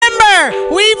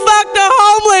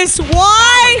Louis.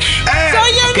 Why? So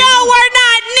you know we're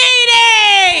not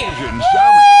needy.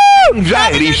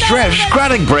 Anxiety, stress,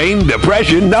 chronic brain,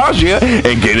 depression, nausea,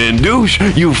 and can induce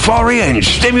euphoria and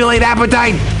stimulate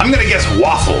appetite. I'm gonna guess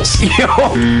waffles. Yo,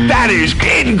 that is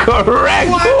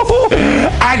incorrect.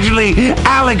 Actually,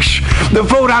 Alex, the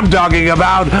food I'm talking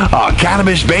about are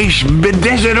cannabis-based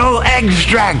medicinal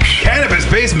extracts.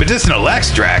 Cannabis-based medicinal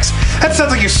extracts? That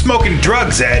sounds like you're smoking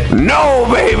drugs, Ed. No,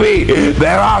 baby.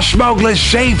 There are smokeless,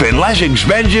 safe, and less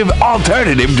expensive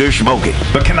alternatives to smoking.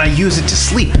 But can I use it to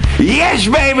sleep? Yes,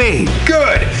 baby.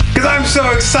 Good, because I'm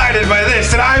so excited by this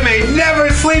that I may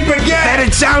never sleep again. And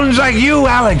it sounds like you,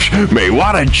 Alex, may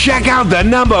want to check out the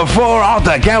number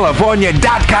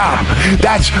 4AltaCalifornia.com.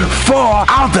 That's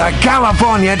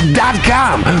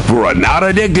 4AltaCalifornia.com for a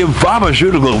non-addictive,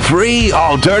 pharmaceutical-free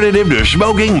alternative to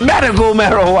smoking medical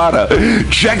marijuana.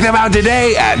 Check them out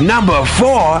today at number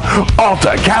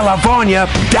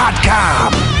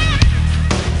 4AltaCalifornia.com.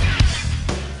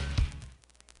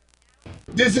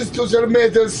 This is Tushar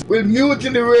Matters with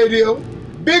Mutiny Radio.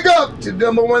 Big up to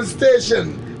the #1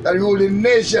 station that rules the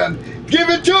nation. Give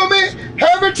it to me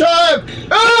every time.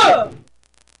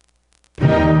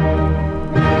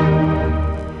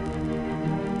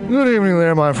 Good evening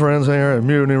there, my friends here at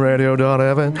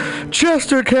MutinyRadio.fm.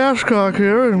 Chester Cashcock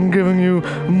here, and giving you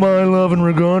my love and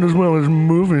regard as well as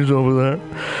movies over there.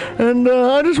 And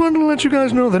I just wanted to let you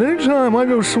guys know that anytime I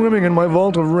go swimming in my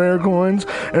vault of rare coins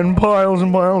and piles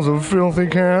of filthy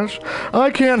cash,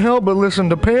 I can't help but listen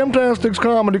to Pamtastic's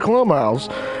Comedy Clubhouse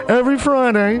every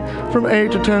Friday from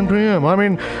 8 to 10 p.m. I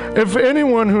mean, if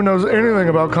anyone who knows anything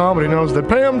about comedy knows that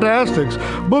Pamtastic's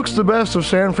books the best of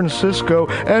San Francisco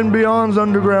and beyond's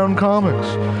underground comics.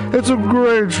 It's a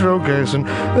great showcase, and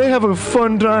they have a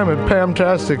fun time at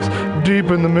Pamtastic's deep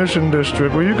in the Mission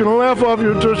District, where you can laugh off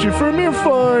your tushy for a mere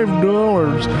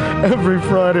 $5 every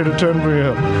Friday to 10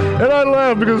 p.m. And I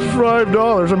laugh because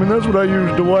 $5, I mean, that's what I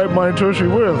use to wipe my tushy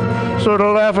with. So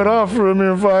to laugh it off for a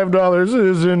mere $5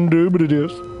 is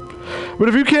indubitious. But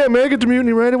if you can't make it to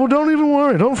Mutiny Radio, well, don't even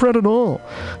worry. Don't fret at all.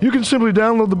 You can simply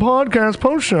download the podcast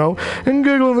post-show and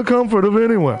giggle in the comfort of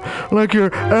anywhere, like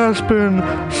your Aspen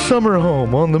summer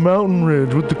home on the mountain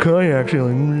ridge with the kayak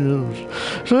feeling.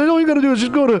 So all you got to do is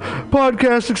just go to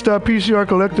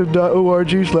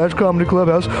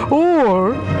podcastics.pcrcollective.org/comedyclubhouse,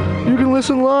 or you can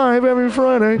listen live every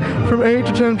Friday from 8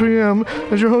 to 10 p.m.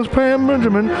 as your host Pam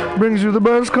Benjamin brings you the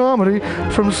best comedy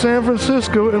from San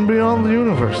Francisco and beyond the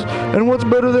universe. And what's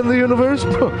better than the universe?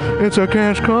 It's a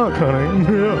cash cock, honey.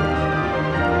 Yeah.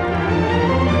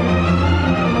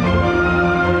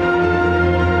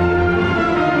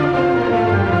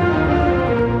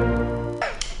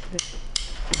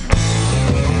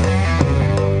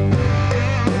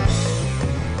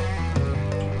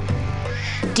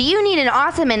 Do you need an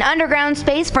awesome and underground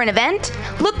space for an event?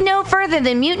 Look no further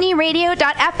than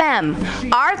MutinyRadio.fm.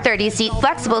 Our 30-seat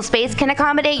flexible space can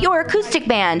accommodate your acoustic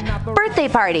band, birthday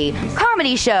party,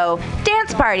 comedy show,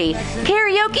 dance party,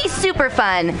 karaoke super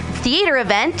fun, theater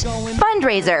event,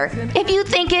 fundraiser. If you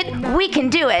think it, we can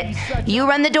do it. You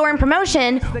run the door and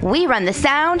promotion, we run the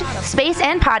sound, space,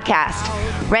 and podcast.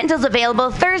 Rentals available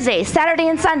Thursday, Saturday,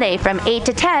 and Sunday from 8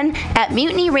 to 10 at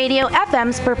Mutiny Radio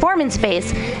FM's performance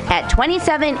space at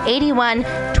 2781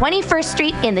 21st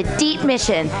Street in the Deep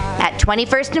Mission at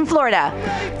 21st in Florida.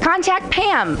 Contact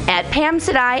Pam at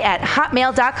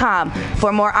pamsadai@hotmail.com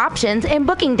for more options and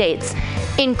booking dates.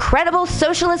 Incredible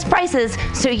socialist prices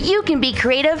so you can be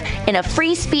creative in a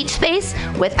free speech space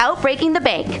without breaking the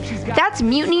bank. That's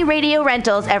Mutiny Radio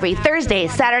Rentals every Thursday,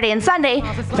 Saturday, and Sunday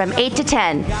from 8 to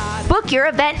 10. Book your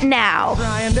event now.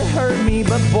 Trying to hurt me,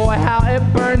 but boy, how it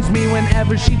burns me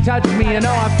whenever she touches me. And oh,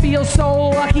 I feel so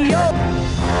lucky. Oh.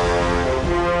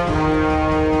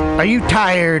 Are you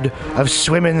tired of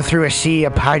swimming through a sea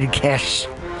of podcasts?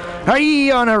 Are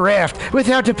ye on a raft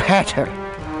without a paddle?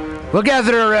 Well,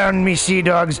 gather around me, sea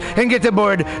dogs, and get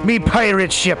aboard me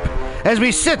pirate ship as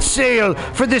we set sail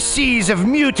for the seas of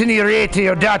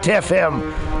MutinyRadio.fm.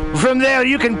 From there,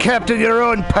 you can captain your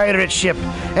own pirate ship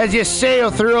as you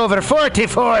sail through over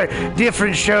 44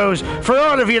 different shows for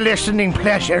all of your listening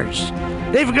pleasures.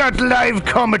 They've got live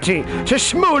comedy to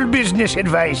small business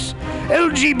advice,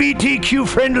 LGBTQ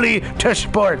friendly to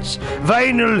sports,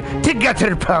 vinyl to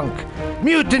gutter punk.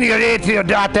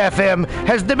 MutinyRadio.fm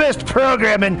has the best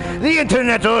programming the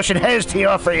internet ocean has to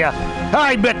offer you.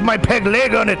 I bet my peg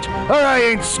leg on it, or I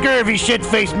ain't scurvy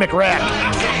shit-faced McRack.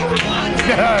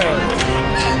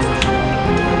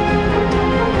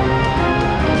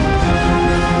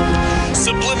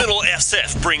 Subliminal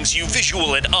SF brings you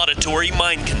visual and auditory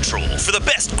mind control. For the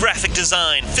best graphic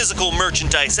design, physical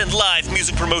merchandise, and live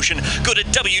music promotion, go to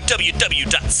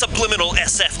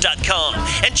www.subliminalsf.com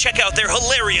and check out their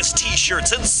hilarious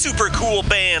t-shirts and super cool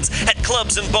bands at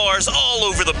clubs and bars all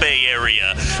over the Bay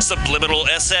Area. Subliminal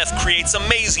SF creates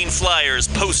amazing flyers,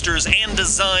 posters, and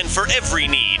design for every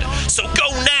need. So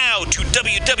go now to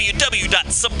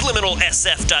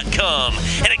www.subliminalsf.com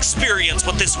and experience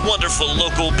what this wonderful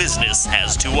local business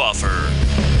has to offer.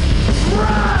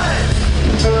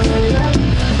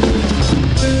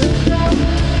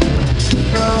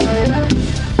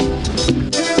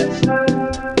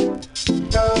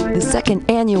 The second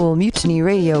annual Mutiny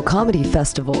Radio Comedy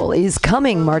Festival is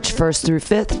coming March 1st through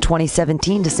 5th,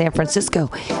 2017 to San Francisco,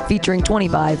 featuring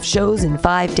 25 shows in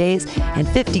 5 days and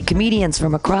 50 comedians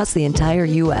from across the entire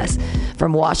U.S.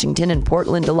 From Washington and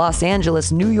Portland to Los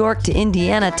Angeles, New York to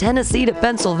Indiana, Tennessee to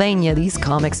Pennsylvania, these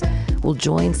comics will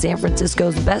join San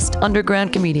Francisco's best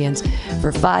underground comedians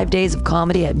for 5 days of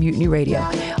comedy at Mutiny Radio.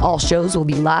 All shows will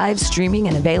be live streaming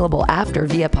and available after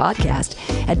via podcast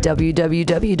at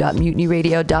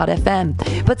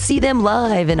www.mutinyradio.fm. But see them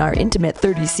live in our intimate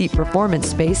 30-seat performance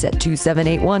space at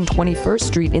 2781 21st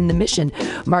Street in the Mission,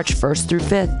 March 1st through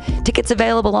 5th. Tickets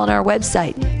available on our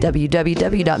website,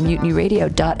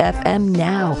 www.mutinyradio.fm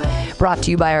now. Brought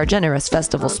to you by our generous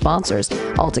festival sponsors,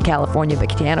 Alta California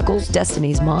Botanicals,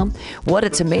 Destiny's Mom, What a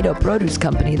Tomato Produce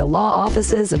Company, the law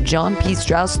offices of John P.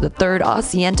 Strauss III,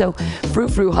 Asiento,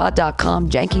 FruFruHot.com,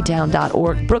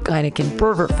 Jankytown.org, Brooke Heineken,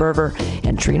 Pervert Fervor,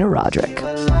 and Trina Roderick.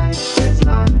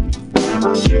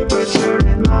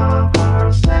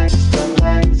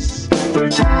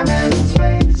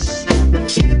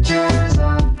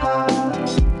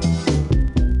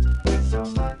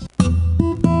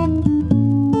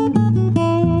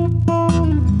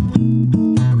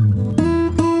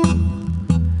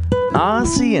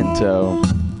 Asiento.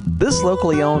 This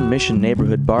locally owned Mission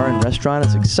neighborhood bar and restaurant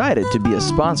is excited to be a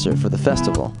sponsor for the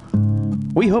festival.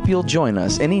 We hope you'll join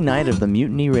us any night of the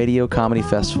Mutiny Radio Comedy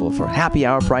Festival for happy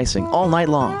hour pricing all night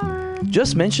long.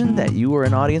 Just mention that you are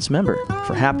an audience member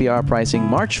for happy hour pricing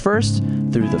March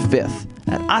 1st through the 5th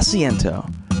at Asiento.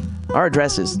 Our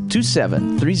address is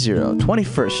 2730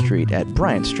 21st Street at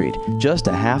Bryant Street, just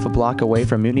a half a block away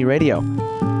from Mutiny Radio.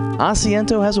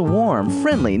 Asiento has a warm,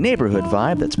 friendly neighborhood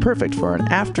vibe that's perfect for an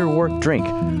after-work drink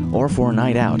or for a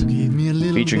night out.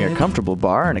 Featuring a comfortable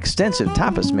bar and extensive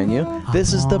tapas menu,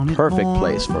 this is the perfect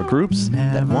place for groups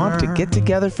that want to get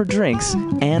together for drinks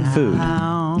and food.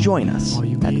 Join us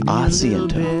at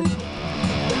Asiento.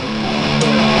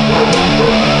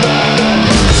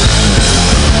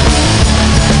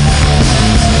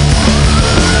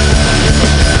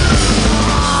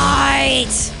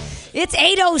 It's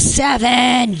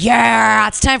 8:07. Yeah,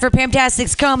 it's time for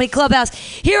Pamtastic's Comedy Clubhouse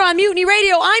here on Mutiny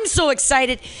Radio. I'm so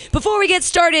excited. Before we get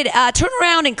started, turn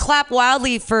around and clap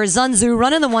wildly for Zunzu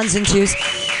running the ones and twos.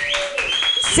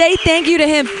 Say thank you to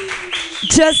him.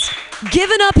 Just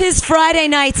giving up his Friday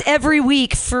nights every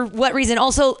week. For what reason?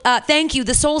 Also, thank you.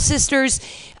 The Soul Sisters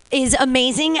is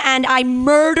amazing, and I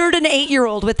murdered an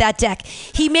 8-year-old with that deck.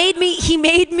 He made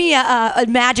me a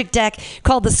magic deck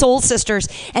called the Soul Sisters,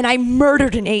 and I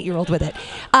murdered an 8-year-old with it.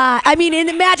 I mean, in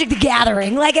the Magic the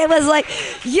Gathering, like it was like,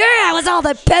 yeah, it was all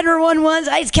the better one was.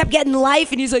 I just kept getting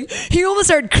life, and he almost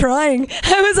started crying.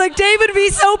 I was like, David would be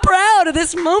so proud of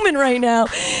this moment right now.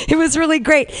 It was really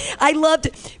great. I loved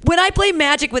when I play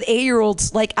Magic with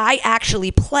 8-year-olds. Like, I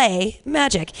actually play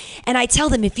Magic, and I tell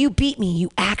them, if you beat me, you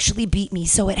actually beat me,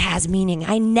 so it has meaning.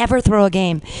 I never throw a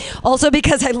game. Also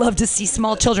because I love to see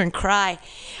small children cry.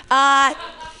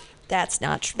 That's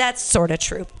not true. That's sort of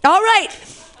true. All right.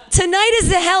 Tonight is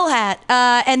the Hell Hat,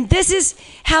 and this is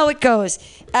how it goes.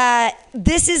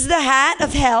 This is the hat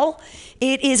of hell.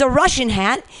 It is a Russian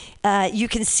hat. You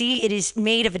can see it is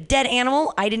made of a dead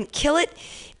animal. I didn't kill it.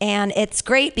 And it's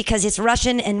great because it's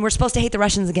Russian, and we're supposed to hate the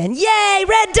Russians again. Yay,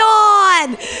 Red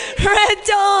Dawn! Red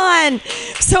Dawn!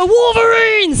 So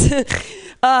Wolverines!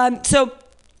 So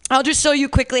I'll just show you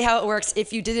quickly how it works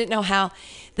if you didn't know how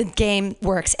the game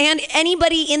works. And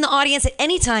anybody in the audience at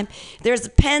any time, there's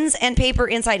pens and paper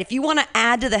inside. If you want to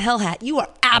add to the Hell Hat, you are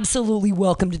absolutely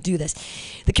welcome to do this.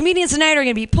 The comedians tonight are going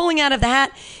to be pulling out of the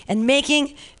hat and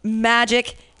making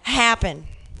magic happen.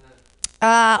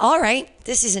 All right,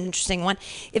 this is an interesting one.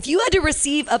 If you had to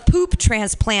receive a poop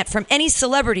transplant from any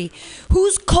celebrity,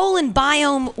 whose colon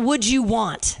biome would you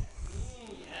want?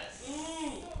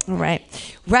 Right.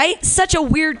 Such a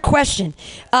weird question.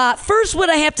 First, what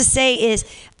I have to say is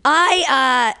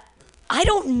I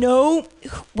don't know.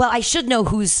 Well, I should know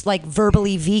who's like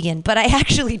verbally vegan, but I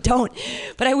actually don't.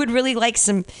 But I would really like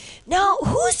some. No,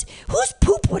 whose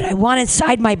poop would I want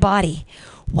inside my body?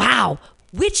 Wow.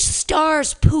 Which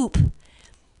stars poop?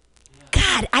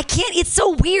 God, I can't. It's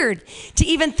so weird to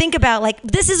even think about. Like,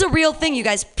 this is a real thing, you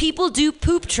guys. People do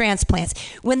poop transplants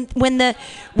when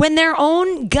their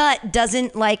own gut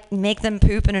doesn't like make them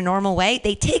poop in a normal way.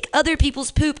 They take other people's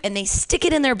poop and they stick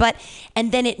it in their butt,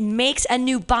 and then it makes a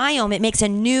new biome. It makes a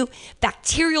new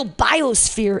bacterial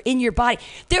biosphere in your body.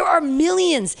 There are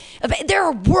there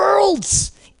are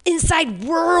worlds inside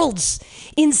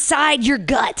your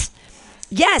gut.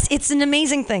 Yes, it's an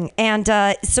amazing thing. And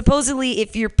supposedly,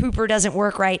 if your pooper doesn't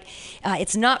work right,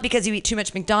 it's not because you eat too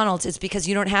much McDonald's. It's because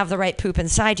you don't have the right poop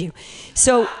inside you.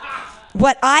 So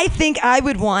what I think I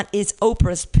would want is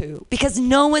Oprah's poo, because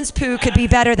no one's poo could be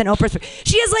better than Oprah's poo.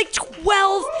 She has like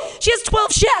 12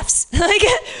 chefs. Like,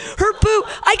 her poo,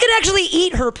 I could actually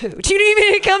eat her poo. Do you know what I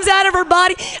mean? It comes out of her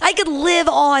body. I could live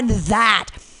on that.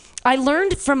 I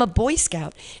learned from a Boy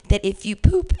Scout that if you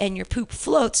poop and your poop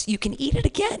floats, you can eat it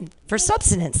again for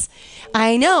subsistence.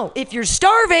 I know. If you're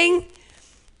starving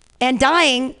and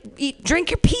dying, drink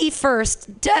your pee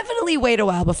first. Definitely wait a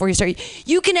while before you start.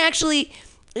 You can actually,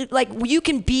 you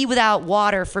can be without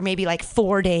water for maybe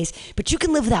 4 days, but you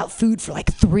can live without food for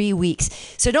 3 weeks.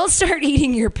 So don't start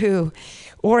eating your poo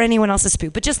or anyone else's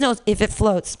poo. But just know if it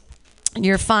floats,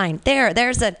 you're fine.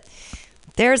 There's a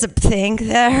thing.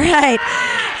 All right.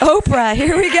 Oprah,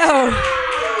 here we go.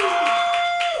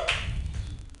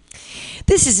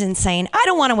 This is insane. I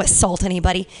don't want to assault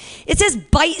anybody. It says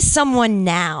bite someone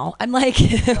now. I'm like,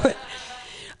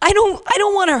 I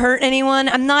don't want to hurt anyone.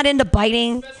 I'm not into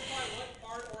biting.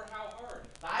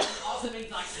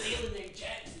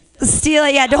 Steal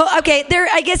it, yeah. Okay, there.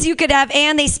 I guess you could have,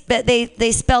 and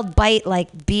they spelled bite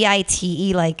like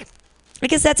B-I-T-E, like. I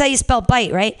guess that's how you spell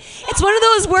bite, right? It's one of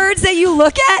those words that you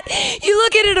look at. You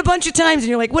look at it a bunch of times and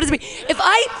you're like, what does it mean? There's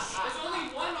only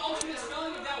one alternate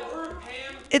spelling of that word,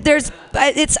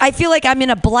 Pam. I feel like I'm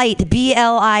in a blight,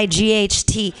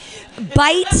 B-L-I-G-H-T.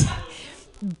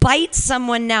 Bite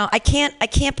someone now. I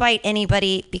can't bite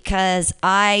anybody because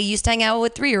I used to hang out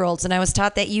with 3-year-olds and I was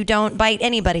taught that you don't bite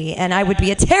anybody, and I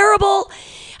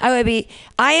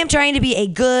am trying to be a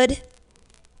good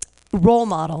role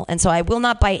model, and so I will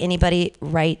not bite anybody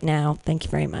right now. Thank you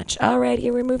very much. All right,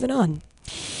 here we're moving on.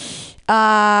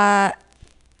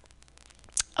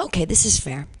 Okay, this is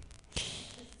fair.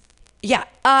 Yeah.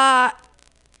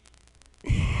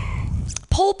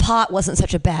 Pol Pot wasn't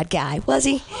such a bad guy, was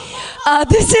he?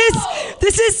 This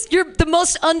is the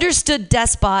most understood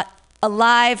despot,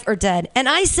 alive or dead. And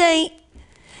I say,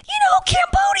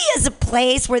 Cambodia is a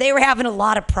place where they were having a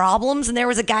lot of problems, and there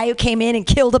was a guy who came in and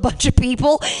killed a bunch of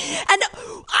people. And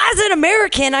as an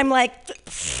American, I'm like,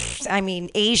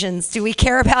 Asians, do we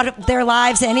care about their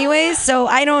lives anyways? So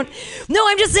I'm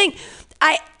just saying,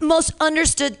 I most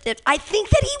understood that. I think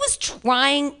that he was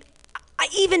trying,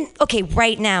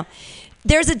 right now.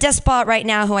 There's a despot right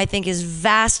now who I think is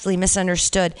vastly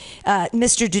misunderstood,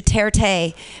 Mr.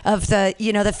 Duterte of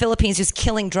the Philippines, who's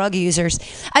killing drug users.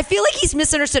 I feel like he's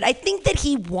misunderstood. I think that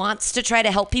he wants to try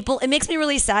to help people. It makes me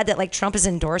really sad that Trump has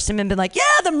endorsed him and been like, yeah,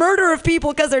 the murder of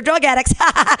people because they're drug addicts.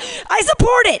 I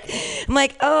support it. I'm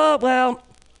like, oh, well,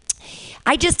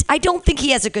 I don't think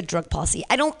he has a good drug policy.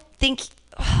 I don't think,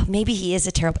 maybe he is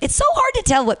a terrible. It's so hard to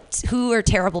tell who are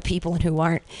terrible people and who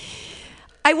aren't.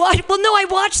 I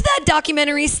watched that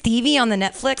documentary Stevie on the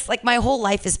Netflix. My whole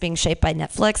life is being shaped by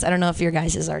Netflix. I don't know if your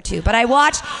guys' are too, but I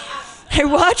watched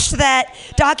that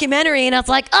documentary and I was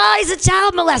like, oh, he's a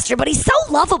child molester, but he's so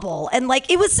lovable. And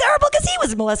it was terrible because he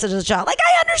was molested as a child. I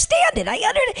understand it.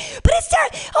 But it's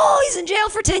terrible. Oh, he's in jail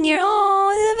for 10 years. Oh,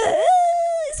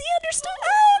 is he understood?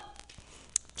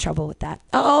 Trouble with that.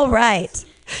 All right.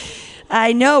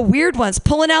 I know, weird ones.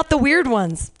 Pulling out the weird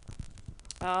ones.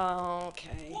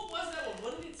 Okay.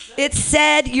 It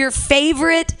said your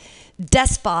favorite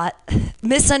despot,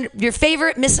 your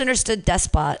favorite misunderstood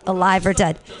despot, alive or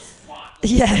dead.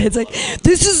 Yeah, it's like,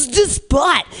 this is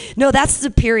despot. No, that's the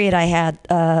period I had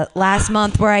last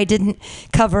month where I didn't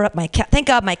cover up my couch. Thank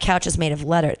God my couch is made of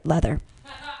leather.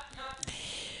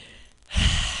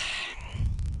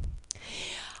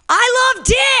 I love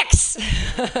dicks!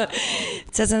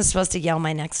 It says I'm supposed to yell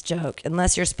my next joke.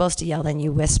 Unless you're supposed to yell, then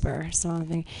you whisper. So I'm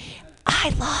thinking, I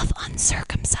love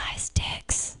uncircumcised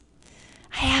dicks.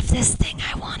 I have this thing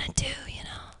I want to do,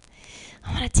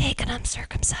 I want to take an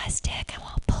uncircumcised dick. I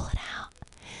want to pull it out.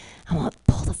 I want to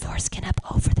pull the foreskin up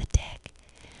over the dick.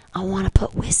 I want to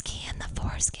put whiskey in the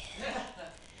foreskin.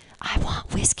 I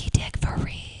want whiskey dick for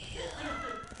real.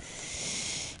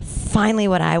 Finally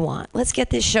what I want. Let's get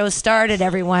this show started,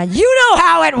 everyone. You know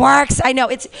how it works. I know.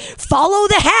 It's follow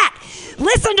the hat.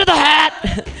 Listen to the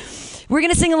hat. We're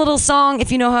going to sing a little song.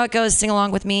 If you know how it goes, sing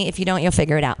along with me. If you don't, you'll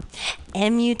figure it out.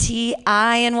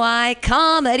 MUTINY,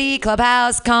 Comedy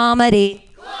Clubhouse, comedy.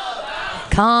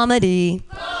 Comedy.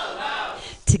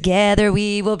 Together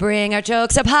we will bring our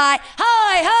jokes up high,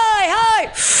 high, high,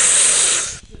 high.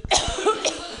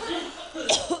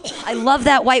 I love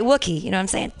that white Wookiee, you know what I'm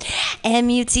saying?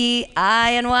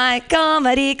 MUTINY,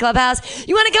 Comedy Clubhouse.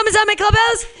 You want to come inside my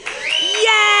clubhouse?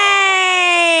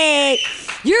 Yay!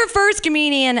 Your first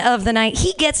comedian of the night,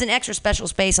 he gets an extra special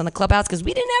space on the clubhouse because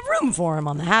we didn't have room for him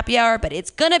on the happy hour, but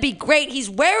it's going to be great. He's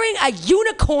wearing a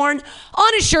unicorn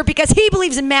on his shirt because he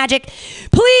believes in magic.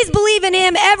 Please believe in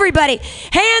him, everybody.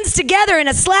 Hands together in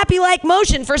a slappy-like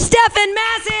motion for Stephen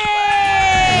Massey!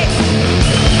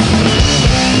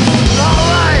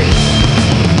 All right.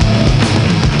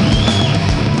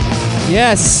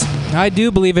 Yes, I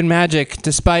do believe in magic,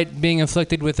 despite being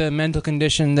afflicted with a mental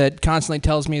condition that constantly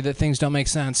tells me that things don't make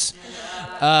sense.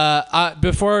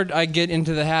 Before I get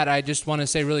into the hat, I just want to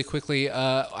say really quickly,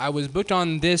 I was booked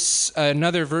on this,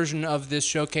 another version of this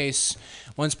showcase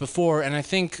once before, and I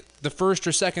think the first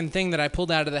or second thing that I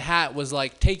pulled out of the hat was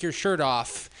like, take your shirt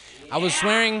off. I was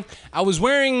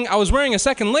wearing a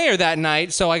second layer that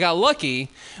night, so I got lucky.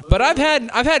 But I've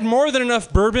had more than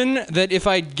enough bourbon that if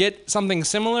I get something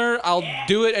similar, I'll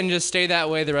do it and just stay that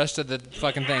way the rest of the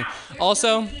fucking thing.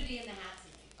 Also,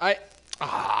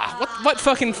 what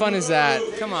fucking fun is that?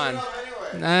 Come on.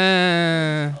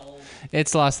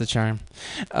 It's lost the charm.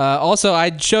 Also,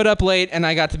 I showed up late and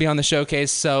I got to be on the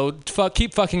showcase, so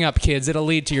keep fucking up, kids. It'll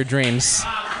lead to your dreams.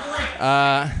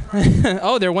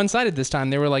 Oh, they're one-sided this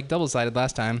time. They were like double-sided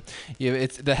last time.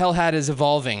 The hell hat is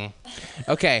evolving.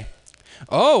 Okay.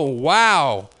 Oh,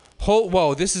 wow.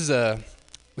 Whoa, this is a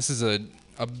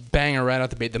banger right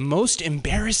out the gate. The most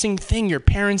embarrassing thing your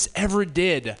parents ever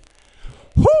did.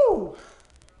 Whoo!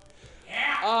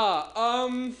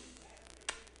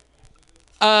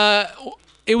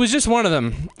 It was just one of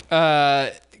them.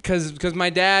 Cause my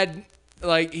dad,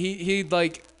 like, he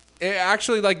like,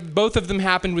 actually, like, both of them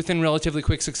happened within relatively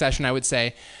quick succession, I would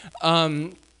say.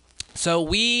 So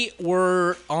we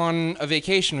were on a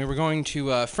vacation. We were going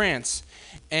to France.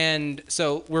 And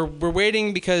so we're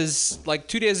waiting because, like,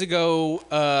 2 days ago,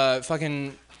 God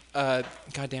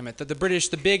damn it,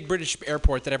 the big British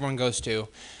airport that everyone goes to.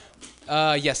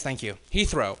 Yes, thank you.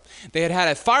 Heathrow. They had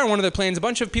a fire on one of their planes. A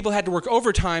bunch of people had to work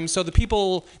overtime, so the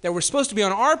people that were supposed to be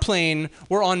on our plane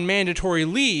were on mandatory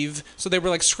leave. So they were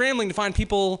like scrambling to find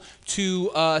people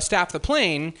to staff the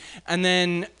plane, and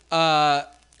then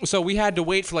so we had to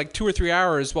wait for like 2 or 3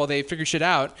 hours while they figured shit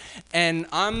out. And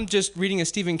I'm just reading a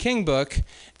Stephen King book,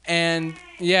 and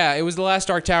yeah, it was The Last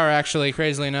Dark Tower, actually,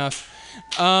 crazily enough.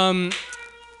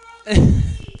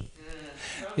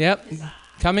 Yep.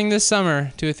 Coming this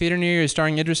summer to a theater near you,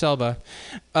 starring Idris Elba.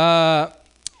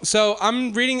 So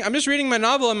I'm just reading my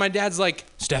novel, and my dad's like,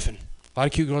 Stefan, a lot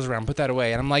of cute girls around, put that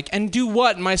away. And I'm like, and do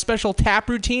what? My special tap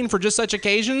routine for just such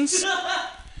occasions?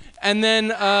 And then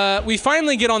we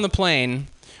finally get on the plane.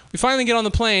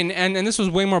 And this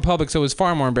was way more public, so it was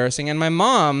far more embarrassing. And my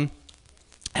mom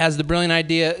has the brilliant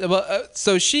idea. Well,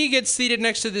 so she gets seated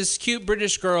next to this cute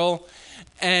British girl,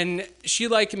 and she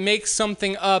like makes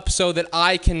something up so that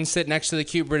I can sit next to the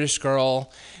cute British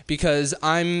girl because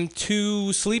I'm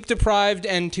too sleep deprived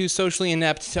and too socially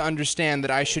inept to understand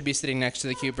that I should be sitting next to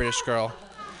the cute British girl.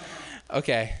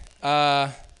 Okay.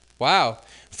 Wow.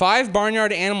 5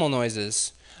 barnyard animal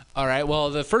noises. All right.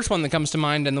 Well, the first one that comes to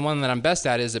mind and the one that I'm best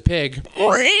at is a pig.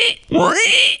 Thanks.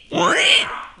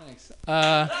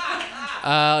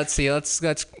 Let's see. Let's.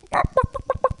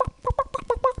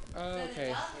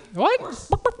 Okay. What?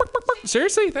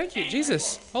 Seriously? Thank you.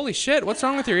 Jesus. Holy shit. What's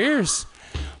wrong with your ears?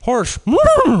 Horse.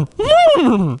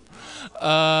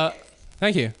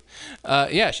 Thank you.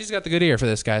 Yeah, she's got the good ear for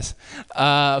this, guys.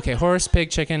 Okay, horse,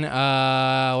 pig, chicken.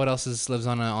 What else lives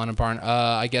on a barn?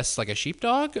 I guess like a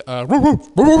sheepdog.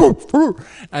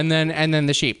 And then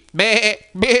the sheep. There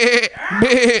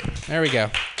we go.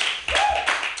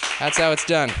 That's how it's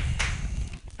done.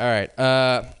 All right.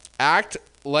 Act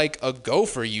like a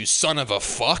gopher, you son of a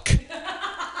fuck.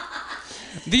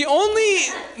 The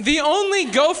only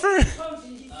gopher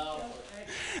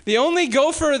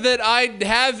that I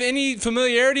have any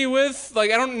familiarity with,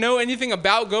 like I don't know anything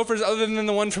about gophers other than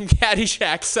the one from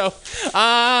Caddyshack. So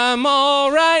I'm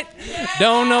all right.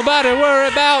 Don't nobody worry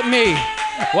about me.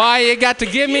 Why you got to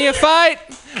give me a fight?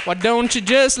 Why don't you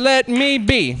just let me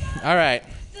be? All right.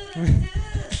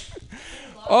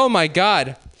 Oh my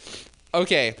God.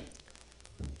 Okay.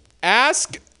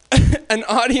 Ask an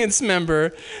audience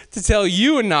member to tell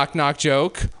you a knock-knock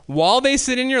joke while they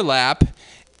sit in your lap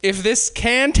If this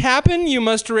can't happen, you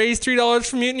must raise $3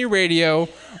 for Mutiny Radio,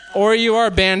 or you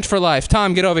are banned for life.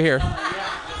 Tom, get over here.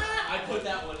 I put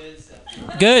that one in.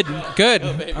 Good.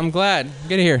 I'm glad.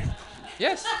 Get here.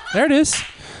 Yes, there it is.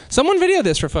 Someone video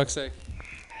this for fuck's sake,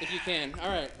 if you can. All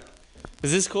right.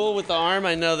 Is this cool with the arm?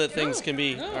 I know that things can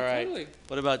be. All right. Totally.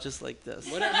 What about just like this?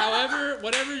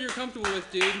 Whatever you're comfortable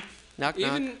with, dude. Knock.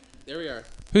 There we are.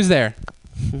 Who's there?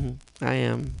 I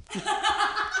am.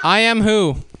 I am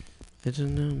who? I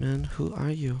don't know, man. Who are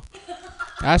you?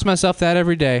 I ask myself that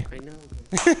every day. I know.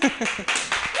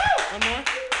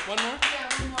 One more? Yeah,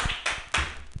 one more.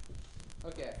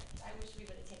 Okay. I wish we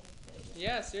would have taken it.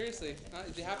 Yeah, seriously.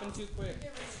 It happened too quick.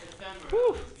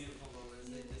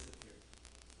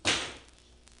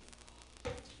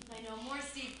 I know, more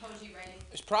Steve Poggi writing.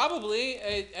 Probably.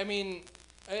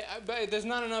 But there's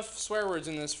not enough swear words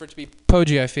in this for it to be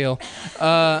Poggi, I feel.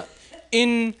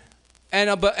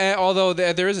 Although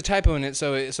there is a typo in it,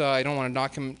 so I don't want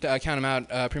to count him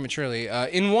out prematurely.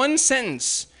 In one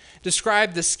sentence,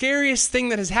 describe the scariest thing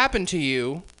that has happened to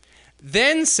you,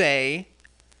 then say,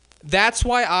 "That's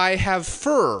why I have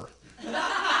fur."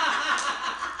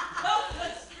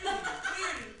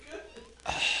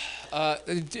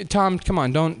 Tom, come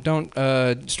on,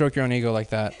 don't stroke your own ego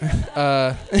like that.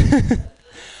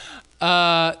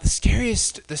 The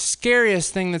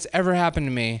scariest thing that's ever happened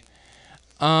to me.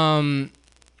 I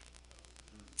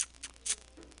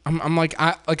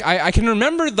can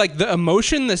remember like the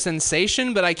emotion, the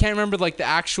sensation, but I can't remember like the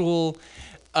actual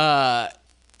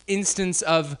instance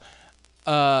of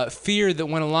fear that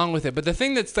went along with it. But the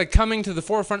thing that's like coming to the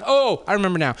forefront, I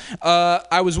remember now.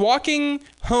 I was walking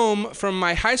home from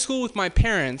my high school with my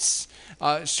parents.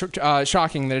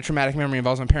 Shocking that a traumatic memory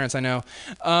involves my parents, I know.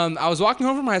 I was walking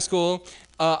home from high school.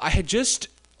 I had just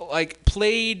like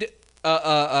played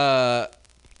a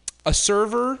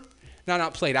server. No,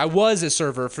 not played. I was a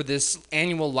server for this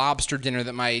annual lobster dinner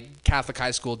that my Catholic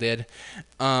high school did.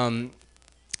 And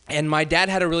my dad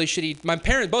had a really shitty.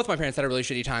 Both my parents had a really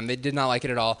shitty time. They did not like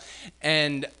it at all.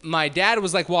 And my dad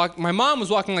was like my mom was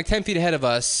walking like 10 feet ahead of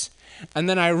us, and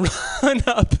then I run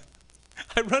up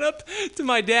to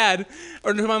my dad,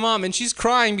 or to my mom, and she's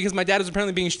crying because my dad was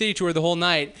apparently being shitty to her the whole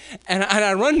night. And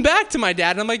I run back to my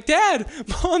dad, and I'm like, "Dad,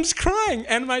 Mom's crying."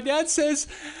 And my dad says,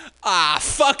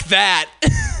 "Fuck that."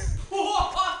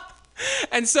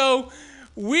 And so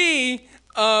we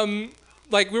were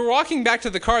walking back to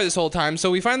the car this whole time.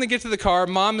 So we finally get to the car.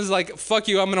 Mom is like, "Fuck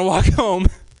you, I'm going to walk home."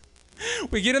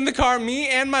 We get in the car. Me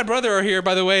and my brother are here,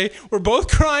 by the way. We're both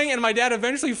crying, and my dad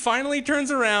eventually finally turns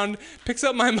around, picks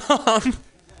up my mom,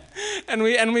 and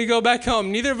we go back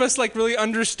home. Neither of us like really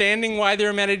understanding why they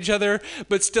were mad at each other,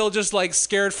 but still just like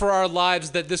scared for our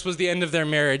lives that this was the end of their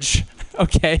marriage.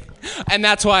 Okay, and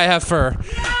that's why I have fur.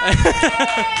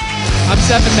 I'm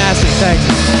Stephen Massey. Thanks.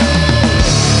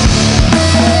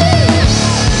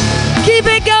 Keep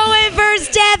it going for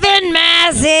Stephen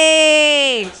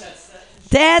Massey.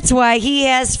 That's why he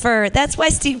has fur. That's why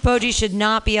Steve Poggi should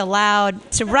not be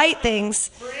allowed to write things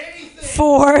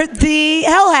for the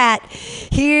Hell Hat.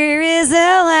 Here is the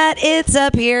Hell Hat. It's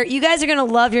up here. You guys are going to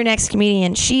love your next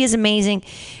comedian. She is amazing.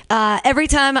 Every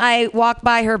time I walk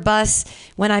by her bus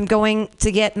when I'm going to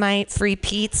get my free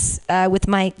Pete's with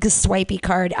my swipey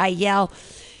card, I yell,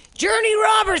 "Journey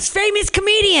Roberts, famous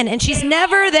comedian," and she's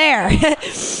never there.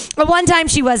 But one time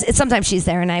she was. Sometimes she's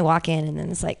there, and I walk in, and then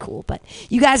it's like cool. But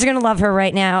you guys are gonna love her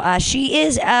right now. She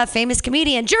is a famous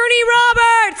comedian, Journey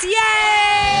Roberts. Yay!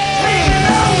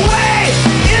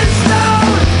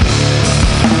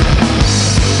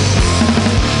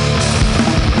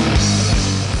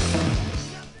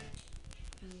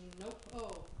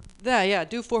 Yeah.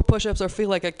 Do 4 push-ups or feel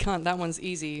like a cunt. That one's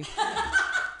easy.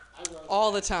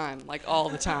 All the time, like all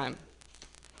the time.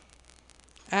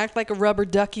 Act like a rubber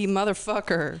ducky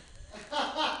motherfucker.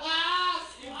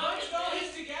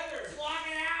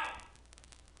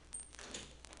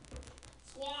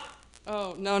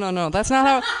 Oh, no. That's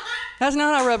not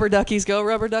how rubber duckies go.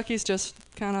 Rubber duckies just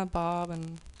kind of bob,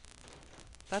 and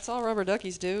that's all rubber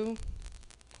duckies do.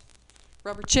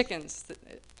 Rubber chickens.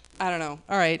 I don't know.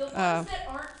 All right. The ones that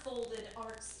aren't folded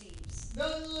aren't Steve's. No.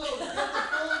 The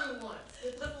folded ones.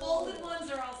 The folded ones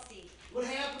are all Steve. What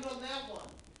happened on that one?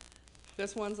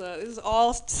 This is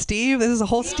all Steve. This is a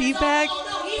whole Steve bag.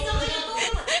 No, he's only a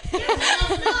folded one. Get one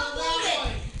that's not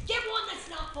folded. Get one that's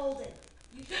not folded.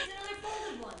 You picked another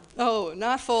folded one. Oh,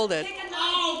 not folded. Pick another.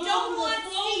 You don't want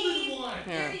Steve. One.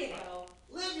 There you go.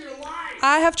 Live your life.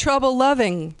 I have trouble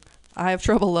loving.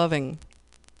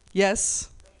 Yes.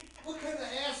 What kind of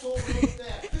asshole wrote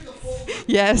that? Pick a folded.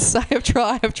 Yes, I have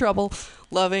trouble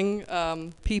loving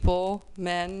people,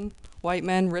 men, white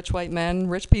men, rich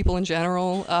people in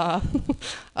general.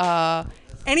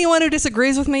 Anyone who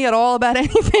disagrees with me at all about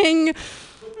anything,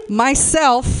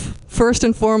 myself, first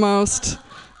and foremost,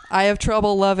 I have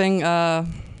trouble loving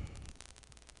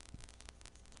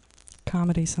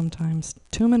comedy sometimes.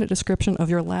 2-minute description of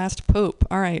your last poop.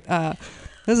 All right,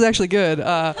 this is actually good.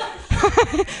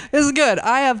 This is good.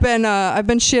 I've been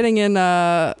shitting in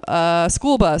a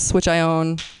school bus, which I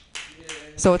own.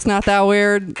 So it's not that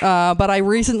weird. But I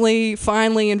recently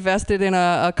finally invested in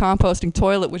a composting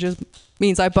toilet, which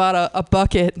means I bought a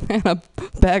bucket and a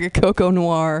bag of Cocoa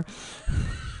Noir.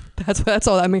 That's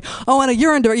all that means. Oh, and a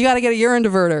urine diverter. You got to get a urine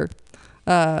diverter.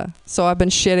 So I've been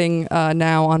shitting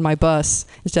now on my bus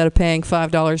instead of paying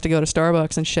 $5 to go to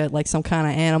Starbucks and shit like some kind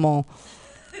of animal.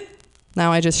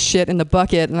 Now I just shit in the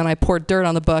bucket and then I pour dirt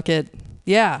on the bucket.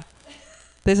 Yeah,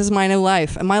 this is my new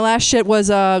life. And my last shit was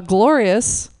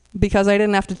glorious because I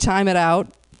didn't have to time it out.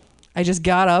 I just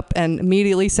got up and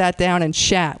immediately sat down and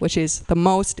shat, which is the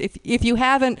most. If you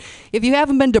haven't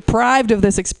been deprived of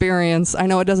this experience, I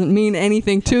know it doesn't mean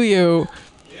anything to you.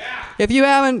 If you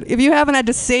haven't had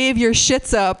to save your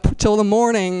shits up till the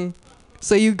morning,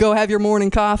 so you go have your morning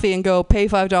coffee and go pay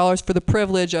 $5 for the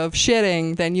privilege of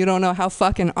shitting, then you don't know how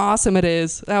fucking awesome it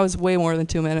is. That was way more than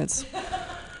 2 minutes.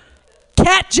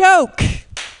 Cat joke.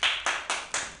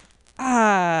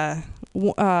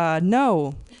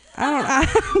 No. I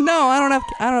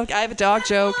have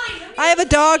a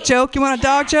dog joke. You want a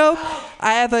dog joke?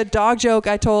 I have a dog joke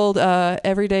I told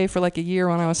every day for like a year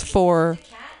when I was 4.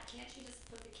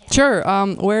 Sure.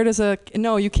 Where does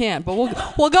no, you can't. But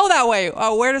we'll go that way.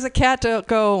 Where does a cat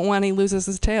go when he loses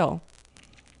his tail?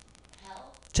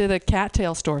 Hell? To the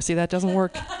cattail store. See, that doesn't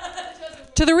work.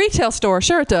 To the retail store.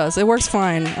 Sure, it does. It works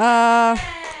fine. I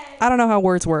don't know how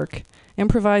words work.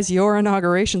 Improvise your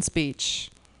inauguration speech.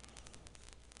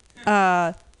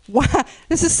 Wow,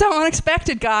 this is so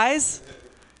unexpected, guys.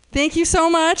 Thank you so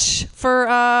much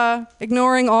for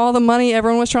ignoring all the money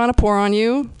everyone was trying to pour on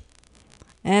you.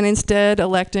 And instead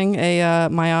electing a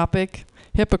myopic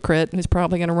hypocrite who's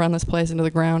probably going to run this place into the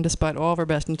ground despite all of our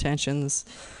best intentions.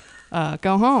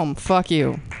 Go home. Fuck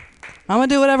you. I'm going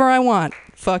to do whatever I want.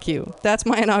 Fuck you. That's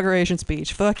my inauguration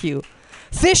speech. Fuck you.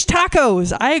 Fish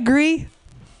tacos. I agree.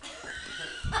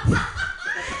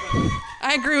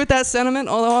 I agree with that sentiment,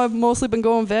 although I've mostly been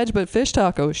going veg, but fish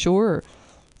tacos, sure.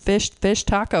 Fish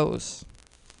tacos.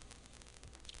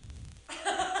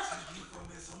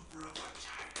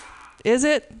 Is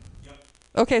it? Yep.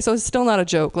 Okay, so it's still not a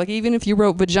joke. Like, even if you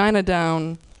wrote vagina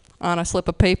down on a slip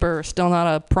of paper, still not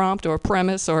a prompt or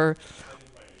premise or...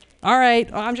 All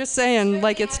right, I'm just saying,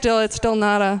 like, it's still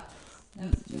not a...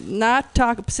 Not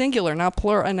singular, not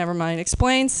plural. Never mind.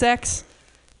 Explain sex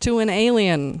to an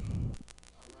alien.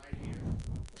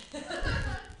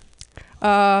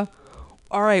 All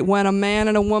right, when a man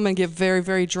and a woman get very,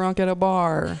 very drunk at a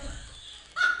bar.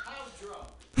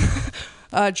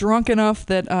 Drunk enough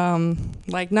that,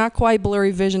 like, not quite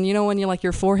blurry vision. You know when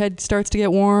your forehead starts to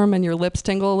get warm and your lips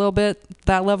tingle a little bit?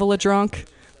 That level of drunk.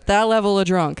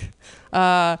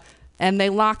 And they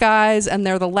lock eyes, and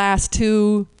they're the last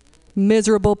two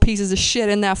miserable pieces of shit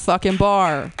in that fucking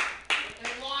bar.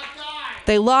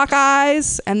 They lock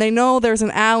eyes, and they know there's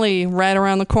an alley right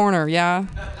around the corner, yeah?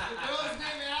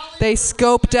 They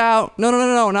scoped out... No,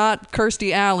 not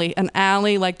Kirstie Alley. An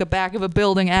alley, like the back of a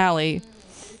building alley.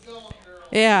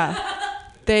 Yeah.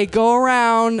 They go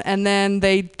around and then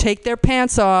they take their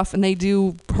pants off and they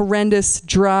do horrendous,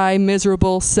 dry,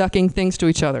 miserable, sucking things to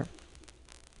each other.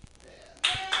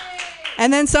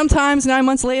 And then sometimes 9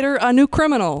 months later, a new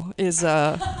criminal is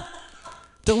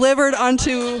delivered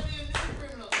unto...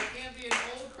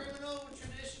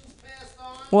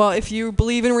 Well, if you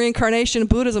believe in reincarnation,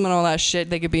 Buddhism and all that shit,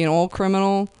 they could be an old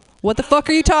criminal. What the fuck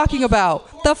are you talking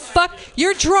about? The fuck?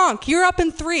 You're drunk. You're up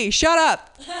in 3. Shut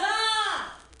up.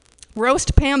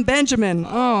 Roast Pam Benjamin.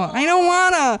 Oh, I don't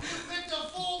wanna.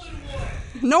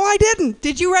 No, I didn't.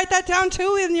 Did you write that down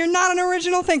too? And you're not an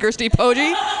original thinker, Steve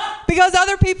Poggi. Because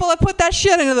other people have put that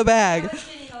shit into the bag.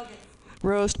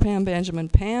 Roast Pam Benjamin.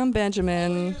 Pam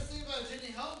Benjamin.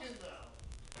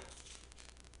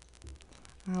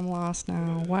 I'm lost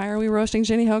now. Why are we roasting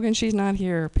Jenny Hogan? She's not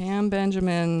here. Pam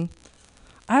Benjamin.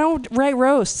 I don't write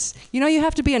roasts. You know you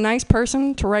have to be a nice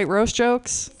person to write roast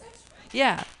jokes?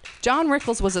 Yeah. John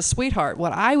Rickles was a sweetheart.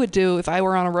 What I would do if I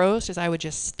were on a roast is I would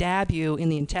just stab you in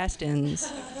the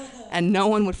intestines and no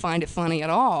one would find it funny at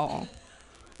all.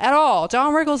 At all.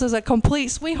 John Rickles is a complete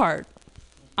sweetheart.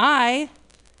 I,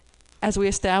 as we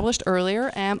established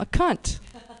earlier, am a cunt.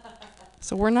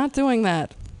 So we're not doing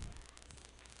that.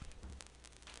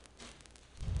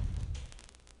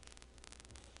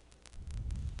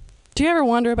 Do you ever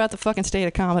wonder about the fucking state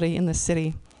of comedy in this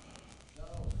city? No.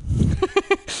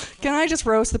 Can I just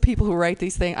roast the people who write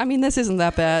these things? I mean, this isn't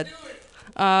that bad.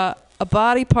 A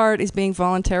body part is being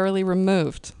voluntarily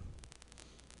removed.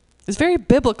 It's very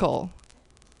biblical.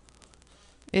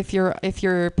 If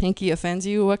your pinky offends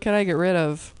you, what could I get rid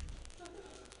of?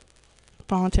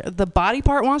 The body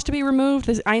part wants to be removed?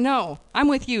 I know. I'm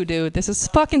with you, dude. This is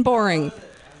fucking boring.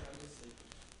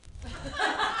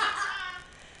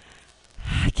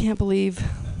 I can't believe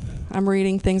I'm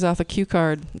reading things off a cue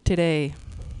card today.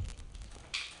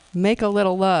 Make a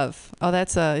little love. Oh,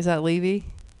 that's is that Levy?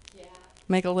 Yeah.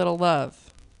 Make a little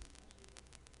love.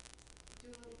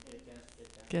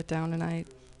 Get down tonight.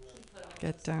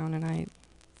 Get down tonight.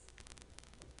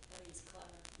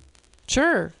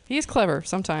 Sure, he's clever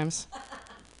sometimes.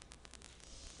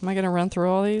 Am I going to run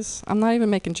through all these? I'm not even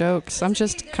making jokes. I'm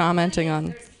just commenting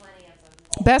on.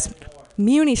 Best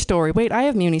Muni story. Wait, I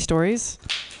have Muni stories.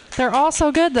 They're all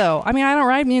so good, though. I mean, I don't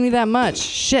ride Muni that much.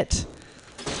 Shit.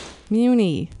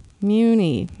 Muni.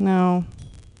 No.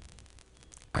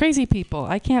 Crazy people.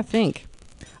 I can't think.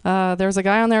 There was a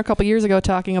guy on there a couple years ago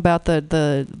talking about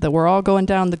the we're all going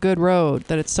down the good road,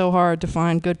 that it's so hard to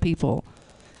find good people.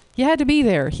 You had to be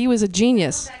there. He was a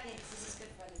genius.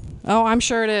 Oh, I'm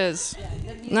sure it is.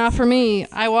 Not for me.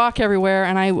 I walk everywhere,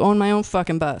 and I own my own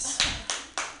fucking bus.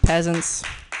 Peasants.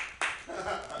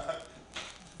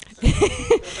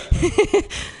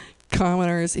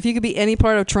 Commoners. If you could be any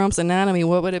part of Trump's anatomy,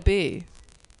 what would it be?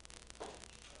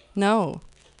 No.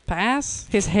 Pass?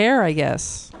 His hair, I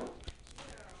guess.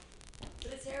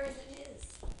 But his hair isn't his.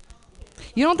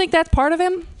 You don't think that's part of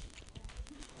him?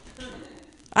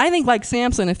 I think like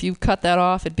Samson, if you cut that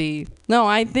off, it'd be... No,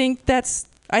 I think that's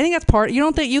part...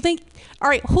 You think... All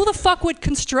right, who the fuck would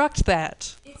construct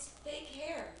that? It's fake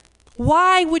hair.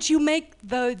 Why would you make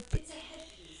the... It's a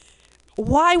headpiece.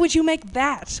 Why would you make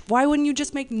that? Why wouldn't you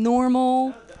just make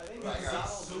normal...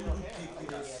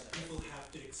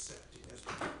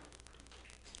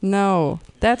 No,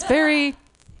 that's very...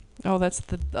 Oh, that's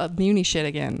the Muni shit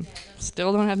again.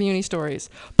 Still don't have Muni stories.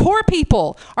 Poor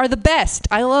people are the best.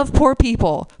 I love poor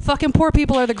people. Fucking poor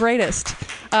people are the greatest.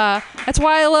 That's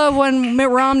why I love when Mitt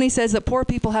Romney says that poor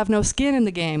people have no skin in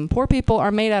the game. Poor people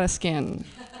are made out of skin.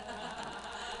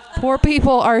 Poor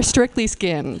people are strictly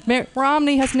skin. Mitt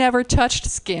Romney has never touched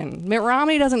skin. Mitt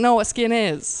Romney doesn't know what skin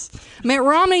is. Mitt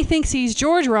Romney thinks he's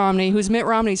George Romney, who's Mitt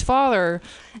Romney's father,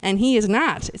 and he is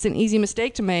not. It's an easy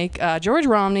mistake to make. George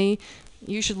Romney,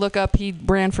 you should look up, he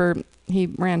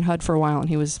ran HUD for a while, and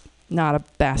he was not a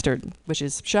bastard, which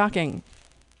is shocking.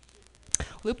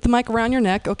 Loop the mic around your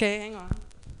neck. Okay, hang on.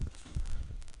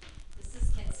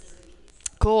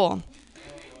 Cool.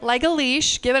 Like a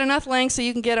leash, give it enough length so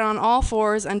you can get it on all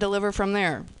fours and deliver from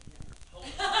there.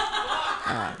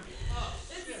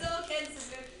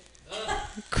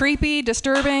 Creepy,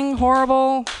 disturbing,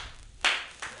 horrible.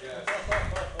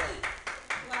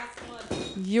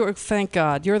 Thank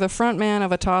God. You're the front man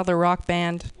of a toddler rock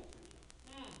band.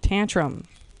 Tantrum.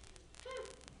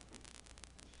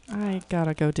 I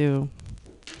gotta go do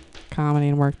comedy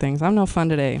and work things. I'm no fun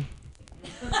today.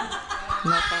 No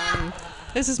fun.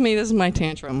 This is me. This is my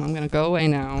tantrum. I'm gonna go away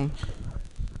now.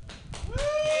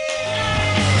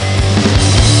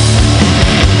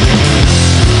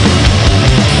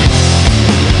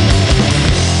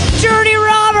 Journey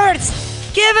Roberts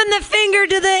giving the finger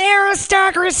to the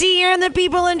aristocracy and the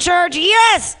people in charge.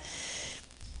 Yes!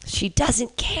 She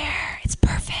doesn't care. It's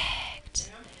perfect.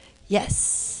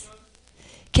 Yes.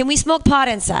 Can we smoke pot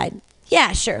inside?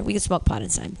 Yeah, sure. We can smoke pot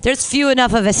inside. There's few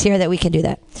enough of us here that we can do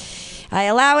that. I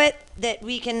allow it that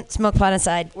we can smoke pot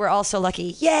inside. We're all so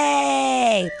lucky.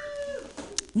 Yay!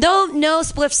 No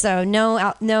spliffs though.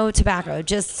 No tobacco.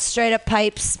 Just straight up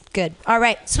pipes. Good. All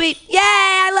right. Sweet. Yay!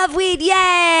 I love weed.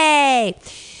 Yay!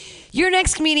 Your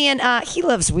next comedian, he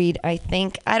loves weed, I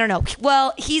think. I don't know.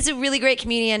 Well, he's a really great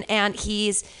comedian, and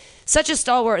he's such a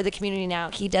stalwart of the community now.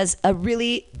 He does a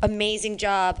really amazing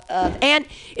job and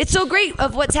it's so great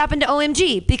of what's happened to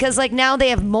OMG, because like now they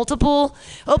have multiple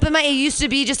open mic. It used to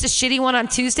be just a shitty one on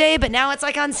Tuesday, but now it's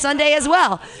like on Sunday as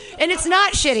well. And it's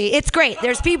not shitty. It's great.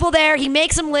 There's people there. He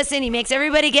makes them listen. He makes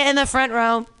everybody get in the front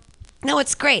row. No,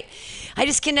 it's great. I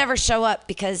just can never show up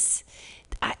because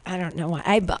I don't know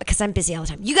why. Because I'm busy all the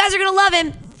time. You guys are going to love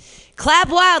him. Clap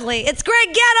wildly. It's Greg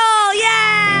Gettle.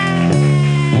 Yeah!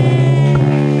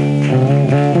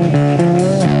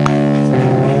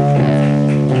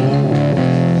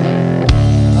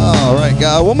 All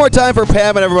right, one more time for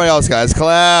Pam and everybody else, guys.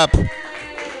 Clap.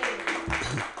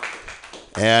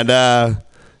 And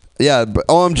yeah,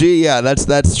 OMG, yeah,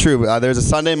 that's true. There's a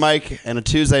Sunday mic and a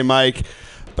Tuesday mic.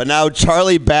 But now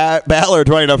Charlie Ballard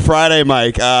running a Friday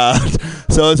mic.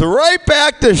 So it's right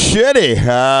back to shitty.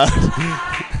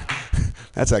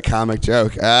 That's a comic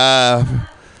joke. Yeah,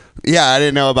 I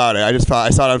didn't know about it. I saw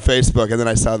it on Facebook, and then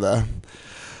I saw the.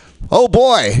 Oh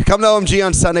boy, come to OMG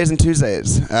on Sundays and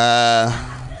Tuesdays,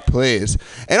 please.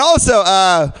 And also,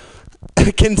 so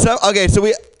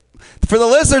we. For the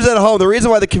listeners at home, the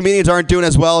reason why the comedians aren't doing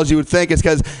as well as you would think is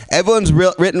because everyone's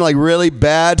written like really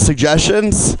bad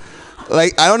suggestions.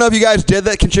 Like, I don't know if you guys did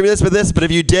that, contribute this with this, but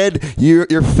if you did,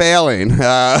 you're failing.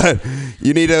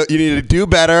 You need to do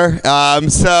better.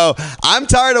 So I'm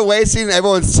tired of wasting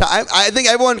everyone's time. I think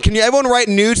everyone write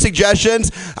new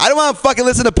suggestions? I don't want to fucking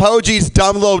listen to Poji's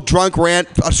dumb little drunk rant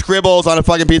scribbles on a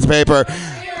fucking piece of paper.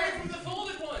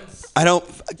 I don't,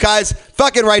 guys,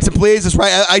 fucking write some, please. Just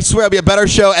write. I swear it'll be a better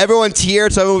show. Everyone's here,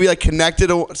 so everyone will be like connected.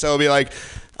 So it'll be like,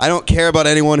 I don't care about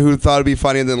anyone who thought it'd be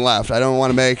funny and then left. I don't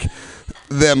want to make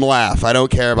them laugh. I don't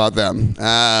care about them.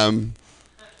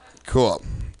 Cool.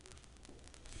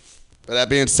 But that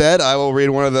being said, I will read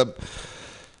one of the.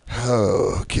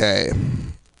 Okay.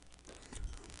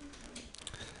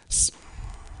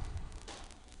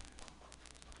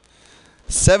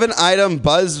 7-item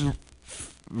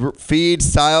BuzzFeed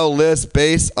style list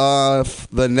based off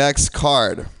the next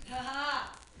card.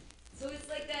 So it's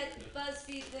like that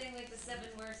BuzzFeed thing, like the 7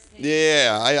 worst things.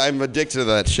 Yeah, I'm addicted to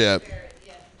that shit.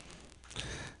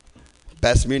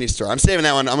 Best Muni store. I'm saving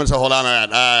that one. I'm going to hold on to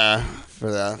that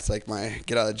for that. It's like my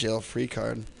get out of jail free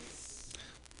card.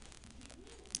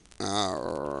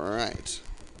 All right.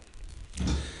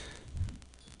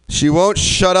 She won't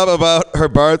shut up about her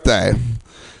birthday.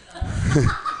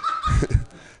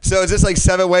 So is this like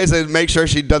 7 ways to make sure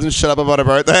she doesn't shut up about her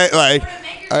birthday? Like,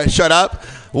 all right, shut up.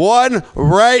 1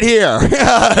 right here.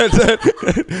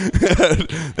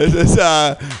 This is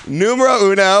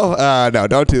numero uno. No,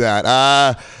 don't do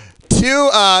that. 2,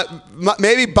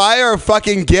 maybe buy her a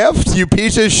fucking gift, you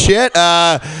piece of shit.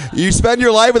 You spend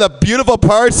your life with a beautiful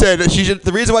person.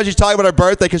 The reason why she's talking about her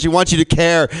birthday because she wants you to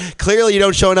care. Clearly, you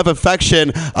don't show enough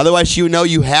affection. Otherwise, you know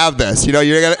you have this. You know,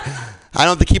 you're gonna. I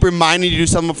don't have to keep reminding you to do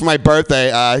something for my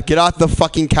birthday. Get off the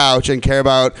fucking couch and care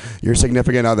about your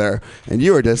significant other. And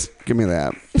you were just, give me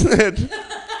that.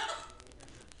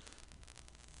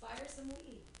 Fire some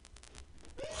weed.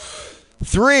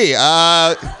 3,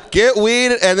 get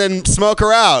weed and then smoke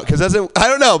her out. Because I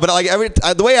don't know, but like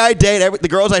the way I date, the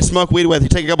girls I smoke weed with, you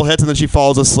take a couple hits and then she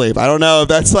falls asleep. I don't know if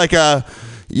that's like a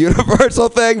universal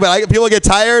thing, but people get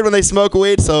tired when they smoke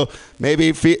weed, so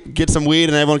maybe get some weed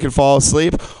and everyone can fall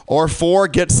asleep. Or 4,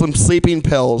 get some sleeping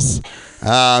pills.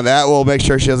 That will make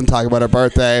sure she doesn't talk about her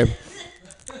birthday.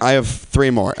 I have 3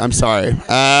 more. I'm sorry.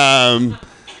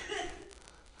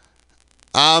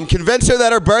 Convince her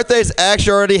that her birthday's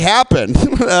actually already happened.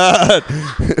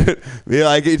 Be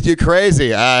like, you're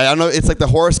crazy. I don't know. It's like the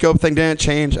horoscope thing didn't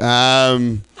change.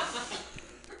 I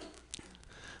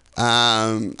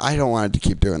don't want to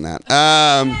keep doing that.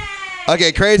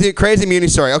 Okay, crazy Muni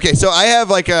story. Okay, so I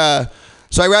have like I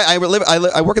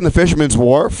work in the Fisherman's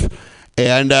Wharf,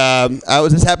 and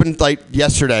this happened like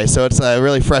yesterday, so it's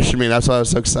really fresh to me. That's why I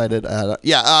was so excited.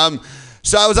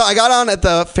 So I got on at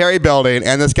the ferry building,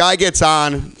 and this guy gets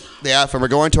on the F, and we're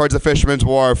going towards the Fisherman's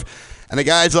Wharf, and the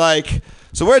guy's like,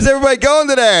 "So where's everybody going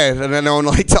today?" And then no one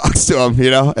like talks to him,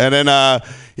 you know. And then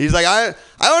he's like, I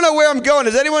don't know where I'm going.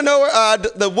 Does anyone know where,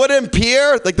 the wooden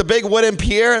pier, like the big wooden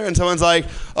pier? And someone's like,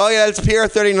 "Oh yeah, it's Pier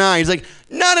 39." He's like,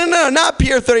 No, not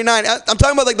Pier 39. I'm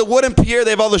talking about like the wooden pier.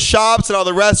 They have all the shops and all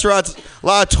the restaurants. A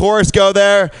lot of tourists go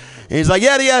there. And he's like,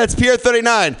 yeah, it's Pier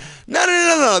 39.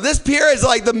 No. This pier is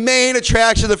like the main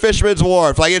attraction of the Fisherman's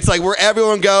Wharf. Like it's like where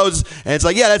everyone goes, and it's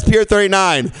like, yeah, that's Pier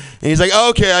 39. And he's like,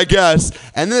 okay, I guess.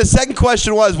 And then the second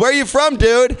question was, where are you from,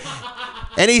 dude?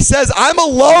 And he says, I'm a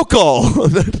local.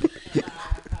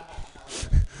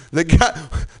 The guy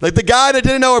that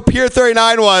didn't know where Pier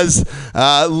 39 was,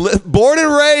 born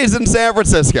and raised in San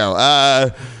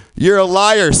Francisco. You're a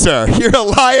liar, sir. You're a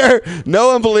liar. No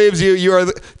one believes you. You are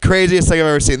the craziest thing I've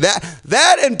ever seen.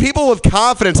 That and people with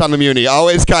confidence on the Muni,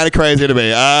 always kind of crazy to me.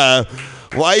 Why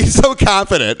are you so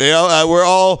confident? You know, we're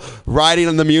all riding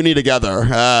on the Muni together.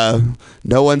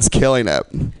 No one's killing it.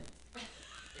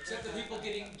 Except the people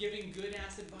giving good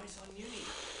ass advice on Muni.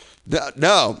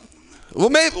 No.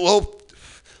 Well,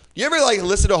 you ever like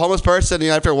listen to a homeless person and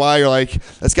after a while you're like,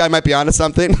 this guy might be onto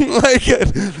something? Like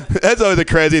that's always a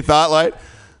crazy thought.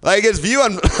 Like his view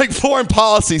on like foreign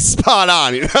policy spot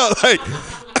on, you know, like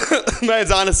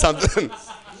man's onto something.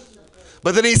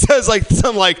 But then he says like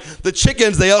the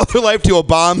chickens, they owe their life to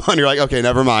Obama, and you're like, okay,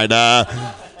 never mind.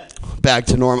 Back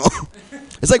to normal.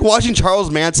 It's like watching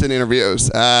Charles Manson interviews.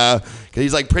 'Cause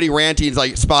he's like pretty ranty, he's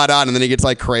like spot on, and then he gets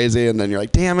like crazy, and then you're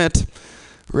like, damn it,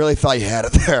 really thought you had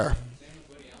it there.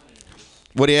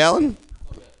 Woody Allen?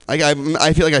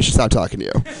 I feel like I should stop talking to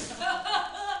you.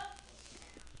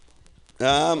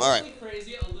 All right.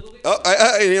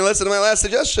 Oh, you listen to my last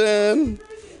suggestion.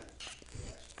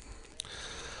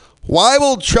 Why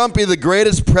will Trump be the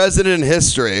greatest president in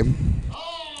history?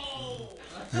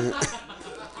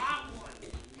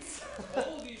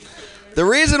 The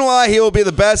reason why he will be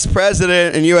the best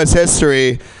president in U.S.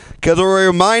 history, because it will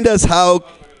remind us how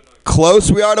close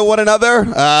we are to one another.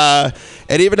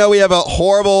 And even though we have a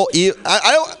horrible...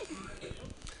 I don't...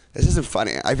 This isn't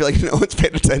funny. I feel like no one's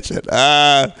paying attention.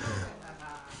 No,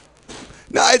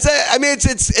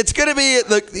 it's going to be...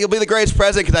 He'll be the greatest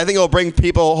president because I think it'll bring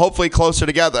people hopefully closer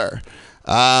together.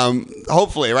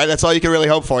 Hopefully, right? That's all you can really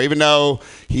hope for. Even though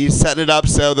he's setting it up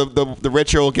so the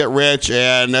richer will get rich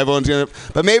and everyone's gonna.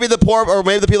 But maybe the poor or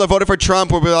maybe the people that voted for Trump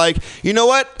will be like, you know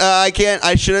what? I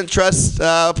shouldn't trust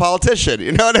a politician.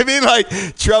 You know what I mean?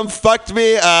 Like Trump fucked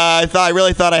me. I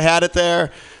really thought I had it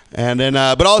there. And then,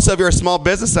 but also if you're a small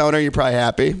business owner, you're probably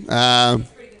happy.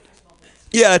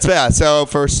 Yeah, that's bad. So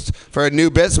for a new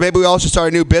business, maybe we all should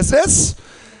start a new business.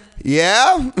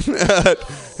 Yeah,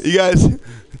 you guys.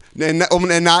 And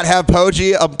not have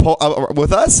Poggi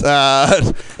with us.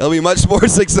 It'll be much more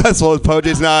successful if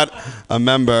Poggi's not a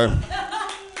member.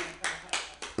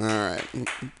 All right.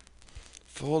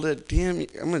 Fold it. Damn,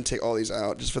 I'm going to take all these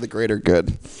out just for the greater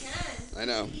good. I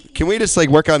know. Can we just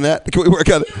work on that? Can we work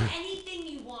on it? Anything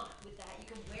you want with that. You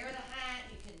can wear the hat.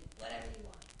 You can whatever you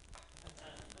want.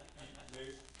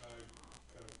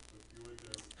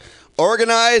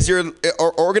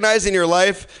 Organizing your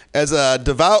life as a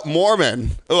devout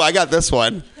Mormon. Oh, I got this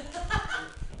one.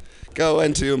 Go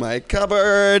into my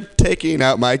cupboard, taking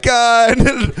out my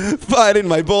gun, finding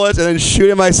my bullets, and then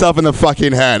shooting myself in the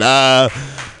fucking head.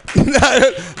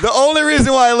 The only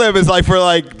reason why I live is for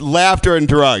laughter and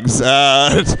drugs.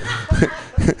 A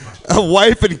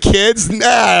wife and kids? Nah,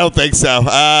 I don't think so.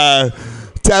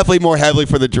 Definitely more heavily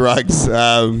for the drugs.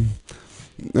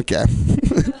 Okay.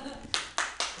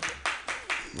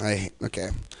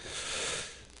 Okay.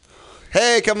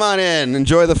 Hey, come on in.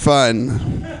 Enjoy the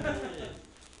fun.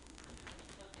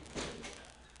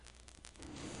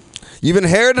 You've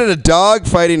inherited a dog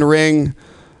fighting ring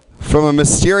from a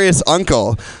mysterious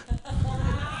uncle.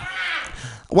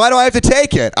 Why do I have to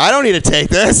take it? I don't need to take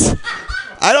this.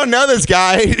 I don't know this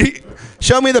guy.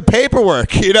 Show me the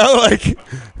paperwork,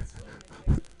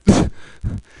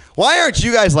 Why aren't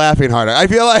you guys laughing harder? I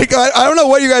feel like I don't know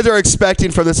what you guys are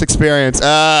expecting from this experience.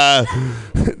 I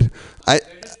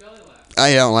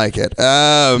don't like it.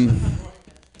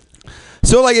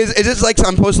 So is this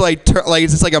I'm supposed to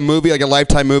is this a movie, a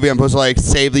Lifetime movie? I'm supposed to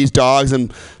save these dogs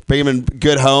and bring them in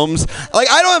good homes.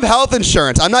 I don't have health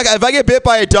insurance. I'm not. If I get bit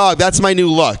by a dog, that's my new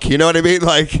look. You know what I mean?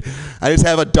 I just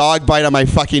have a dog bite on my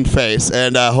fucking face,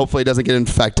 and hopefully it doesn't get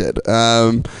infected.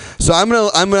 So I'm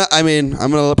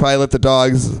gonna probably let the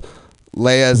dogs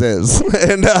lay as is,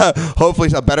 and hopefully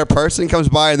a better person comes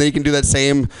by, and then you can do that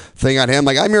same thing on him.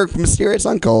 I'm your mysterious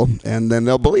uncle, and then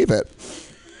they'll believe it.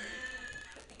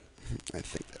 I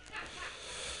think that.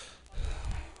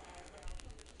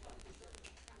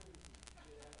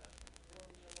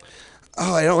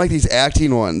 Oh, I don't like these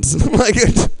acting ones.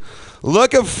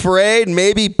 Look afraid,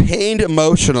 maybe pained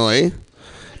emotionally.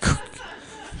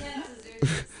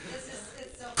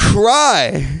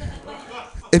 Cry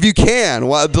if you can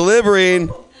while delivering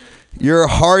your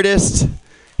hardest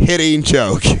hitting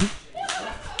joke.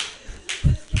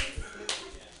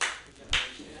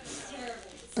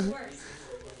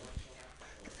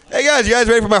 Hey guys, you guys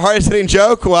ready for my hardest hitting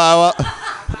joke? While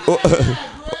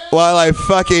I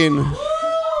fucking...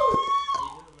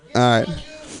 All right.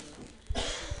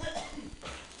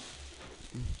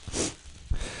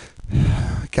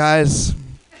 Guys,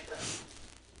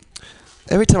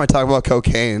 every time I talk about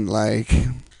cocaine,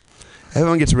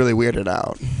 everyone gets really weirded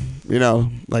out.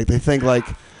 They think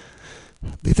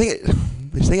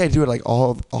I do it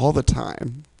all the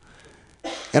time.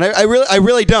 And I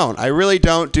really don't. I really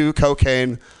don't do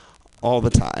cocaine all the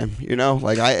time.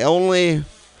 I only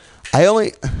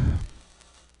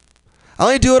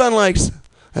do it on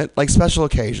special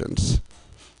occasions.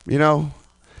 And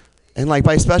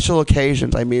by special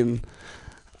occasions, I mean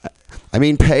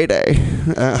payday.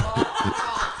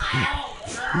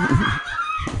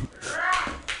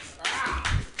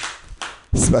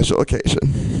 Special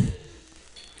occasion.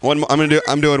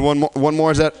 I'm doing one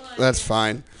more. Is that's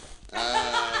fine.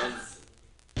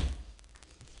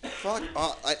 Fuck.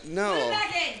 No. Put it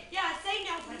back in. Yeah, say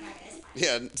no. Put it back in.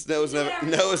 Yeah,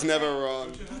 no is never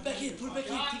wrong. Put it back in. Take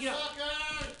it out.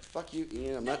 Fuck you,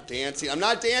 Ian. I'm not dancing. I'm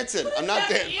not dancing. I'm not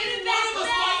dancing.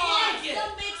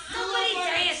 Somebody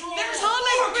dance.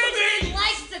 Thomas Bridges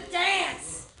likes to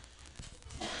dance.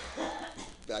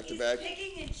 Back to back.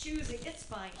 Picking and choosing. It's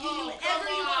fine. You do whatever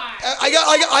you want.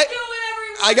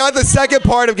 I got the second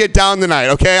part of Get Down Tonight.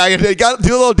 Okay, I got to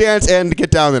do a little dance and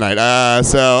Get Down Tonight.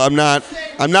 So I'm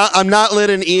not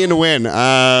letting Ian win.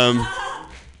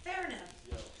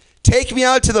 Take me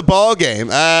out to the ball game.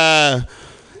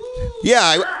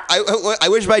 Yeah, I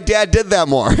wish my dad did that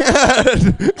more.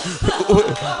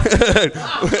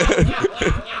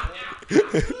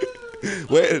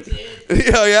 Wait,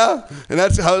 yeah, and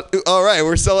that's how. All right,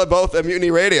 we're still at both at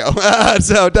Mutiny Radio,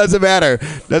 so it doesn't matter.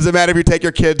 Doesn't matter if you take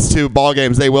your kids to ball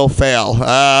games; they will fail.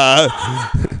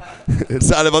 It's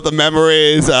not about the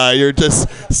memories. You're just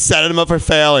setting them up for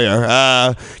failure,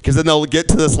 because then they'll get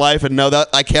to this life and know that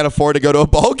I can't afford to go to a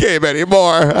ball game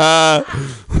anymore.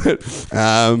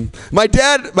 My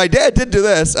dad did do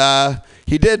this.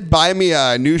 He did buy me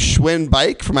a new Schwinn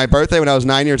bike for my birthday when I was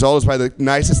 9 years old. It was probably the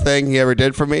nicest thing he ever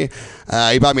did for me.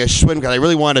 He bought me a Schwinn because I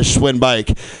really wanted a Schwinn bike.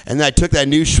 And then I took that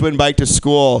new Schwinn bike to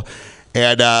school.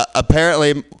 And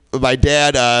apparently my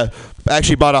dad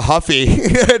actually bought a Huffy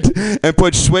and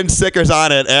put Schwinn stickers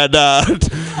on it. And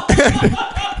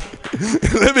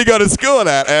let me go to school with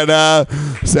that. And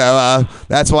so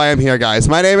that's why I'm here, guys.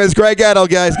 My name is Greg Gettle,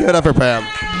 guys. Give it up for Pam.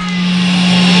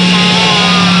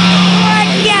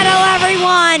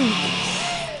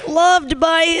 Loved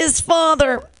by his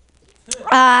father.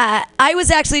 I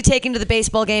was actually taken to the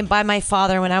baseball game by my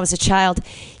father when I was a child.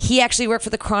 He actually worked for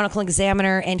the Chronicle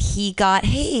Examiner, and he got,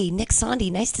 hey, Nick Sondy,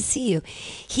 nice to see you.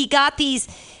 He got these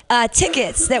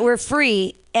tickets that were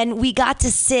free, and we got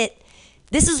to sit.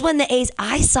 This is when the A's,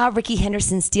 I saw Ricky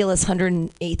Henderson steal his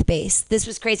 108th base. This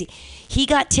was crazy. He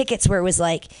got tickets where it was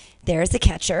like, there's the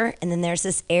catcher, and then there's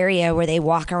this area where they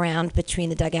walk around between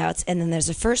the dugouts, and then there's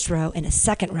a first row and a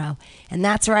second row. And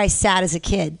that's where I sat as a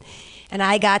kid. And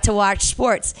I got to watch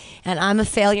sports, and I'm a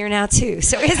failure now too.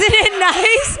 So isn't it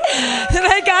nice that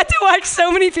I got to watch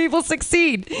so many people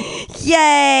succeed?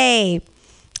 Yay!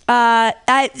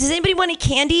 Does anybody want any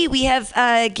candy? We have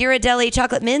Ghirardelli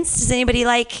chocolate mints. Does anybody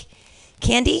like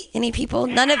candy? Any people?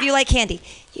 None of you like candy.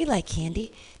 You like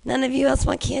candy. None of you else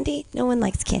want candy? No one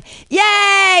likes candy.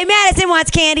 Yay! Madison wants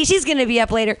candy. She's going to be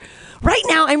up later. Right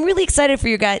now, I'm really excited for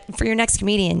your next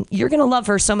comedian. You're going to love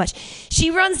her so much. She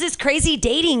runs this crazy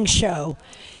dating show.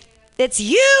 It's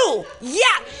you! Yeah!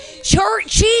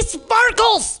 She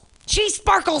sparkles! She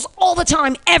sparkles all the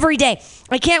time, every day.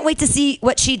 I can't wait to see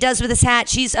what she does with this hat.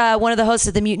 She's one of the hosts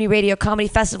of the Mutiny Radio Comedy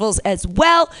Festivals as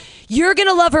well. You're going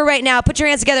to love her right now. Put your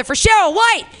hands together for Cheryl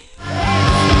White!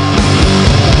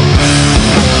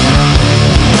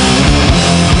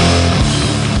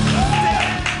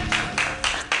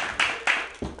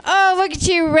 Oh, look at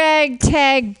you,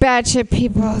 ragtag batch of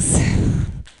peoples.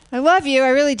 I love you, I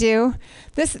really do.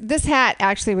 This hat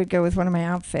actually would go with one of my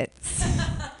outfits.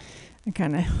 I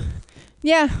kind of,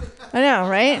 yeah, I know,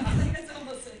 right?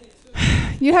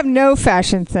 You have no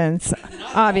fashion sense,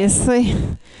 obviously.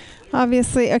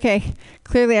 Obviously, okay,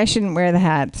 clearly I shouldn't wear the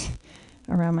hat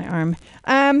around my arm.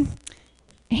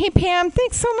 Hey, Pam,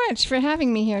 thanks so much for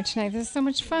having me here tonight. This is so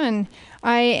much fun.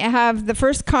 I have the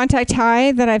first contact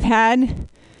high that I've had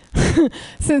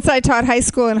since I taught high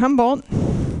school in Humboldt.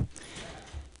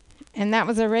 And that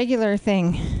was a regular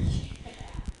thing.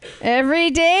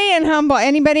 Every day in Humboldt.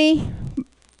 Anybody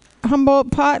Humboldt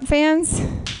pot fans?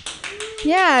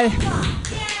 Yeah.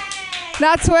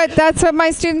 That's what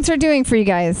my students are doing for you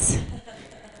guys.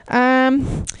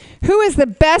 Who is the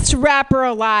best rapper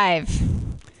alive?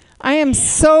 I am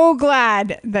so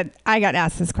glad that I got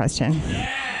asked this question.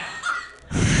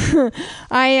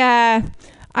 I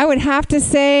would have to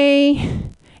say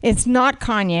it's not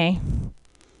Kanye.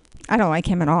 I don't like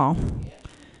him at all.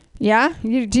 Yeah?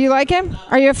 Do you like him?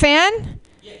 Are you a fan?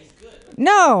 Yeah, he's good.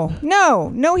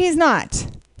 No, he's not.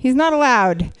 He's not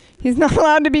allowed. He's not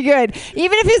allowed to be good.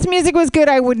 Even if his music was good,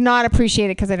 I would not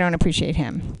appreciate it because I don't appreciate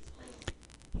him.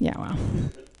 Yeah, well.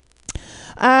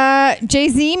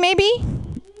 Jay-Z, maybe?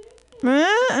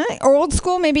 Old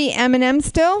school, maybe Eminem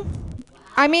still?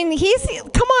 I mean,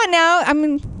 come on now.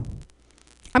 I'm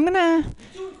gonna.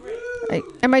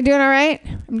 Am I doing all right?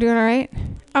 I'm doing all right.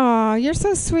 Oh, you're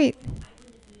so sweet.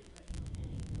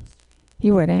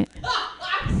 You wouldn't.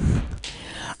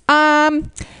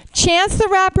 Chance the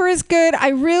Rapper is good. I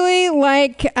really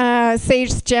like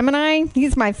Sage Gemini.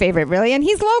 He's my favorite, really, and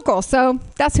he's local, so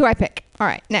that's who I pick. All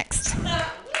right, next.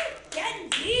 Getting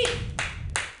deep.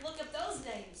 Look up those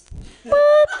names. Boop,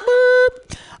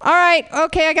 boop. All right,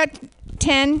 okay, I got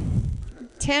 10.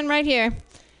 10 right here.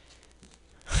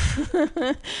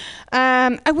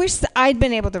 I wish I'd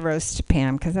been able to roast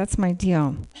Pam because that's my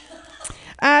deal.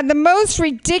 The most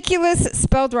ridiculous,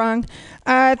 spelled wrong,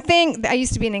 thing. I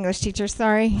used to be an English teacher,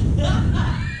 sorry.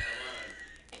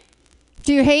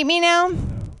 Do you hate me now?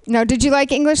 No, did you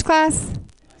like English class?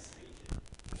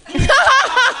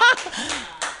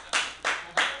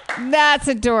 That's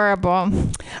adorable.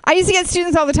 I used to get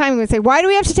students all the time who would say, why do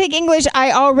we have to take English?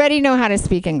 I already know how to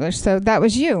speak English. So that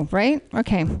was you, right?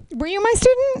 Okay. Were you my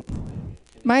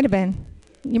student? Might have been.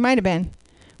 You might have been.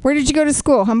 Where did you go to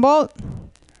school? Humboldt?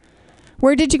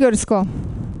 Where did you go to school?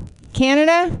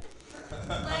 Canada?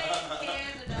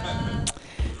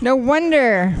 No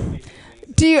wonder.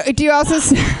 Do you also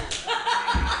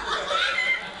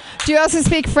do you also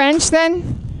speak French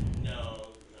then?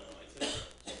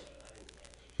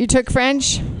 You took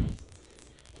French?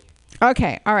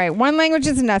 Okay, all right. One language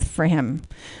is enough for him.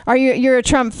 You're a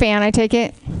Trump fan, I take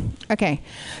it? Okay.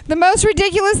 The most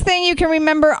ridiculous thing you can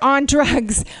remember on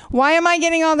drugs. Why am I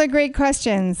getting all the great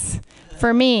questions?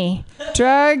 For me,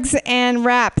 drugs and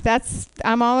rap.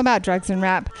 I'm all about drugs and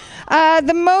rap.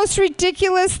 The most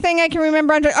ridiculous thing I can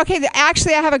remember on drugs. Okay,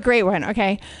 actually, I have a great one.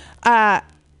 Okay, I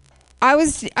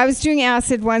was doing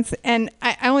acid once, and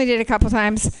I only did it a couple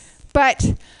times,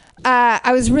 but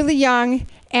I was really young,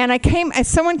 and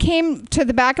someone came to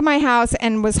the back of my house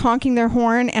and was honking their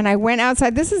horn, and I went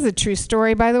outside. This is a true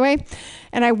story, by the way.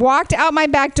 And I walked out my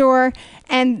back door,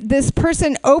 and this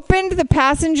person opened the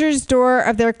passenger's door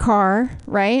of their car,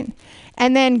 right?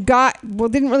 And then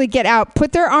didn't really get out,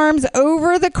 put their arms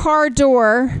over the car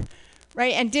door,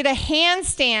 right? And did a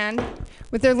handstand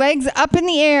with their legs up in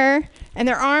the air and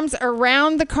their arms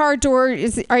around the car door.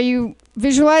 Are you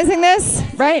visualizing this?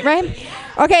 Right?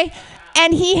 Okay.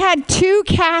 And he had 2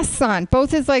 casts on.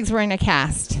 Both his legs were in a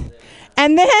cast.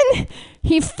 And then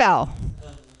he fell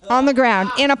on the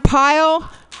ground in a pile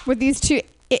with these 2.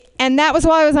 And that was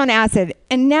while I was on acid.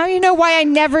 And now you know why I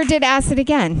never did acid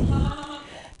again.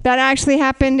 That actually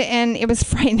happened, and it was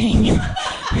frightening.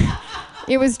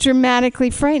 It was dramatically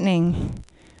frightening.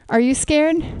 Are you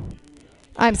scared?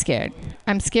 I'm scared.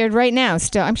 I'm scared right now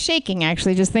still. I'm shaking,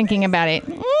 actually, just thinking about it.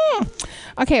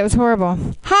 Okay, it was horrible.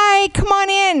 Hi, come on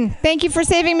in. Thank you for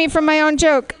saving me from my own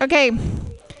joke. Okay.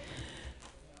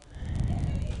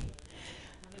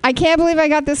 I can't believe I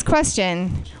got this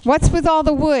question. What's with all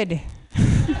the wood?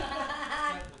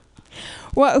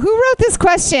 Well, who wrote this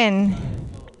question?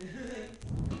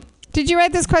 Did you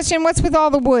write this question? What's with all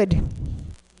the wood?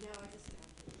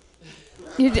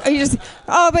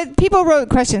 But people wrote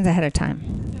questions ahead of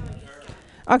time.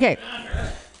 Okay.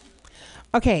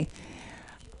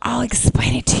 I'll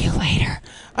explain it to you later.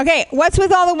 Okay, what's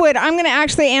with all the wood? I'm going to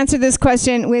actually answer this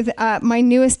question with my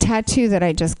newest tattoo that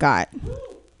I just got.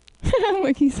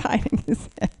 Look, he's hiding his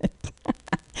head.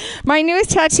 My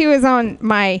newest tattoo is on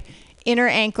my inner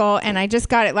ankle, and I just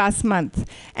got it last month.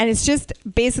 And it's just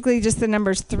basically just the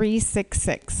numbers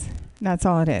 366. That's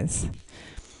all it is.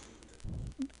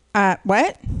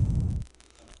 What?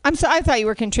 I thought you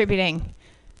were contributing.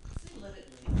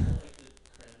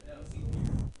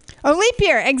 Oh, leap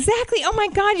year. Exactly. Oh, my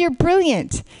God, you're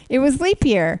brilliant. It was leap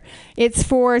year. It's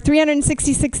for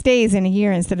 366 days in a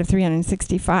year instead of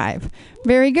 365.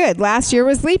 Very good. Last year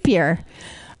was leap year.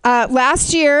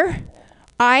 Last year,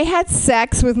 I had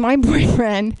sex with my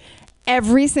boyfriend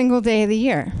every single day of the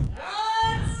year.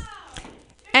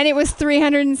 And it was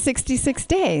 366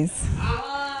 days.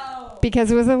 Because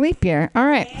it was a leap year. All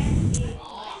right.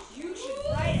 You should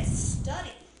write a study.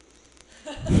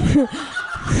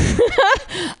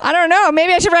 I don't know.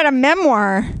 Maybe I should write a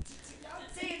memoir.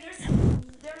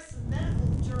 There's some medical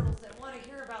journals that want to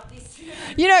hear about these.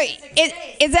 You know,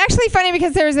 it's actually funny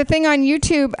because there was a thing on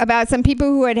YouTube about some people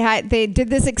who they did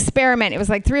this experiment. It was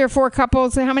like 3 or 4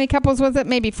 couples. How many couples was it?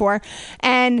 Maybe 4.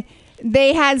 And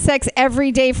they had sex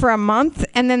every day for a month,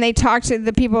 and then they talked to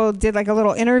the people, did like a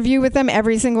little interview with them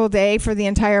every single day for the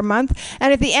entire month.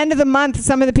 And at the end of the month,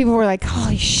 some of the people were like,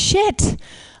 holy shit.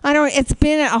 It's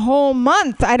been a whole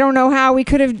month. I don't know how we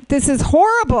could have, this is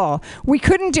horrible. We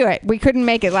couldn't do it. We couldn't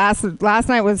make it. Last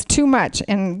night was too much,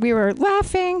 and we were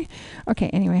laughing. Okay,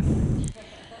 anyway.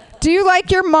 Do you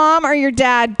like your mom or your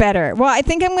dad better? Well, I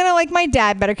think I'm going to like my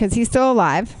dad better because he's still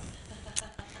alive.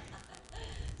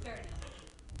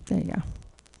 There you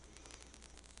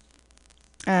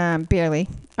go. Barely.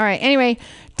 All right, anyway,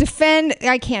 defend.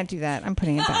 I can't do that. I'm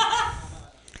putting it back.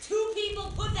 2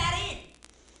 people put that in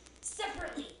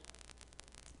separately.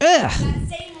 Ugh. That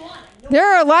same one. There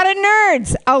are a lot of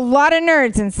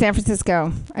nerds in San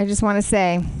Francisco. I just want to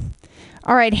say.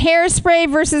 All right,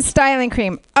 hairspray versus styling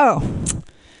cream. Oh,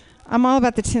 I'm all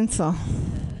about the tinsel.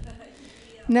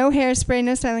 No hairspray,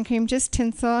 no styling cream, just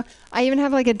tinsel. I even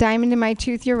have like a diamond in my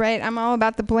tooth. You're right. I'm all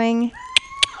about the bling.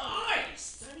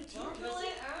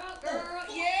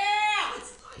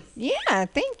 Yeah,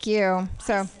 thank you.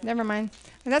 So, never mind.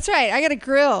 That's right. I got a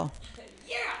grill.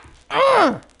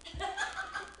 Yeah.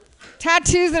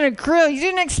 Tattoos and a grill. You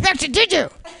didn't expect it, did you?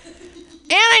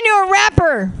 And I knew a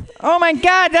rapper. Oh my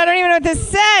God, I don't even know what this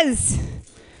says.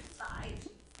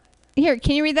 Here,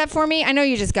 can you read that for me? I know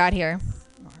you just got here.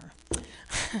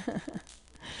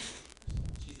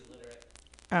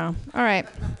 Oh, all right.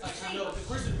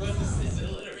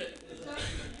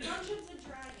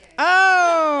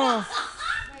 Oh.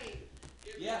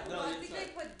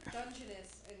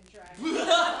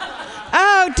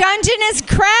 Oh, Dungeness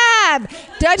crab.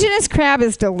 Dungeness crab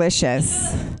is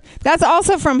delicious. That's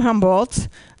also from Humboldt.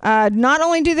 Not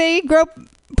only do they grow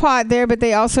pot there, but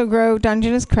they also grow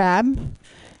Dungeness crab,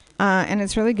 and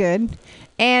it's really good.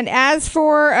 And as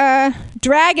for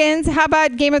dragons, how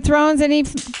about Game of Thrones? Any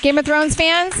Game of Thrones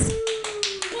fans?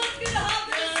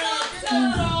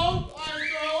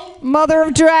 Mother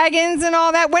of Dragons and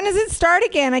all that. When does it start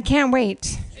again? I can't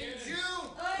wait.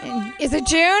 Is it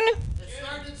June? It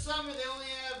started in summer. They only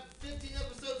have 15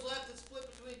 episodes left. It's split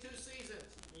between 2 seasons.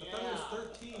 I thought it was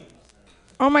 13.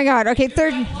 Oh my God. Okay,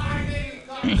 third.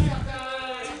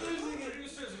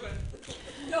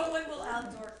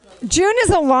 June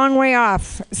is a long way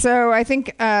off, so I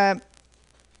think I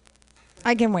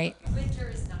can wait. Winter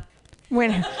is not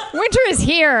Winter is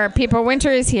here, people.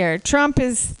 Winter is here. Trump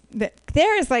is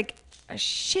there is like a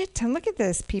shit ton. Look at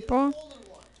this, people.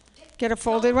 Get a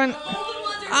folded one.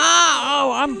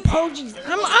 Oh, I'm poaching.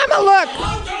 I'm a look.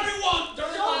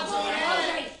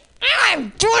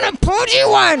 I'm doing a pogey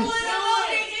one.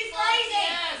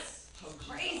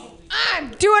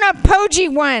 I'm doing a pogey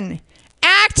one.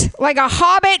 Act like a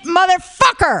hobbit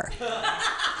motherfucker.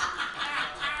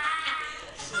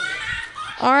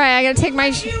 All right, I gotta take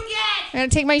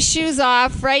my shoes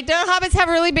off. Right? Don't hobbits have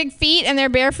really big feet and they're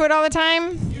barefoot all the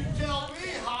time? You tell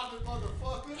me, hobbit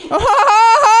motherfucker.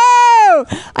 Oh,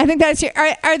 I think that's your.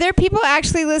 Are there people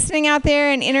actually listening out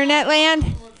there in internet land?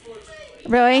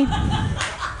 Really?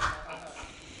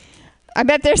 I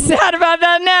bet they're sad about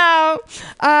that now.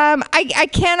 I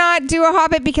cannot do a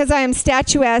hobbit because I am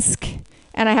statuesque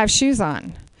and I have shoes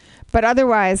on. But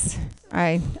otherwise,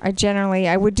 I generally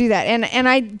I would do that. And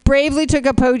I bravely took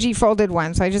a pogey folded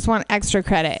one, so I just want extra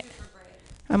credit.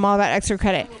 I'm all about extra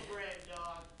credit.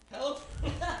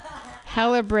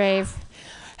 Hella brave.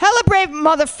 Hella brave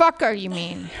motherfucker, you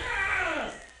mean.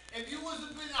 If you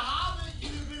wasn't been a hobbit,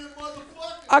 you'd have been a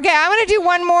motherfucker. Okay, I'm going to do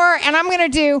one more, and I'm going to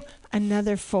do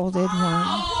another folded one.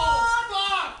 Oh,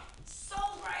 fuck! So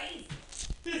brave.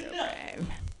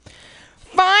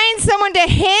 Find someone to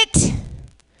hit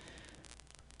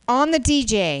on the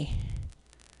DJ.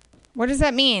 What does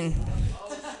that mean?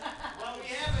 Well, we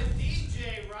have a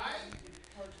DJ, right?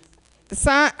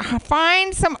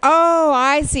 Find some. Oh,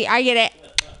 I see. I get it.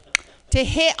 To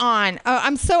hit on. Oh,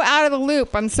 I'm so out of the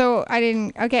loop. I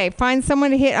didn't. Okay, find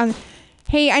someone to hit on.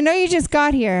 Hey, I know you just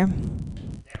got here.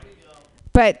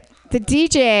 But the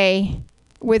DJ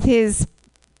with his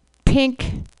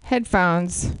pink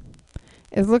headphones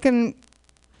is looking.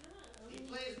 He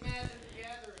plays Magic the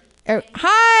Gathering.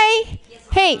 Hi.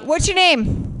 Hey, what's your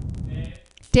name?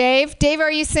 Dave. Dave, are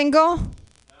you single? No.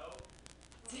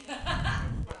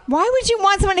 Why would you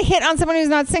want someone to hit on someone who's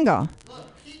not single? Look,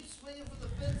 keep swinging for the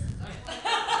fences.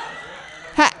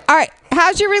 All right.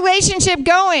 How's your relationship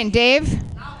going, Dave?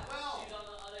 Not well. She's on the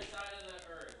other side of the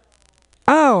earth.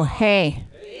 Oh, hey.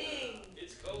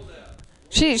 It's cold out.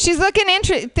 She's looking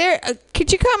interested. There.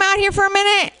 Could you come out here for a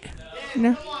minute?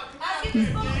 No. Come on,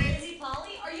 Is he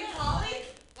Polly? Are you Polly?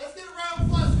 let's get a round of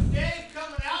applause for Dave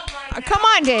coming out right now. Come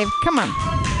on, Dave. Come on.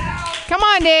 Come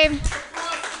on, Dave.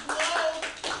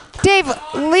 Dave,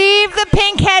 leave the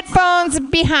pink headphones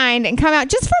behind and come out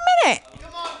just for a minute.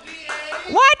 Come on,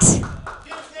 D.A. What? Just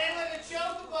stand like a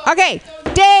chocobo. Okay,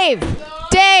 Dave,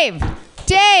 Dave,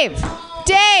 Dave,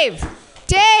 Dave,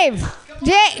 Dave,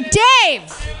 Dave,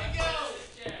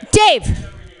 Dave,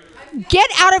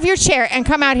 get out of your chair and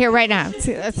come out here right now.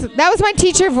 That was my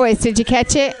teacher voice. Did you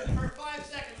catch it?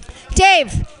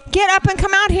 Dave, get up and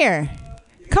come out here.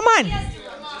 Come on. Yay!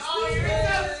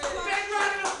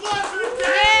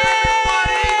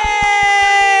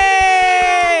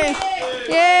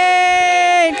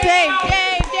 Yay! Dave, Dave,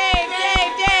 Dave, Dave,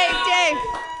 Dave,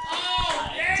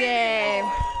 Dave, Dave.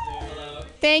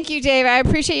 Thank you, Dave. I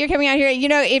appreciate you coming out here. You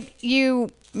know, if you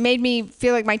made me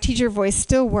feel like my teacher voice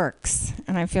still works,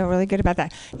 and I feel really good about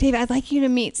that. Dave, I'd like you to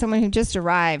meet someone who just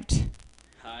arrived.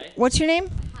 Hi. What's your name?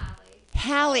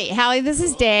 Hallie. Hallie, this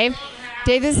is Dave.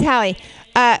 Dave, this is Hallie.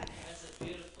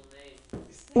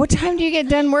 What time do you get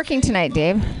done working tonight,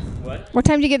 Dave? What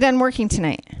time do you get done working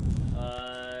tonight?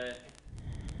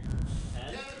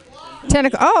 10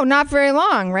 o'clock. Oh, not very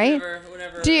long, right?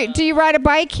 Whenever, do you ride a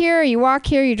bike here? Or you walk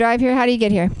here? Or you drive here? How do you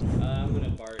get here? I'm gonna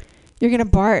BART. You're gonna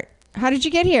BART. How did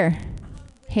you get here?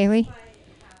 Haley?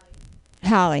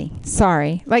 Hallie.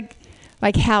 Sorry. Like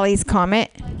Halley's Comet?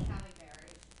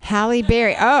 Halle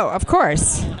Berry. Oh, of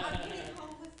course.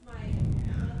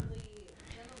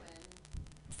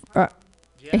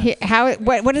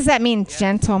 What does that mean,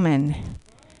 gentlemen?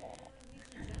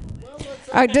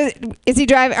 Is he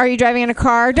drive? Are you driving in a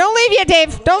car? Don't leave yet,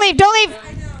 Dave. Don't leave. Don't leave.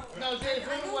 No, Dave,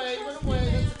 run away. Run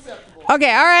away. That's acceptable.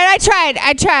 Okay, all right. I tried.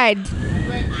 It's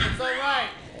all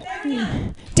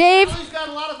right. Dave. He's got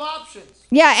a lot of options.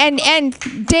 Yeah, and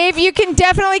Dave, you can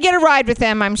definitely get a ride with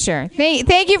them, I'm sure.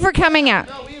 Thank you for coming out.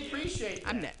 No, we appreciate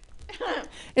that.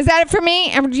 Is that it for me?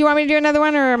 Do you want me to do another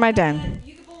one, or am I done?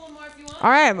 You can pull one more if you want. All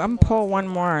right, I'm going to pull one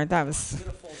more. That was...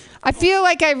 I feel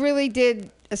like I really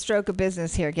did a stroke of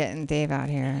business here getting Dave out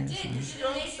here.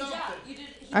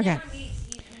 Okay.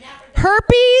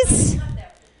 Herpes?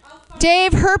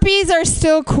 Dave, herpes are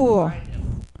still cool.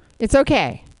 It's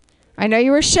okay. I know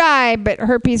you were shy, but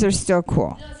herpes are still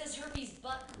cool. No, it says herpes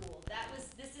but cool.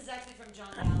 This is actually from John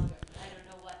Gallagher. I don't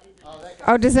know what it means.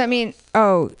 Oh, does that mean...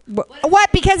 Oh,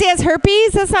 what? Because he has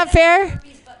herpes? That's not fair.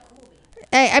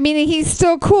 I mean, he's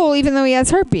still cool even though he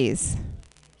has herpes.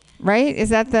 Right? Is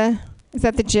that the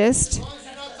gist?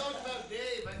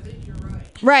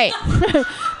 Right.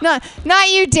 Not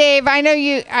you, Dave. I know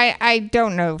you. I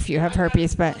don't know if you have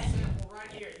herpes, but...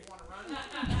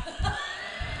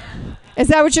 Is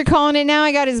that what you're calling it now?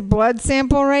 I got his blood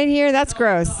sample right here. That's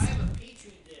gross.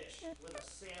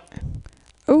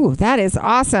 Ooh, that is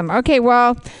awesome. Okay,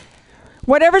 well,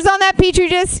 whatever's on that Petri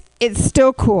dish, it's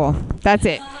still cool. That's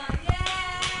it.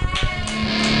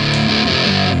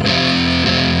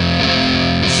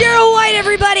 Cheryl White,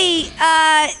 everybody.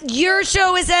 Your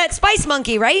show is at Spice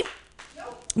Monkey, right?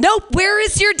 Nope. Where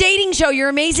is your dating show? Your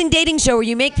amazing dating show where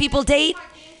you make people date?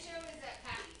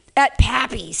 At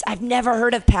Pappy's. I've never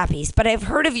heard of Pappy's, but I've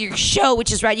heard of your show,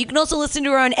 which is right. You can also listen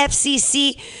to her on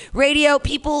FCC radio.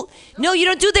 People, no, you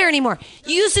don't do there anymore.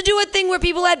 You used to do a thing where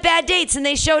people had bad dates and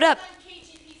they showed up.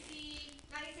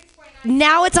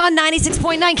 Now it's on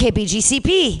 96.9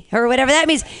 KBGCP or whatever that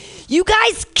means. You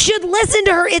guys should listen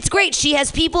to her. It's great. She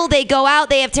has people, they go out,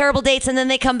 they have terrible dates, and then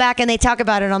they come back and they talk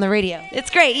about it on the radio. It's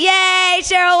great. Yay,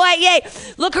 Cheryl White, yay.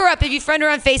 Look her up. If you friend her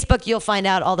on Facebook, you'll find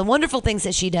out all the wonderful things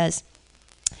that she does.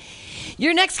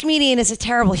 Your next comedian is a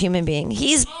terrible human being.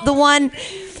 He's the one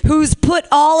who's put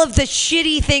all of the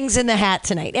shitty things in the hat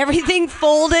tonight. Everything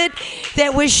folded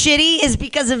that was shitty is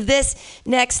because of this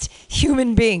next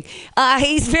human being.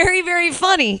 He's very, very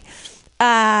funny.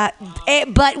 But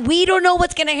we don't know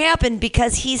what's going to happen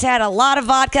because he's had a lot of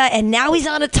vodka and now he's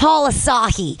on a tall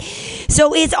Asahi.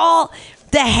 So it's all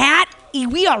the hat.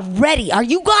 We are ready. Are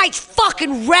you guys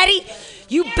fucking ready?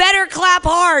 You better clap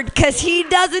hard because he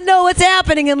doesn't know what's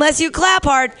happening unless you clap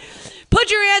hard. Put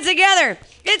your hands together.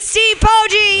 It's Steve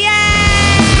Poggi. Yay!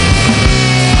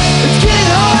 It's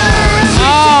getting harder.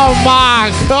 Oh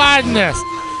my goodness.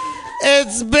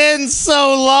 It's been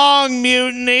so long,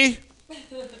 Mutiny.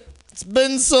 It's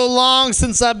been so long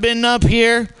since I've been up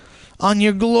here on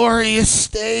your glorious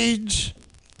stage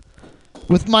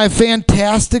with my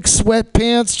fantastic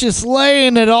sweatpants just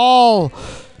laying it all.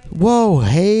 Whoa,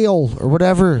 hail, or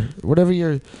whatever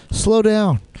you're... Slow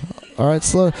down. All right,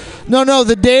 slow... No,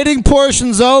 the dating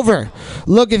portion's over.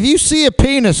 Look, if you see a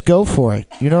penis, go for it.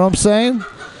 You know what I'm saying?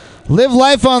 Live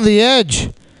life on the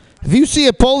edge. If you see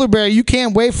a polar bear, you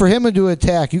can't wait for him to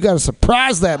attack. You got to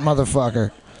surprise that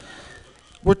motherfucker.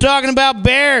 We're talking about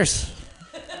bears.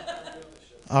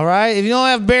 All right? If you don't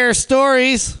have bear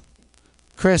stories...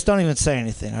 Chris, don't even say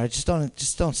anything. All right?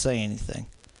 Just don't say anything.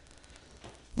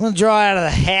 I'm going to draw out of the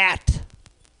hat.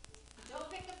 Don't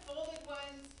pick the folded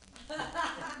ones.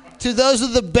 Dude, those are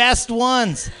the best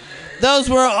ones. Those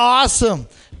were awesome.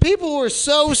 People were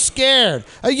so scared.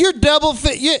 You're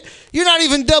you're not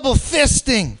even double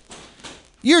fisting.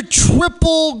 You're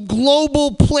triple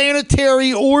global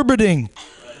planetary orbiting.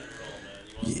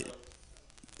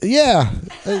 Yeah.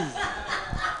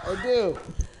 I do.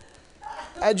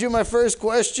 I drew my first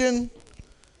question.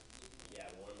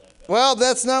 Well,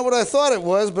 that's not what I thought it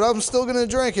was, but I'm still going to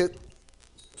drink it.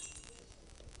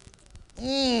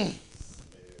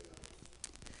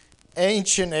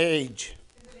 Ancient age.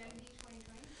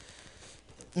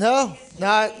 No,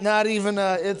 not even.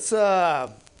 It's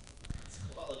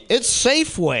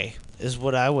Safeway is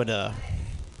what I would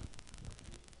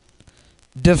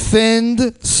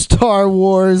defend Star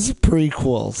Wars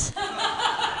prequels.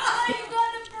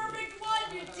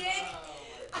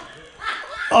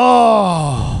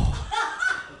 Oh.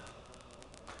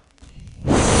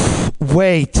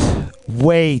 Wait.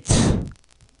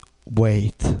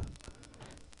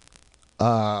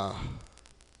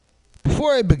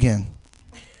 Before I begin,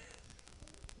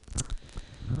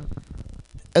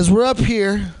 as we're up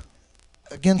here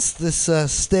against this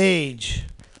stage,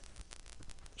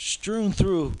 strewn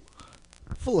through,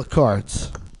 full of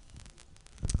cards,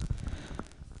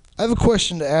 I have a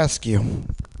question to ask you.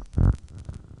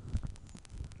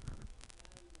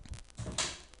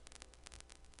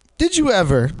 Did you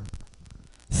ever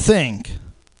think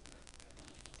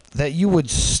that you would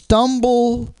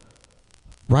stumble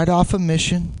right off a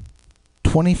mission,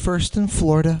 21st in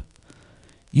Florida?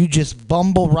 You just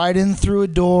bumble right in through a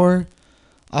door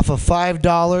off of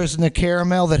 $5 and a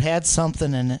caramel that had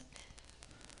something in it.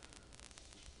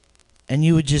 And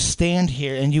you would just stand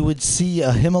here and you would see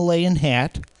a Himalayan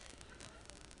hat.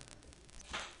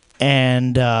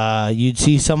 And you'd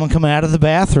see someone come out of the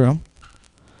bathroom,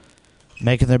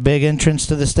 making their big entrance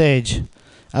to the stage.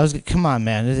 Come on,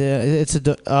 man.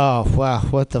 Oh, wow.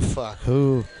 What the fuck?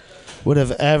 Who would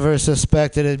have ever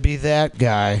suspected it'd be that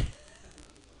guy?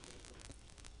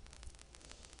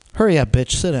 Hurry up,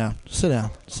 bitch. Sit down.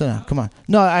 Come on.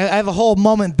 No, I have a whole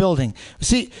moment building.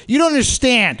 See, you don't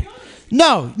understand.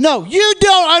 No, you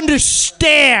don't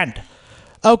understand.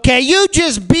 Okay, you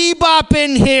just bebop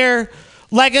in here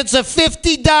like it's a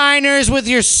 50 diners with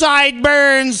your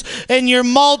sideburns and your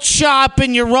malt shop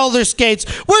and your roller skates.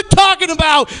 We're talking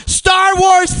about Star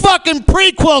Wars fucking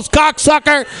prequels,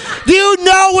 cocksucker. Do you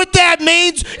know what that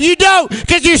means? You don't,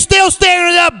 because you're still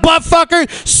standing up, buttfucker.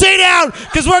 Sit down,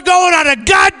 because we're going on a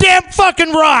goddamn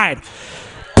fucking ride.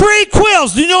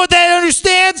 Prequels. Do you know what that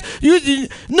understands?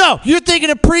 No, you're thinking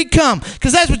of pre-cum,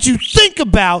 because that's what you think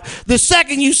about the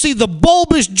second you see the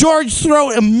bulbous George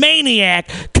Throat maniac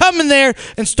come in there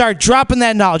and start dropping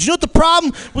that knowledge. You know what the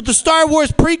problem with the Star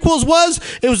Wars prequels was?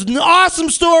 It was an awesome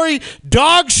story,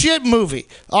 dog shit movie.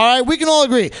 All right, we can all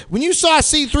agree. When you saw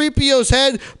C-3PO's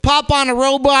head pop on a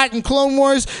robot in Clone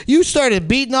Wars, you started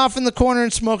beating off in the corner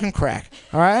and smoking crack.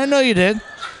 All right, I know you did.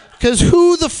 Because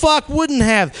who the fuck wouldn't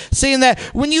have seen that?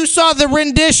 When you saw the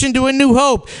rendition to A New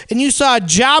Hope and you saw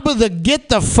Jabba the get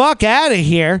the fuck out of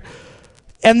here,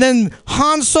 and then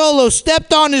Han Solo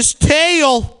stepped on his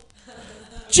tail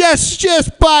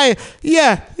just by,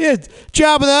 Jabba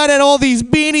the Hutt had all these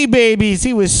Beanie Babies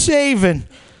he was saving.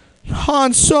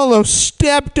 Han Solo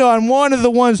stepped on one of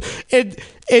the ones,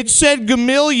 it said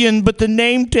Gamillion, but the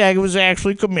name tag was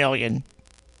actually Chameleon.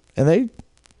 And they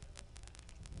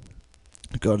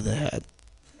go to the head.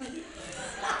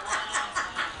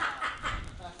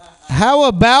 How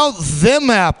about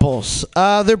them apples?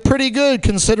 They're pretty good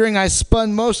considering I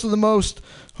spun most of the most.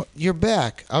 You're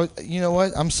back. You know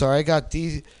what? I'm sorry. I got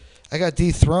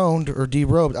dethroned or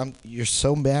derobed. You're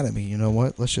so mad at me. You know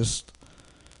what? Let's just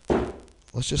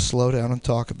slow down and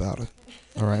talk about it.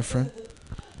 All right, friend?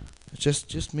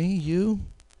 Just me, you,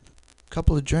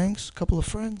 couple of drinks, couple of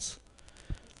friends.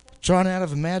 Drawn out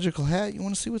of a magical hat. You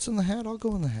want to see what's in the hat? I'll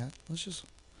go in the hat. Let's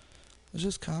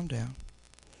just calm down.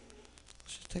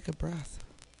 Let's just take a breath.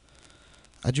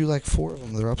 I drew like 4 of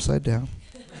them. They're upside down.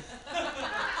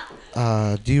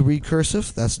 Do you read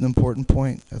cursive? That's an important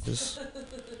point of this.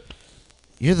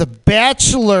 You're the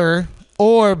bachelor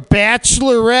or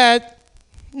bachelorette.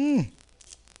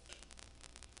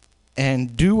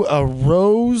 And do a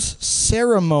rose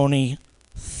ceremony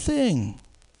thing.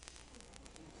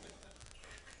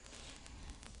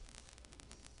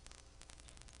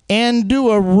 And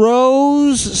do a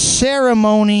rose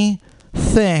ceremony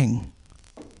thing.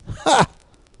 Ha!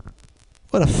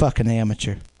 What a fucking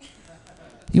amateur.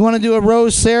 You want to do a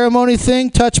rose ceremony thing?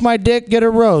 Touch my dick, get a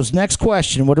rose. Next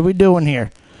question. What are we doing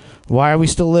here? Why are we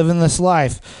still living this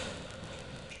life?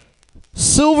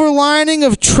 Silver lining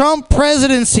of Trump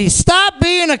presidency. Stop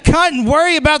being a cunt and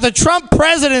worry about the Trump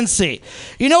presidency.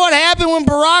 You know what happened when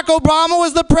Barack Obama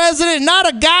was the president? Not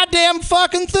a goddamn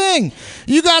fucking thing.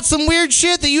 You got some weird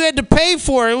shit that you had to pay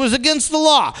for. It was against the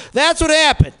law. That's what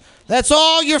happened. That's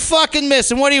all you're fucking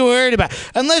missing. What are you worried about?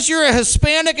 Unless you're a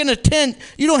Hispanic in a tent,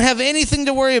 you don't have anything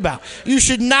to worry about. You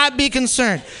should not be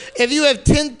concerned. If you have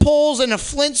tent poles and a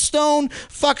Flintstone,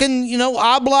 fucking,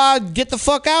 obla, get the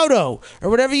fuck out-o. Or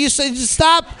whatever you say, just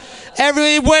stop.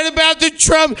 Everybody, what about the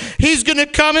Trump? He's going to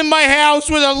come in my house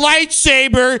with a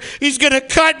lightsaber. He's going to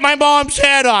cut my mom's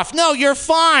head off. No, you're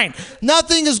fine.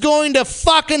 Nothing is going to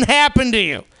fucking happen to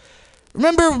you.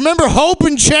 Remember hope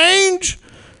and change?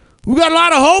 We got a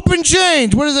lot of hope and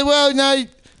change. What is it? Well, now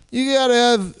you got to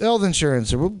have health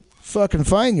insurance or we'll fucking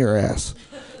fine your ass.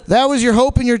 That was your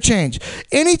hope and your change.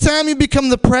 Anytime you become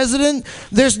the president,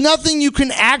 there's nothing you can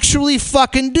actually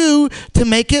fucking do to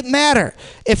make it matter.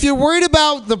 If you're worried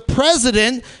about the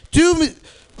president,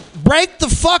 break the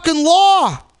fucking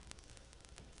law.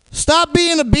 Stop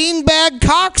being a beanbag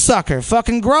cocksucker.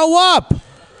 Fucking grow up.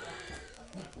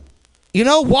 You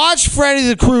know, watch Freddy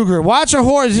the Krueger. Watch a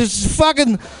horror. Just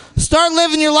fucking start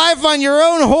living your life on your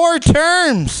own horror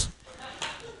terms.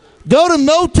 Go to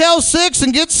Motel 6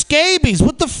 and get scabies.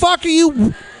 What the fuck are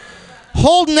you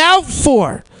holding out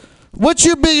for?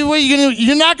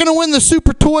 You're not gonna win the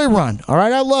Super Toy Run. All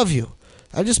right, I love you.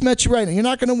 I just met you right now. You're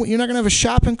not gonna have a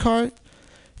shopping cart.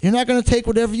 You're not gonna take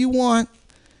whatever you want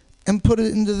and put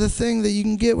it into the thing that you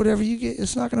can get whatever you get.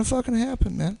 It's not gonna fucking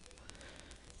happen, man.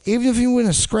 Even if you win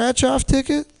a scratch-off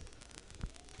ticket,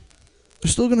 they're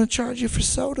still gonna charge you for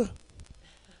soda.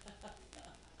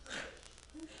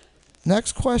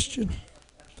 Next question.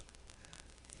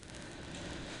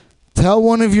 Tell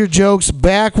one of your jokes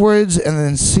backwards and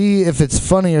then see if it's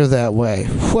funnier that way.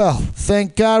 Well,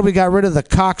 thank God we got rid of the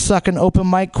cocksucking open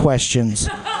mic questions.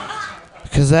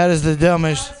 Because that is the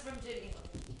dumbest.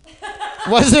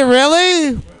 Was it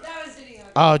really?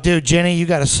 Oh, dude, Jenny, you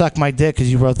got to suck my dick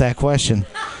because you wrote that question.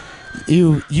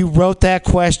 You wrote that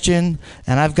question,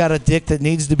 and I've got a dick that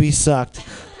needs to be sucked.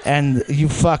 And you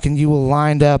were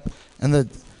lined up. And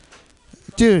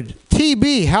dude,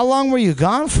 TB, how long were you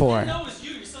gone for? No, it was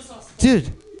you. You're so soft.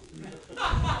 Dude.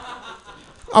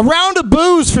 A round of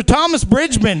boos for Thomas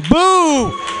Bridgman. Boo!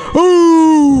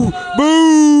 Ooh!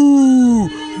 Boo!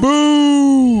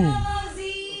 Boo!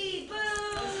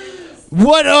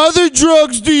 What other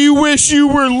drugs do you wish you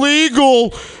were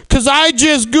legal? Because I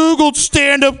just Googled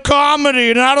stand-up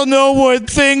comedy, and I don't know what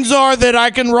things are that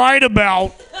I can write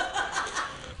about.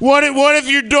 What if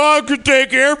your dog could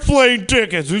take airplane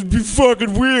tickets? It'd be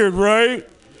fucking weird, right?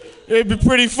 It'd be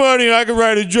pretty funny. I could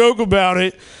write a joke about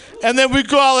it. And then we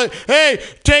call it, hey,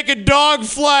 take a dog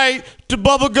flight to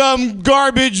bubblegum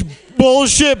garbage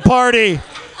bullshit party.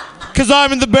 Because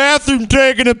I'm in the bathroom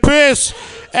taking a piss.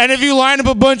 And if you line up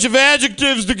a bunch of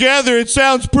adjectives together, it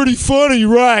sounds pretty funny,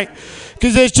 right?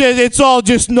 Because it's all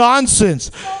just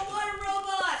nonsense.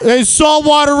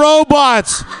 Saltwater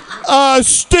robots.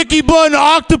 Sticky bun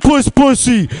octopus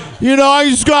pussy. You know, I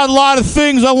just got a lot of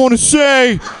things I want to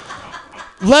say.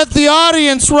 Let the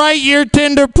audience write your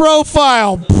Tinder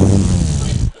profile.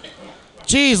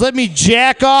 Jeez, let me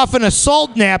jack off in a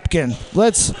salt napkin.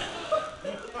 Let's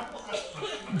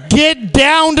get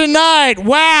down tonight.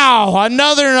 Wow,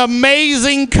 another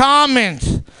amazing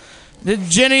comment. Did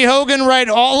Jenny Hogan write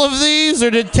all of these, or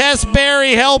did Tess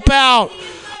Berry help out?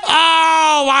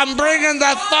 Oh, I'm bringing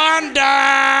the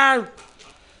thunder.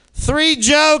 3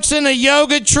 jokes in a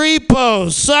yoga tree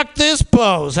pose. Suck this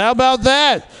pose. How about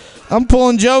that? I'm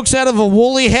pulling jokes out of a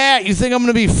woolly hat. You think I'm going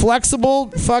to be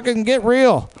flexible? Fucking get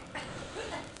real.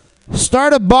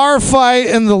 Start a bar fight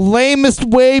in the lamest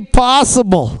way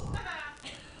possible.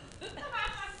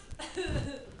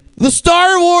 The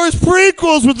Star Wars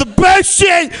prequels were the best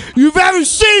shit you've ever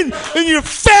seen in your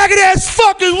faggot-ass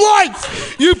fucking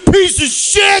life, you piece of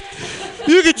shit.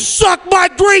 You can suck my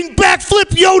green backflip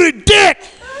Yoda dick.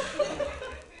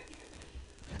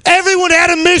 Everyone had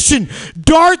a mission.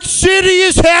 Darth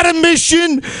Sidious had a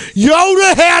mission.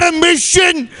 Yoda had a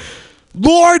mission.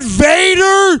 Lord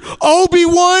Vader,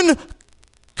 Obi-Wan,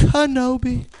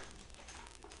 Kenobi.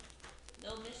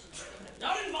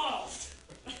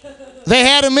 They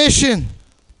had a mission.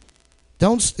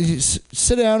 Don't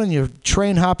sit down in your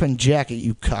train hopping jacket,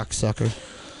 you cocksucker.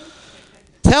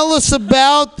 Tell us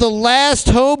about the last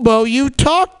hobo you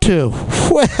talked to.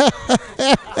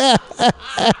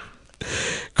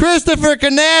 Christopher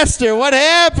Canaster, what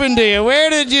happened to you? Where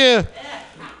did you?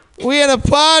 We had a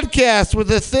podcast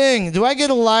with a thing. Do I get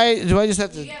a light? Do I just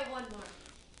have to? You get one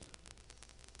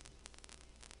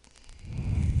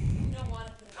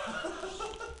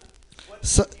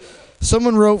more.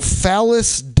 Someone wrote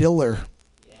phallus diller.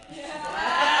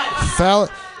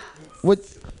 What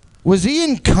was he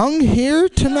in Kung here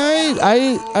tonight?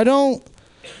 I don't.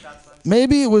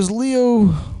 Maybe it was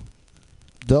Leo.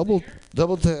 Double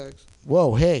tags.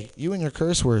 Whoa, hey, you and your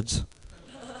curse words.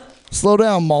 Slow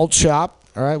down, malt shop.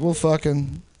 All right, we'll hit. Oh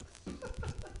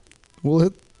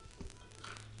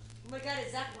my God,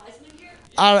 is Zach Wiseman here?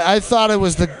 I thought it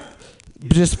was the.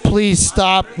 Just please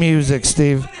stop music,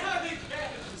 Steve.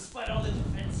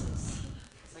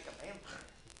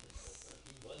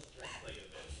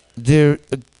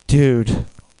 Dude.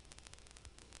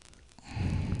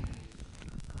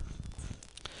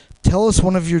 Tell us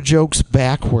one of your jokes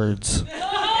backwards.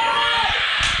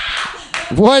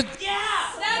 What? Yeah,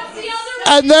 that's the other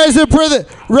one. And there's a brother.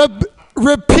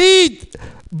 Repeat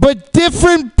but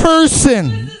different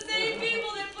person.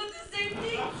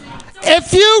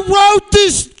 If you wrote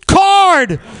this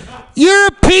card, you're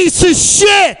a piece of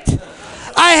shit.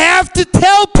 I have to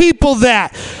tell people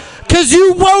that. Because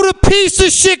you wrote a piece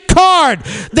of shit card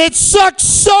that sucks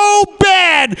so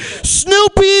bad,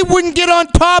 Snoopy wouldn't get on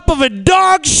top of a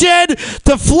dog shed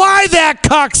to fly that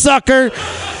cocksucker.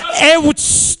 It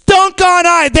stunk on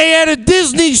ice. They had a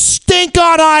Disney stink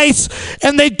on ice,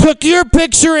 and they took your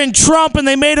picture and Trump, and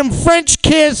they made him French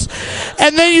kiss,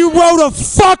 and then you wrote a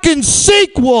fucking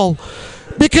sequel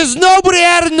because nobody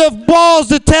had enough balls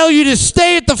to tell you to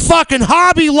stay at the fucking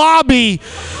Hobby Lobby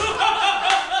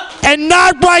and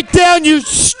not write down your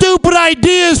stupid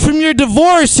ideas from your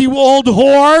divorce, you old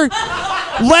whore.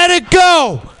 Let it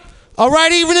go. All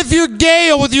right, even if you're gay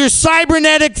or with your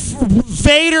cybernetic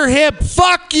Vader hip,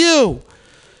 fuck you.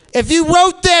 If you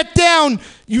wrote that down,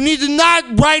 you need to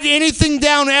not write anything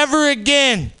down ever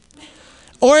again.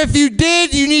 Or if you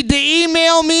did, you need to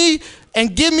email me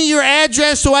and give me your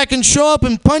address so I can show up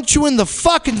and punch you in the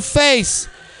fucking face.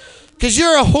 Because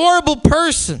you're a horrible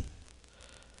person.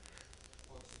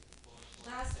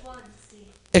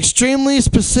 Extremely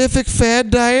specific fad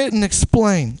diet and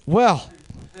explain. Well,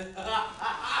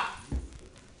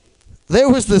 there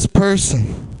was this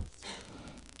person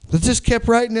that just kept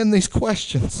writing in these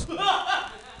questions.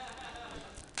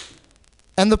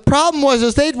 And the problem was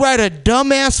is they'd write a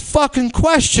dumbass fucking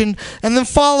question and then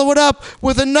follow it up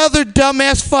with another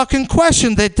dumbass fucking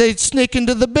question that they'd sneak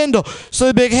into the bindle. So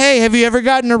they'd be like, hey, have you ever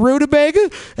gotten a rutabaga?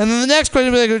 And then the next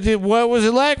question would be like, what was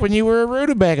it like when you were a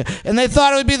rutabaga? And they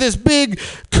thought it would be this big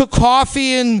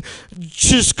Kokofian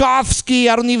Tchaikovsky,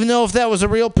 I don't even know if that was a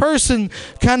real person,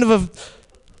 kind of a...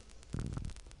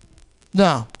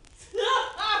 No.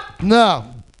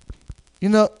 No. You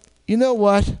know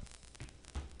what?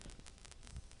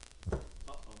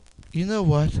 You know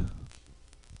what?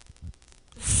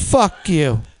 Fuck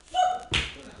you.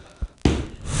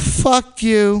 Fuck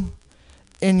you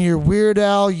and your Weird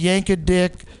Al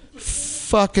Yankovic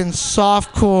fucking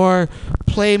softcore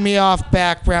play me off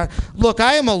background. Look,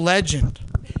 I am a legend.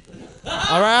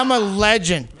 All right, I'm a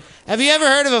legend. Have you ever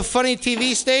heard of a funny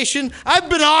TV station? I've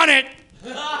been on it.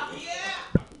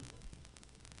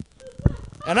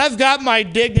 And I've got my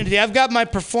dignity. I've got my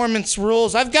performance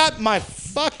rules. I've got my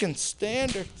fucking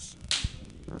standards.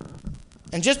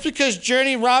 And just because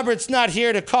Journey Roberts not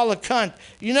here to call a cunt,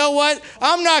 you know what?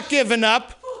 I'm not giving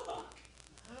up.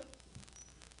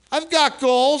 I've got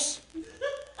goals.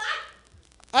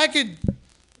 I could...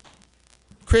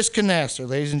 Chris Canasser,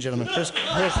 ladies and gentlemen. Chris.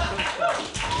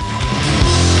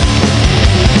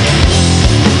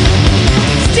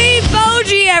 Steve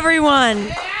Bogie, everyone.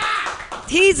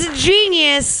 He's a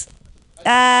genius.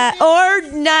 Or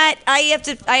not.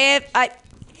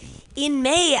 In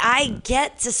May, I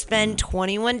get to spend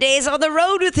 21 days on the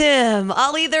road with him.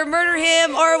 I'll either murder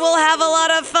him or we'll have a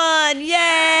lot of fun.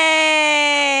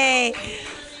 Yay!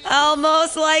 I'll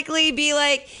most likely be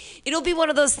like, it'll be one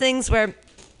of those things where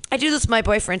I do this with my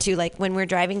boyfriend too, like when we're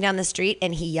driving down the street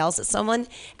and he yells at someone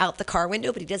out the car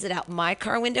window, but he does it out my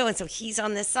car window, and so he's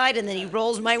on this side and then he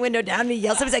rolls my window down and he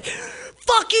yells at me, he's like,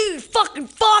 fuck you, fucking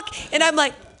fuck! And I'm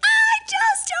like,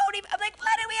 just told him. I'm like,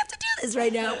 why do we have to do this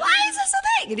right now? Why is this a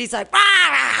thing? And he's like,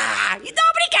 rah,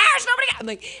 nobody cares. I'm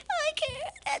like, I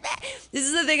can't. This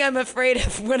is the thing I'm afraid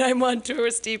of when I'm on tour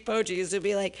with Steve Pochi, is to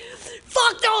be like,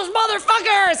 fuck those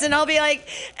motherfuckers. And I'll be like,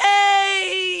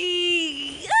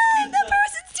 hey, the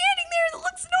person standing there that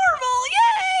looks normal.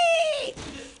 Yay.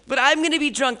 But I'm going to be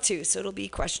drunk too, so it'll be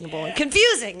questionable and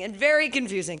confusing and very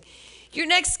confusing. Your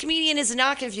next comedian is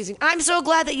not confusing. I'm so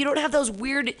glad that you don't have those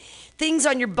weird things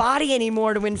on your body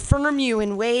anymore to infirm you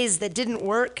in ways that didn't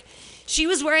work. She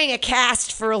was wearing a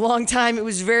cast for a long time. It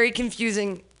was very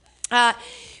confusing. But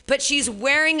she's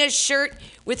wearing a shirt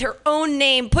with her own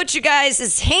name. Put you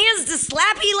guys' hands to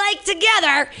slappy like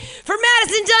together for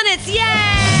Madison Dunnitz. Yay!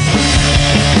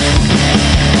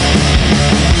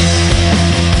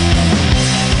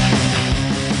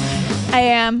 I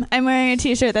am. I'm wearing a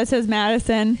t-shirt that says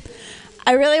Madison.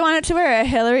 I really wanted to wear a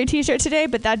Hillary t-shirt today,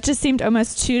 but that just seemed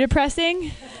almost too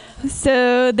depressing.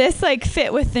 So this like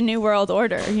fit with the New World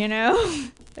Order, you know?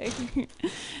 Like,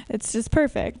 it's just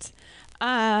perfect.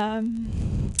 Yeah,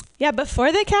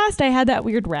 before the cast, I had that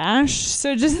weird rash.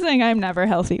 So just think I'm never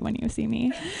healthy when you see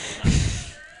me.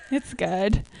 It's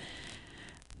good.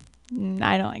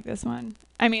 I don't like this one.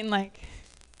 I mean, like,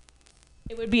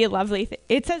 it would be a lovely thing.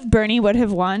 It says Bernie would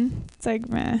have won. It's like,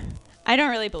 meh. I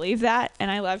don't really believe that, and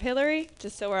I love Hillary,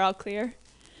 just so we're all clear.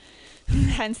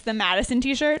 Hence the Madison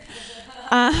t-shirt.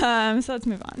 So let's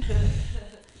move on.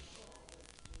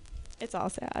 It's all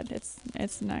sad.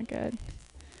 It's not good.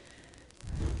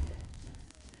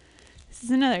 This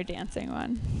is another dancing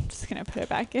one. I'm just going to put it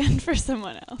back in for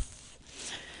someone else.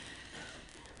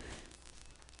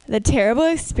 The terrible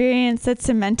experience that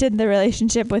cemented the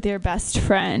relationship with your best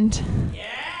friend.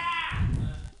 Yeah!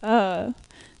 Oh,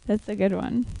 that's a good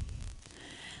one.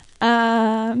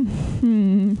 My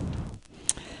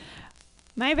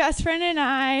best friend and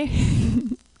I,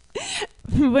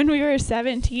 when we were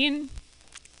 17,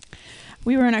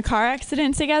 we were in a car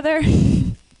accident together.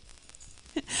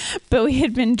 But we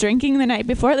had been drinking the night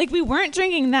before. Like, we weren't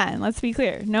drinking then, let's be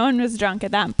clear. No one was drunk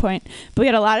at that point. But we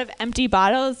had a lot of empty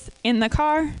bottles in the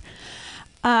car.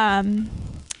 And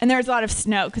there was a lot of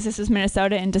snow because this was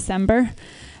Minnesota in December.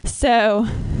 So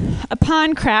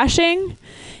upon crashing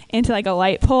into like a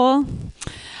light pole,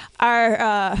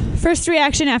 our first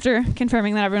reaction after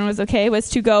confirming that everyone was okay was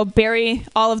to go bury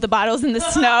all of the bottles in the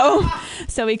snow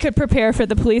so we could prepare for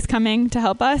the police coming to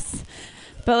help us.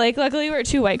 But like, luckily we're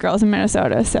 2 white girls in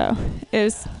Minnesota, so it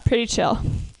was pretty chill.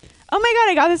 Oh my God,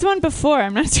 I got this one before.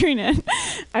 I'm not doing it.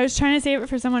 I was trying to save it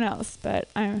for someone else, but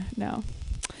no.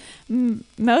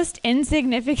 Most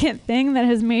insignificant thing that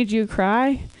has made you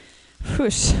cry?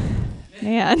 Whoosh,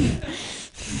 man.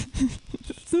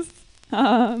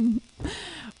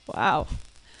 Wow.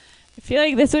 I feel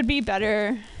like this would be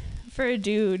better for a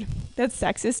dude. That's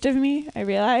sexist of me, I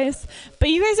realize. But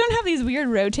you guys don't have these weird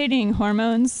rotating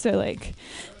hormones, so like,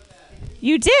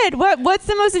 you did. What's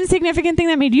the most insignificant thing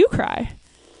that made you cry?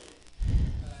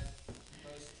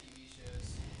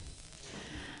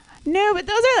 No, but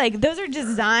those are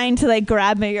designed to like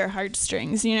grab at your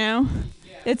heartstrings, you know?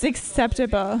 It's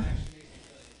acceptable.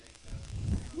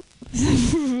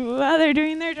 Well, they're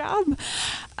doing their job.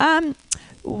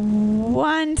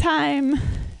 One time,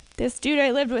 this dude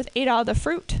I lived with ate all the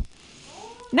fruit.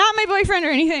 Not my boyfriend or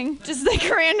anything, just like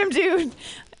a random dude.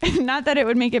 Not that it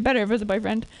would make it better if it was a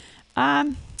boyfriend.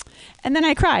 And then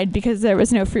I cried because there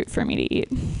was no fruit for me to eat.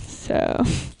 So,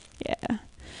 yeah.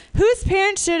 Whose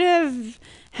parents should have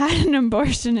had an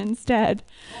abortion instead?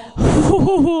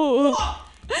 I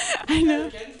know.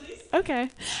 Okay.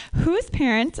 Whose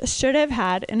parents should have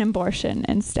had an abortion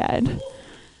instead?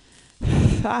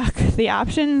 Fuck. The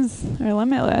options are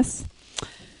limitless.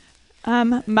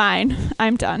 Mine.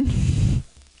 I'm done.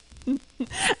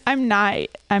 I'm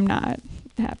not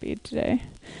happy today.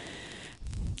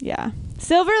 Yeah.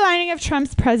 Silver lining of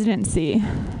Trump's presidency.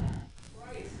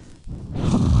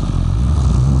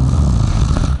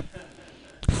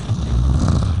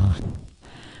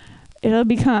 It'll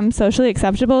become socially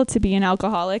acceptable to be an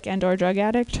alcoholic and or drug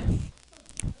addict.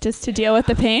 Just to deal with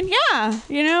the pain. Yeah.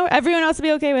 You know, everyone else will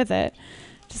be okay with it.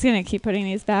 Just going to keep putting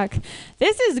these back.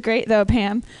 This is great though,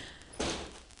 Pam.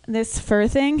 This fur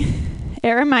thing.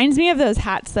 It reminds me of those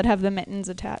hats that have the mittens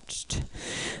attached.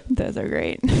 Those are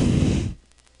great.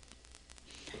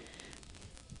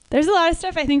 There's a lot of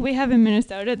stuff I think we have in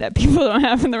Minnesota that people don't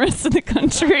have in the rest of the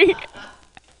country. I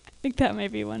think that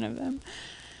might be one of them.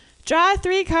 Draw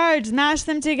 3 cards, mash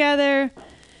them together,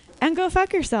 and go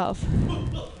fuck yourself.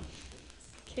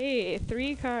 Okay,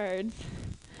 3 cards.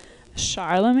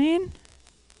 Charlemagne.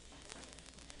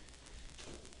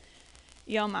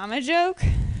 Yo mama joke.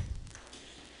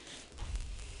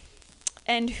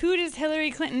 And who does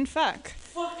Hillary Clinton fuck?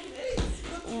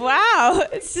 Wow,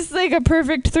 it's just like a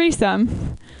perfect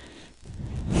threesome.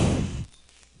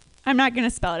 I'm not going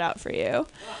to spell it out for you.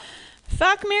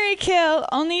 Fuck, marry, kill.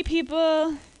 Only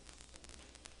people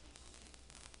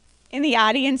in the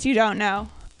audience you don't know.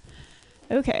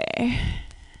 Okay.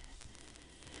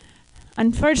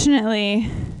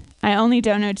 Unfortunately, I only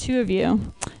don't know 2 of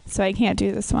you, so I can't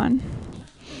do this one.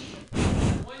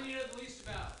 One you know the least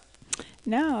about.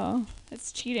 No,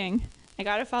 it's cheating. I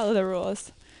gotta follow the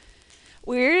rules.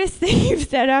 Weirdest thing you've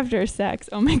said after sex.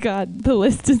 Oh my God, the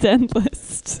list is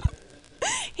endless.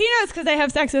 He knows because I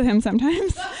have sex with him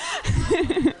sometimes.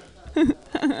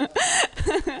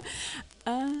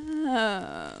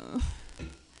 Oh.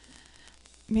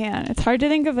 Man, it's hard to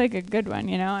think of like a good one,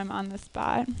 you know? I'm on the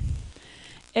spot.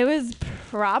 It was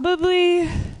probably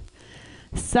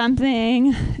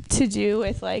something to do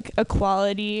with like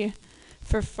equality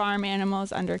for farm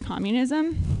animals under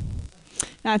communism.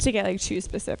 Not to get like too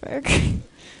specific.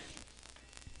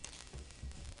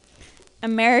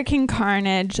 American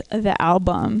Carnage, the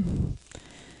album.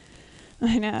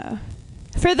 I know.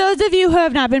 For those of you who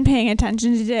have not been paying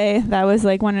attention today, that was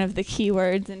like one of the key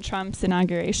words in Trump's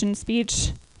inauguration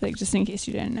speech, like just in case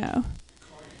you didn't know.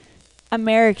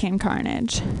 American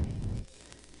Carnage.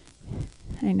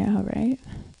 I know, right?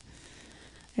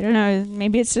 I don't know,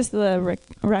 maybe it's just the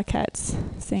Rockettes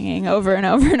singing over and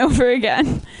over and over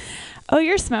again. Oh,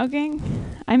 you're smoking?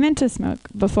 I meant to smoke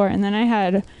before, and then I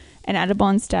had an edible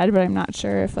instead, but I'm not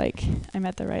sure if like I'm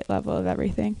at the right level of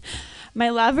everything. My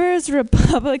lover is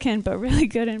Republican, but really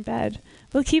good in bed.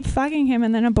 We'll keep fucking him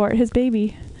and then abort his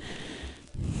baby.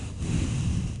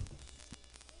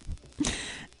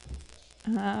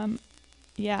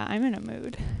 Yeah, I'm in a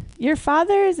mood. Your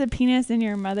father is a penis and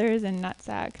your mother is a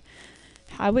nutsack.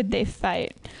 How would they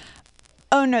fight?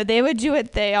 Oh no, they would do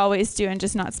what they always do and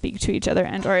just not speak to each other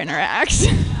and or interact.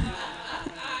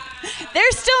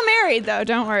 They're still married though,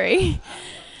 don't worry.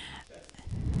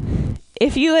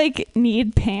 If you like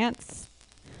need pants,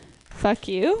 fuck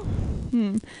you.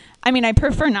 I mean, I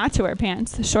prefer not to wear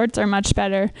pants. Shorts are much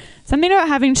better. Something about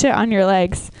having shit on your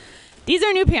legs. These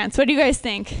are new pants. What do you guys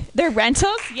think? They're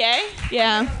rentals? Yay?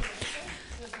 Yeah.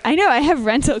 I know, I have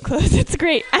rental clothes. It's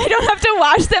great. I don't have to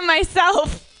wash them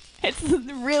myself. It's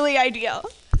really ideal.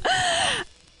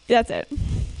 That's it.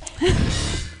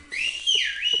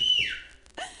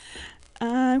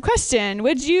 Question.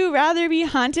 Would you rather be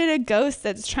haunted a ghost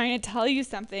that's trying to tell you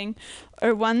something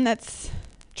or one that's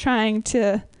trying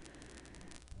to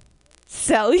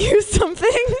sell you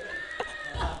something?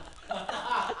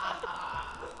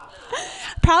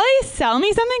 Probably sell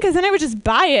me something because then I would just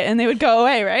buy it and they would go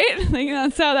away, right? Like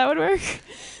that's how that would work.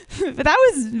 But that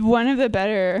was one of the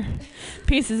better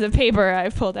pieces of paper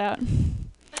I've pulled out.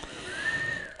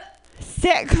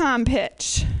 Sitcom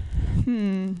pitch.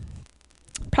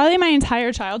 Probably my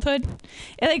entire childhood.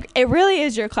 It really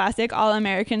is your classic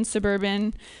all-American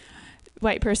suburban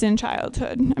white person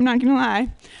childhood. I'm not gonna lie.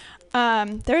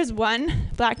 There's one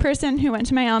black person who went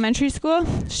to my elementary school.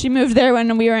 She moved there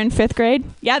when we were in 5th grade.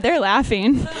 Yeah, they're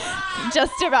laughing.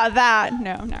 Just about that.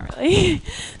 No, not really.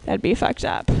 That'd be fucked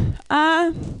up.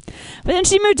 But then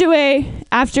she moved away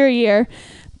after a year.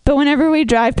 But whenever we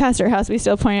drive past her house, we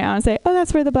still point it out and say, oh,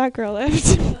 that's where the black girl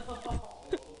lived.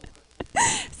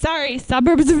 Sorry,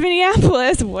 suburbs of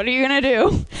Minneapolis. What are you going to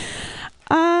do?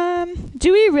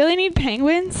 Do we really need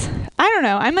penguins? I don't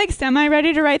know. I'm like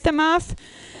semi-ready to write them off.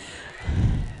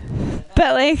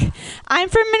 But like, I'm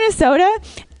from Minnesota,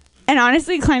 and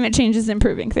honestly, climate change is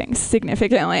improving things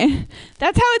significantly.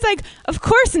 That's how it's like, of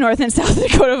course North and South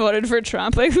Dakota voted for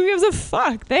Trump. Like, who gives a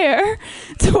fuck there?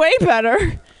 It's way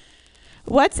better.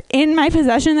 What's in my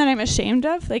possession that I'm ashamed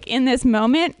of? Like, in this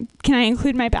moment, can I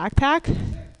include my backpack?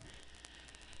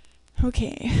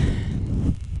 Okay.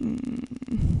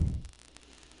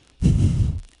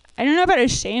 I don't know about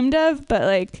ashamed of, but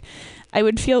like, I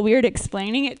would feel weird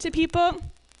explaining it to people.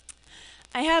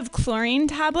 I have chlorine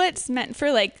tablets meant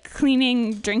for like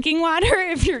cleaning drinking water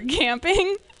if you're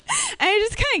camping. And I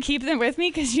just kind of keep them with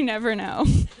me because you never know.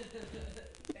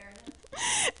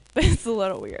 But it's a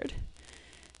little weird.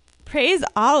 Praise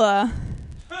Allah.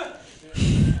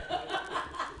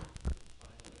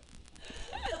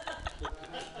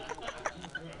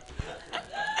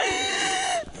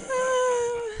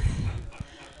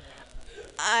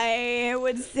 I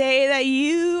would say that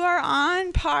you are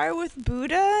on par with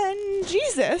Buddha and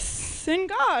Jesus and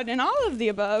God and all of the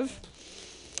above.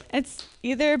 It's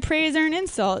either praise or an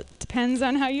insult. Depends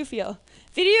on how you feel.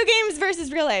 Video games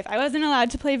versus real life. I wasn't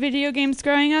allowed to play video games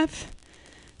growing up.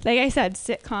 Like I said,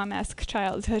 sitcom-esque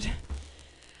childhood.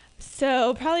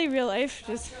 So probably real life.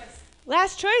 Just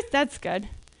last choice? That's good.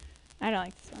 I don't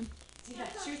like this one.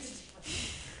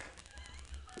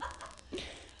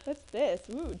 What's this?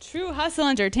 Ooh, True Hustle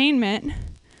Entertainment.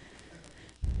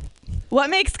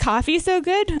 What makes coffee so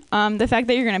good? The fact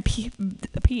that you're going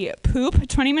to poop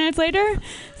 20 minutes later.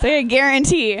 So I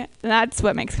guarantee that's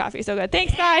what makes coffee so good.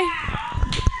 Thanks, Guy.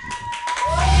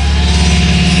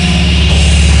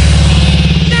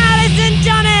 Madison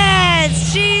done it!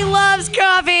 She loves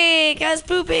coffee because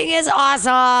pooping is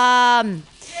awesome.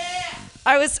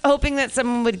 I was hoping that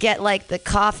someone would get like the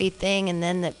coffee thing and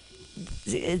then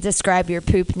describe your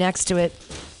poop next to it.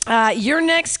 Your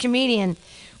next comedian,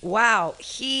 wow,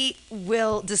 he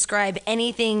will describe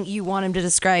anything you want him to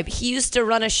describe. He used to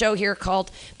run a show here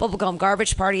called Bubblegum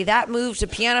Garbage Party. That moved to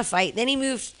Piano Fight. Then he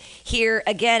moved here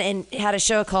again and had a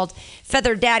show called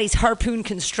Feather Daddy's Harpoon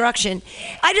Construction.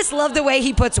 I just love the way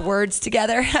he puts words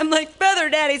together. I'm like, Feather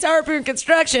Daddy's Harpoon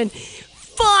Construction.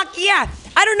 Fuck yeah.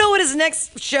 I don't know what his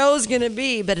next show is going to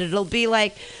be, but it'll be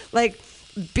like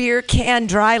beer can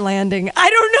dry landing. I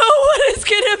don't know what it's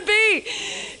gonna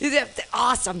be.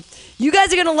 Awesome. You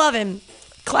guys are gonna love him.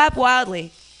 Clap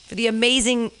wildly for the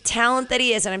amazing talent that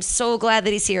he is, and I'm so glad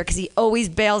that he's here because he always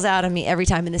bails out on me every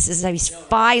time, and this is he's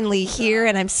finally here,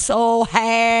 and I'm so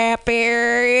happy.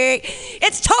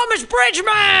 It's Thomas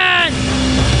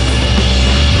Bridgman!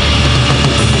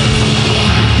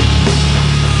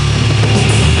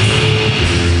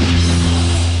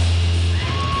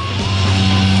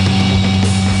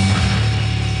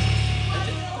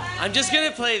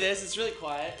 gonna play this. It's really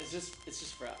quiet. It's just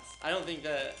for us. I don't think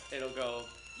that it'll go.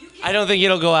 I don't think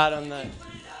it'll go out on the.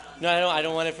 No, I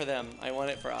don't want it for them. I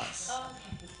want it for us.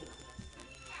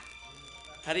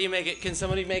 How do you make it? Can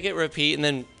somebody make it repeat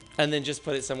and then just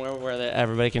put it somewhere where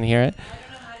everybody can hear it?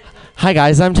 Hi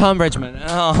guys, I'm Tom Bridgman.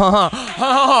 Oh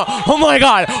my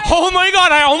god!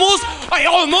 I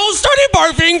almost started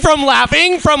barfing from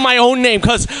laughing from my own name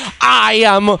because I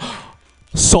am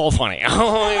so funny.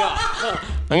 Oh my god!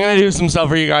 I'm gonna do some stuff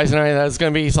for you guys tonight that's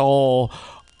gonna be so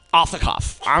off the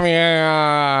cuff. I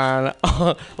mean,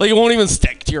 like it won't even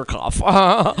stick to your cuff.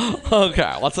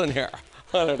 Okay, what's in here?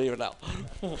 I don't even know.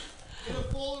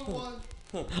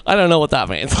 I don't know what that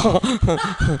means.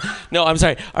 No, I'm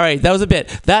sorry. All right, that was a bit.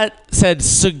 That said,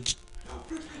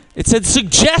 it said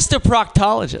suggest a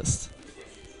proctologist.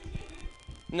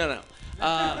 No.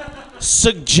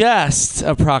 Suggest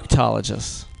a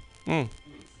proctologist.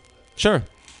 Sure,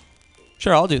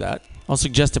 I'll do that. I'll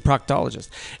suggest a proctologist.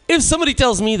 If somebody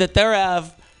tells me that they're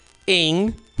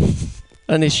having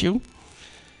an issue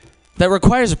that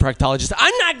requires a proctologist,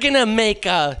 I'm not going to make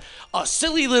a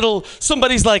silly little,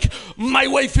 somebody's like, my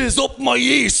wife is up my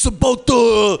ass about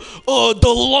the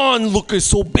lawn looking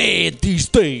so bad these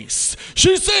days.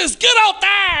 She says, get out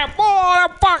there, boy,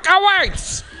 fuck our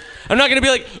wives. I'm not going to be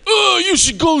like, oh, you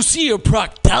should go see a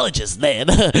proctologist, man.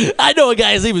 I know a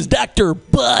guy, his name is Dr.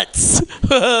 Butts.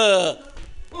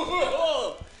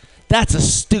 That's a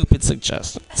stupid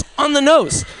suggestion. It's on the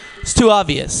nose. It's too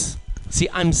obvious. See,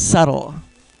 I'm subtle.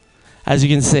 As you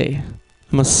can see,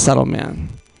 I'm a subtle man.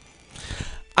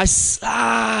 I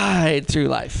slide through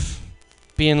life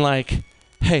being like,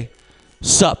 hey,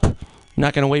 sup? I'm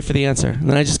not going to wait for the answer. And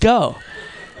then I just go.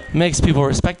 Makes people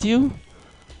respect you.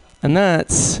 And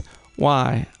that's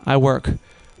why I work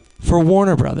for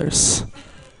Warner Brothers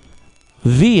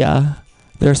via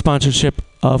their sponsorship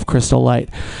of Crystal Light.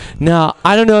 Now,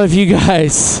 I don't know if you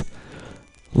guys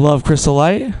love Crystal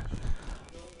Light,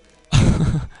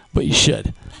 but you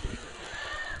should.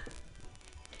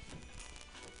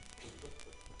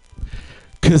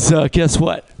 Because guess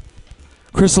what?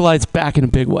 Crystal Light's back in a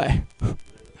big way.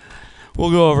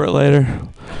 We'll go over it later.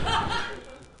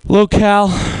 Low cal,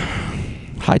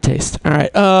 high taste. All right.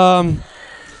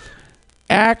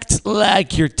 Act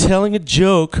like you're telling a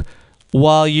joke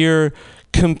while you're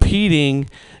competing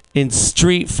in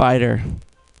Street Fighter.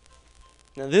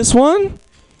 Now this one,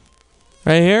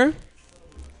 right here,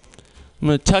 I'm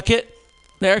going to tuck it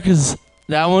there because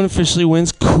that one officially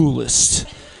wins coolest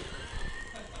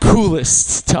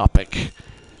topic.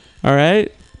 All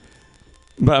right?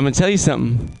 But I'm going to tell you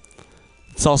something.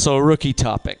 It's also a rookie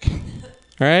topic.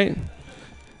 All right?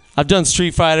 I've done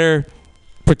Street Fighter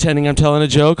pretending I'm telling a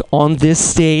joke on this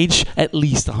stage at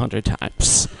least 100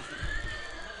 times.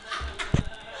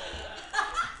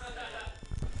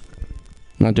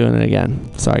 I'm not doing it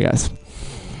again. Sorry, guys.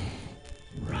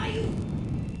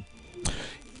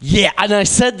 Yeah, and I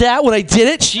said that when I did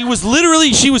it. She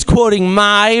was quoting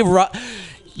my...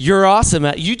 You're awesome.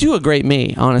 You do a great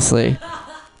me, honestly.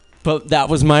 But that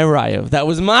was my Ryu.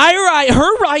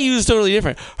 Her Ryu is totally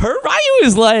different. Her Ryu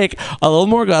is like a little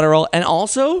more guttural and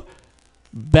also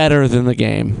better than the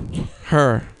game.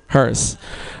 Hers.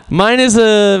 Mine is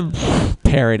a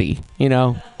parody, you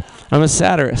know. I'm a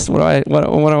satirist. What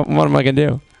am I gonna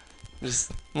do?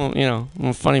 Just, well, you know, I'm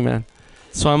a funny man.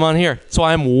 So I'm on here. So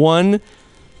I'm 1/2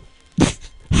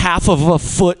 of a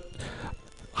foot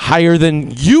higher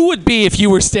than you would be if you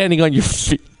were standing on your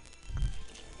feet.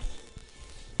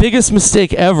 Biggest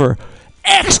mistake ever!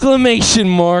 Exclamation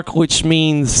mark, which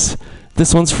means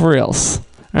this one's for reals.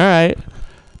 All right.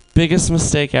 Biggest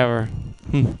mistake ever.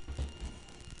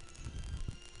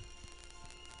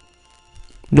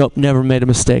 Nope, never made a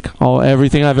mistake.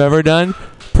 Everything I've ever done,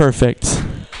 perfect.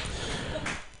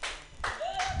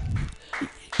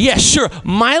 Yeah, sure.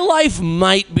 My life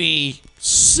might be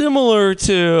similar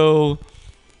to...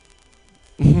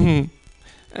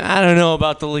 I don't know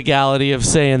about the legality of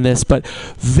saying this, but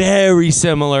very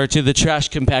similar to the trash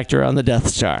compactor on the Death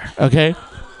Star, okay?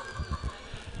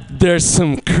 There's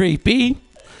some creepy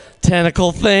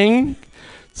tentacle thing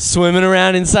swimming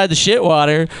around inside the shit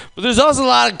water, but there's also a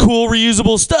lot of cool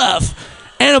reusable stuff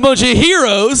and a bunch of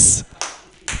heroes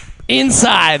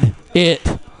inside it.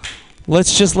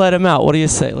 Let's just let them out. What do you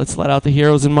say? Let's let out the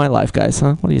heroes in my life, guys,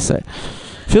 huh? What do you say?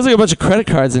 Feels like a bunch of credit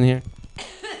cards in here.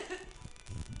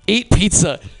 Eat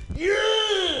pizza. Yeah!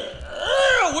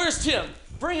 Where's Tim?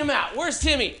 Bring him out. Where's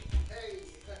Timmy?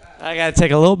 I gotta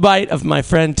take a little bite of my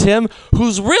friend Tim,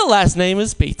 whose real last name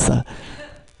is Pizza.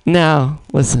 Now,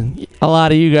 listen, a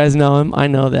lot of you guys know him. I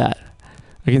know that.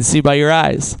 I can see by your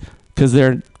eyes because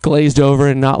they're glazed over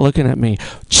and not looking at me.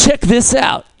 Check this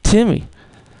out. Timmy,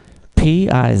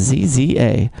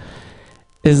 Pizza,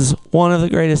 is one of the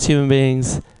greatest human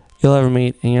beings you'll ever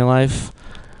meet in your life.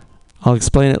 I'll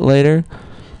explain it later.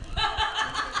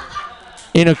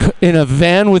 In a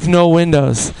van with no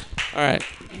windows. All right.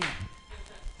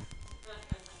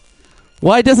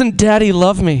 Why doesn't Daddy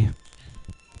love me?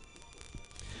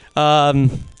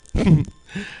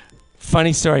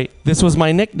 Funny story. This was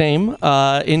my nickname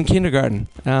in kindergarten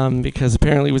because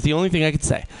apparently it was the only thing I could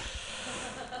say.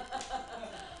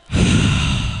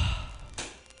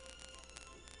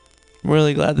 I'm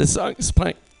really glad this song is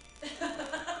playing.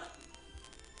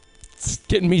 It's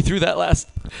getting me through that last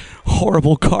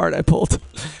horrible card I pulled.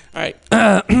 All right.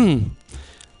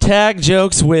 Tag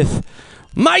jokes with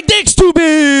 "My dick's too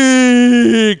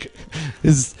big."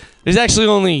 There's actually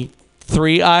only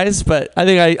 3 I's, but I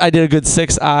think I did a good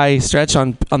 6 I stretch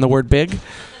on the word big.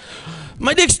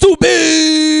 My dick's too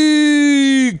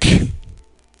big.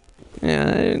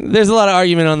 Yeah, there's a lot of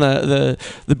argument on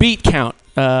the beat count,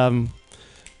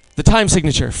 the time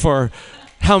signature for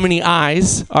how many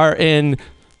I's are in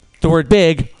the word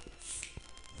big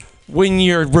when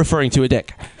you're referring to a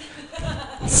dick.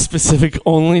 Specific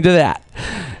only to that.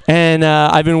 And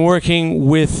I've been working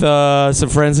with some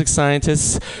forensic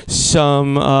scientists,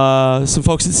 some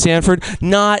folks at Stanford,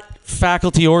 not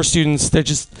faculty or students, they're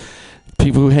just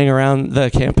people who hang around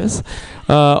the campus,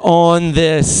 on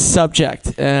this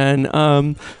subject.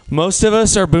 And most of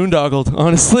us are boondoggled,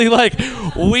 honestly. Like,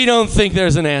 we don't think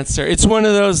there's an answer. It's one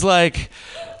of those, like,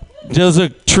 does a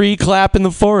tree clap in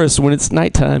the forest when it's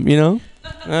nighttime, you know?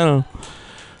 I don't know.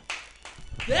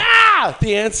 Yeah!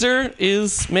 The answer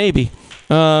is maybe.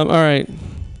 All right.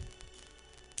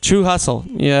 True hustle.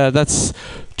 Yeah, that's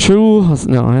true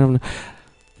hustle. No, I don't know.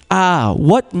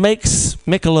 What makes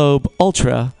Michelob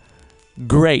Ultra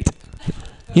great?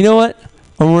 You know what?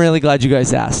 I'm really glad you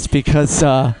guys asked because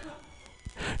not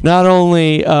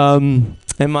only am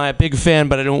I a big fan,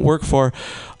 but I don't work for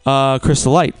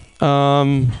Crystal Light.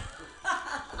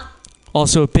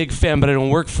 Also a big fan, but I don't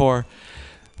work for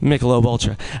Michelob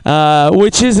Ultra,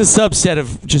 which is a subset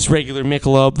of just regular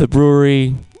Michelob, the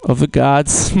brewery of the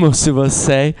gods, most of us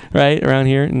say, right, around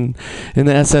here in the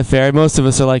SF area. Most of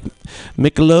us are like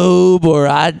Michelob or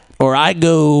I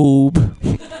go.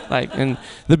 Like, and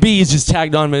the B is just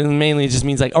tagged on, but mainly it just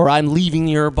means like, or I'm leaving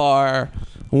your bar,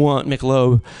 want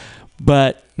Michelob.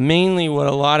 But mainly what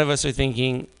a lot of us are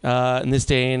thinking in this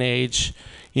day and age,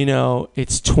 you know,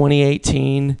 it's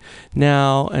 2018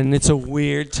 now, and it's a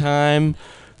weird time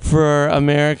for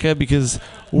America because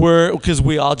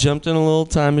we all jumped in a little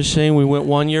time machine. We went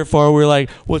 1 year forward. We were like,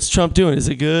 what's Trump doing? Is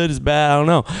it good? Is it bad? I don't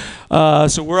know.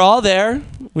 So we're all there,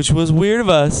 which was weird of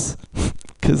us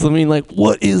because, I mean, like,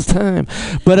 what is time?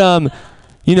 But,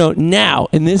 you know, now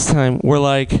in this time, we're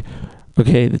like,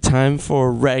 okay, the time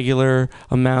for regular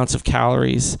amounts of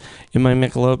calories in my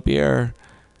Michelob beer,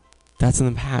 that's in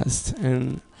the past.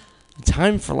 And the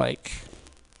time for, like,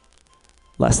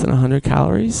 less than 100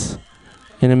 calories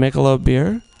in a Michelob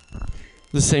beer,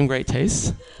 the same great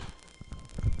taste.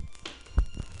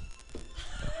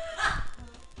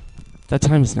 That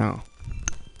time is now.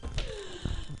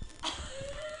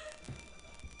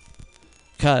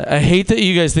 God, I hate that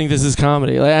you guys think this is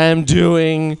comedy. Like, I'm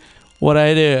doing what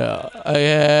I do.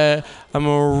 Okay? I'm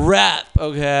a rep,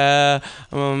 okay?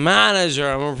 I'm a manager,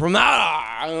 I'm a promoter,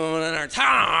 I'm an entertainer.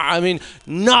 I mean,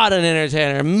 not an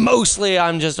entertainer. Mostly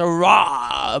I'm just a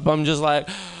Rob. I'm just like,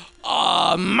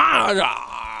 manager.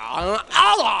 I'm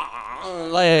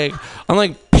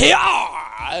like PR.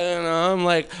 You know, I'm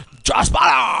like, just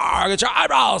butter, get your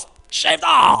eyebrows shaved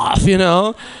off, you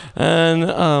know?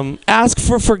 And ask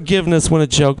for forgiveness when a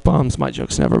joke bombs. My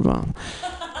jokes never bomb.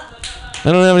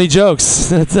 I don't have any jokes.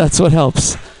 That's what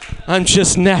helps. I'm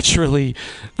just naturally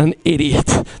an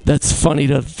idiot that's funny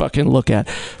to fucking look at.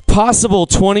 Possible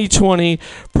 2020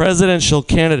 presidential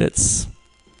candidates.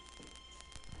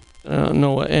 I don't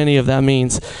know what any of that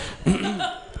means.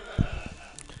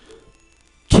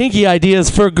 Kinky ideas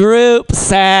for group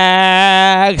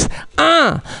sex.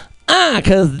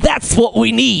 Cause that's what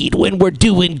we need when we're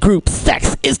doing group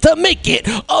sex, is to make it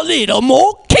a little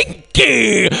more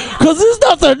kinky. Cause there's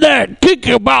nothing that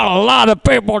kinky about a lot of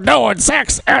people doing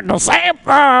sex in the same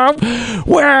room,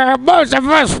 where most of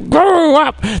us grew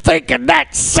up thinking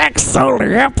that sex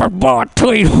only happened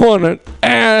between one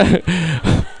and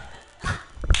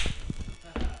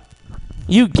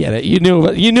you get it.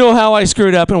 You knew how I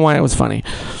screwed up and why it was funny.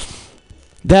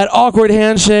 That awkward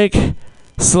handshake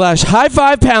 / high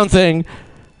five pound thing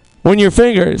when your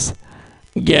fingers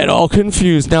get all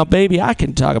confused. Now, baby, I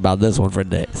can talk about this one for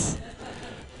days.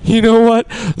 You know what?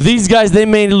 These guys, they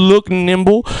may look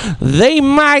nimble. They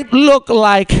might look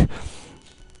like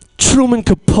Truman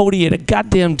Capote at a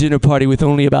goddamn dinner party with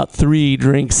only about 3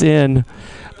 drinks in.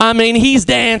 I mean, he's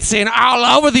dancing all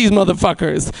over these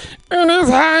motherfuckers in his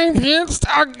high-pitched,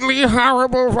 ugly,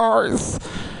 horrible voice.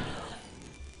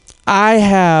 I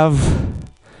have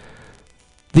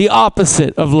the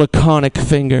opposite of laconic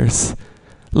fingers.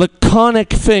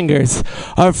 Laconic fingers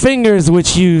are fingers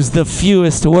which use the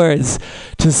fewest words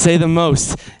to say the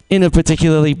most in a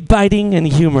particularly biting and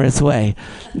humorous way.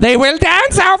 They will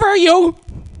dance over you,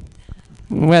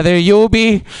 whether you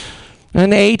be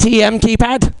an ATM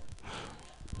keypad,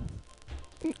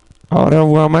 or a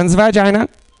woman's vagina,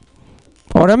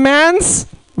 or a man's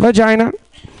vagina.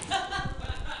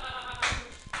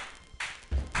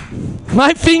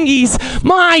 My fingies,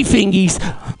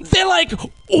 they're like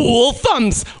all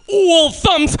thumbs.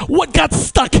 What got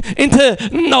stuck into,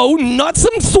 no, not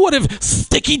some sort of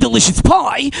sticky, delicious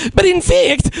pie, but in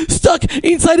fact, stuck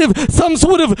inside of some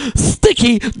sort of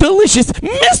sticky, delicious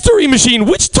mystery machine,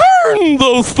 which turned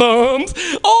those thumbs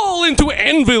all into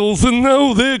anvils, and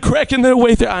now they're cracking their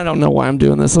way through. I don't know why I'm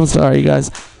doing this. I'm sorry, you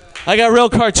guys. I got real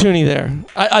cartoony there.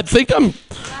 I think I'm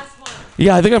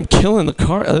killing the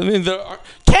car. I mean, there are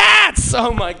cats!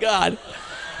 Oh my God.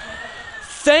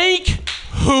 Thank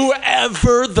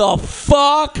whoever the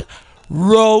fuck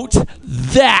wrote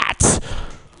that.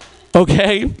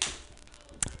 Okay?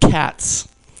 Cats.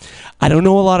 I don't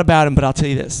know a lot about them, but I'll tell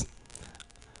you this.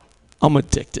 I'm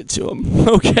addicted to them.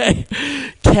 Okay?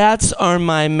 Cats are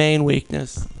my main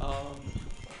weakness.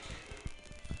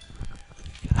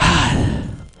 I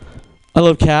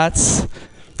love cats.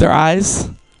 Their eyes,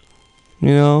 you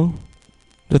know,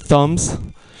 their thumbs,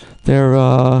 their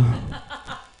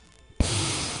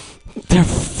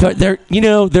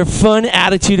fun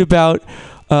attitude about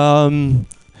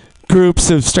groups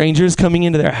of strangers coming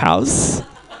into their house.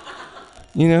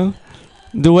 You know,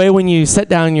 the way when you set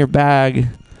down your bag,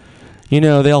 you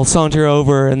know, they'll saunter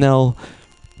over and they'll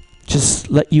just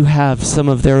let you have some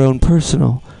of their own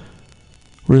personal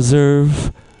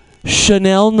reserve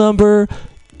Chanel number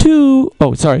 2.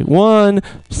 Oh, sorry, 1.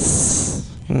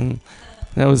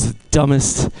 That was the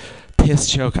dumbest piss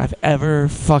joke I've ever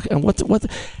fucking. What?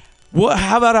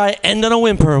 How about I end on a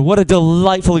whimper? What a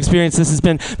delightful experience this has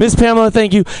been. Miss Pamela,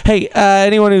 thank you. Hey,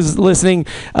 anyone who's listening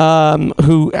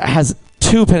who has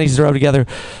 2 pennies to rub together,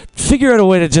 figure out a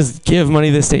way to just give money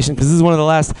to this station, because this is one of the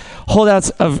last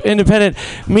holdouts of independent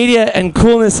media and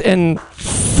coolness, and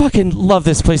fucking love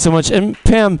this place so much. And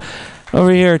Pam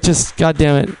over here, just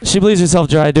goddamn it, she bleeds herself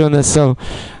dry doing this, so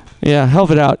yeah, help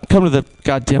it out. Come to the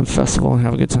goddamn festival and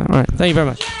have a good time. All right, thank you very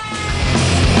much.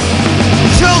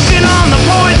 Choking on the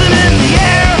poison in the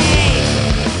air.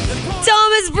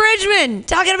 Thomas Bridgman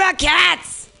talking about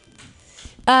cats.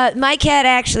 My cat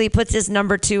actually puts his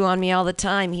number 2 on me all the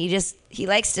time. He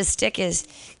likes to stick his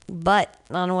butt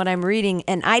on what I'm reading,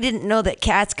 and I didn't know that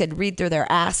cats could read through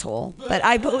their asshole, but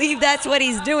I believe that's what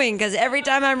he's doing, because every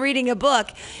time I'm reading a book,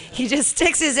 he just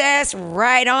sticks his ass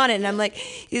right on it, and I'm like,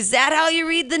 is that how you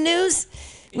read the news?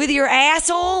 With your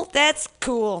asshole? That's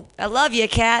cool. I love you,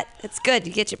 cat. It's good.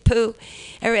 You get your poo.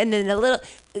 And then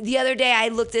the other day I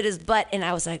looked at his butt and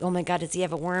I was like, oh my God, does he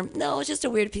have a worm? No, it's just a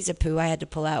weird piece of poo I had to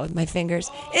pull out with my fingers.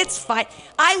 It's fine.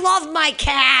 I love my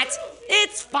cat.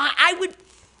 It's fine. I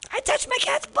touch my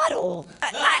cat's butthole.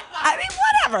 I mean,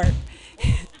 whatever.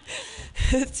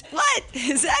 What?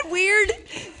 Is that weird?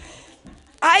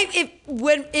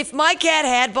 If my cat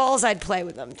had balls, I'd play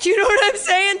with them. Do you know what I'm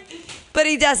saying? But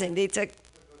he doesn't.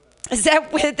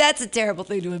 That's a terrible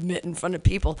thing to admit in front of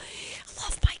people. I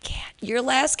love my cat. Your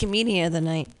last comedian of the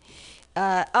night.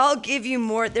 I'll give you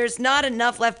more. There's not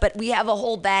enough left, but we have a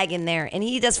whole bag in there, and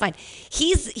he does fine.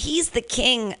 He's the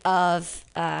king of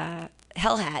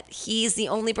Hell Hat. He's the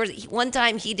only person. One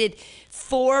time he did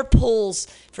 4 pulls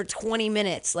for 20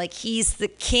 minutes. Like, he's the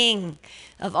king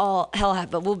of all Hell Hat.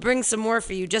 But we'll bring some more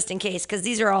for you just in case, because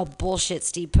these are all bullshit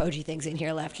Steve Poggi things in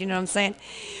here left. You know what I'm saying?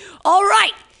 All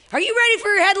right. Are you ready for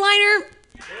your headliner?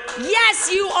 Yes,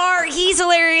 you are. He's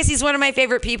hilarious. He's one of my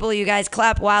favorite people. You guys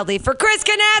clap wildly for Chris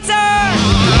Knatzer.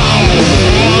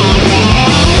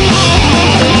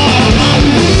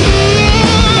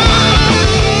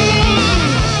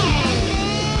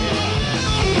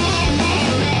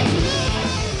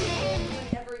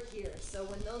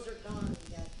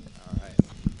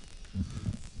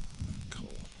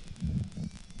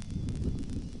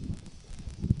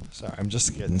 Sorry, I'm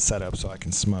just getting set up so I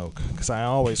can smoke, because I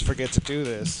always forget to do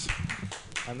this,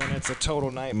 and then it's a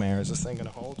total nightmare. Is this thing gonna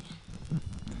hold?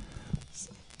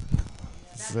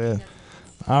 That's it.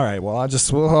 All right. Well, Are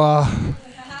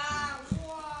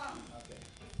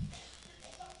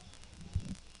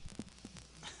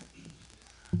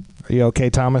you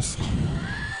okay, Thomas?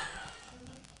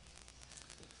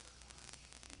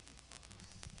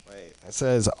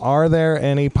 says, are there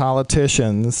any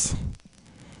politicians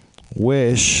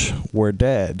wish were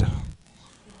dead?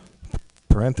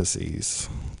 Parentheses,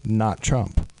 not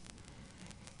Trump.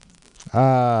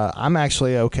 I'm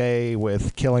actually okay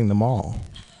with killing them all.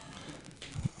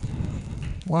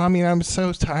 Well, I mean, I'm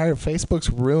so tired. Facebook's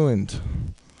ruined.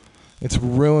 It's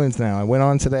ruined now. I went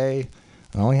on today.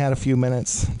 I only had a few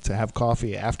minutes to have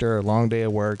coffee after a long day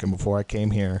of work and before I came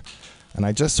here. And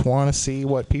I just want to see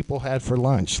what people had for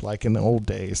lunch, like in the old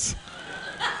days.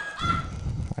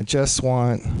 I just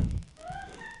want...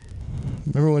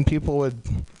 Remember when people would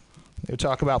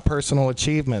talk about personal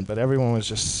achievement, but everyone was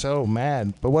just so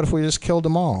mad. But what if we just killed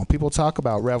them all? People talk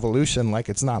about revolution like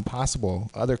it's not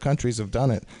possible. Other countries have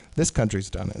done it. This country's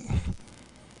done it.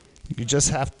 You just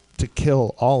have to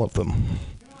kill all of them.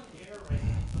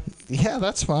 Yeah,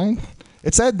 that's fine.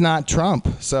 It said not Trump,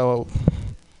 so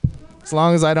as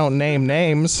long as I don't name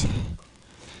names.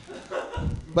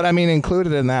 But I mean,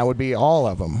 included in that would be all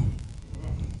of them.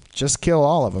 Just kill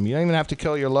all of them. You don't even have to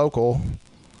kill your local.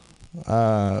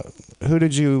 Who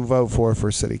did you vote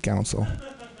for city council?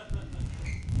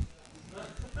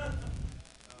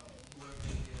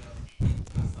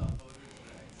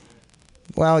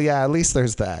 Well, yeah, at least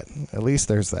there's that. At least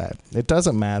there's that. It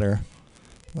doesn't matter.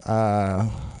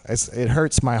 It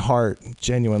hurts my heart,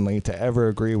 genuinely, to ever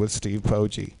agree with Steve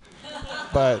Poggi.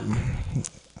 But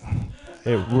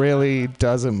it really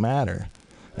doesn't matter.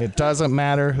 It doesn't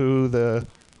matter who the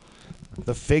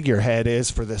figurehead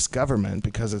is for this government,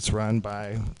 because it's run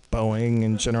by Boeing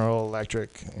and General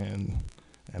Electric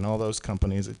and all those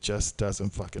companies. It just doesn't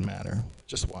fucking matter.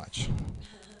 Just watch.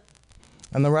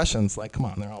 And the Russians, like, come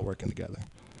on, they're all working together.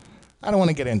 I don't want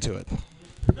to get into it.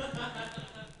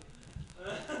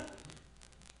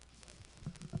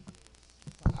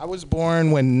 I was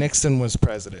born when Nixon was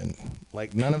president.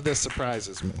 Like, none of this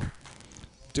surprises me.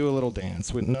 Do a little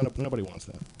dance. Nobody wants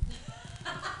that.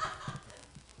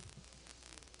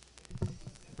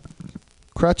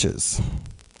 Crutches.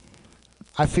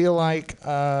 I feel like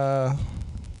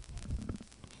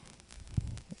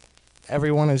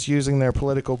everyone is using their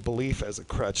political belief as a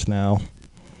crutch now.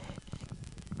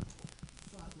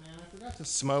 Fuck, man, I forgot to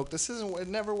smoke. It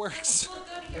never works.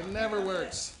 It never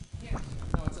works.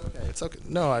 No, it's okay. It's okay.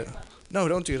 No,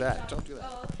 don't do that. Don't do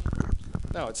that.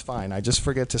 No, it's fine. I just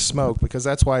forget to smoke because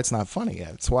that's why it's not funny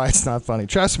yet. It's why it's not funny.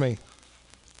 Trust me.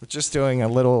 We're just doing a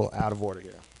little out of order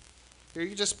here. Here,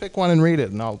 you just pick one and read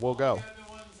it, and we'll go.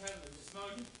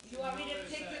 You want me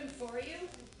to pick them for you?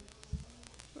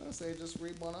 I'll say just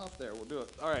read one off there. We'll do it.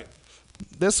 All right.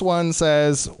 This one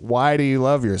says, "Why do you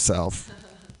love yourself?"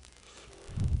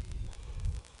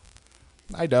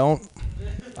 I don't.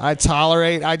 I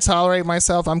tolerate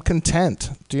myself. I'm content.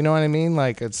 Do you know what I mean?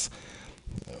 Like,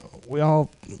 we all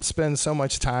spend so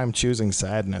much time choosing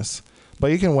sadness,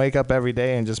 but you can wake up every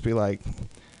day and just be like,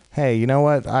 "Hey, you know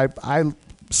what? I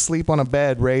sleep on a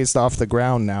bed raised off the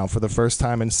ground now for the first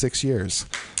time in 6 years."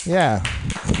 Yeah.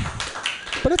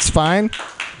 But it's fine.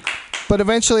 But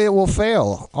eventually it will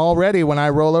fail. Already when I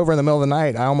roll over in the middle of the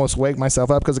night, I almost wake myself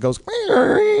up because it goes,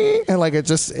 and like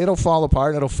it'll fall apart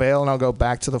and it'll fail, and I'll go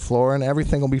back to the floor and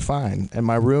everything will be fine. And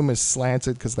my room is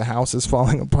slanted because the house is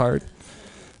falling apart.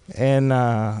 And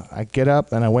I get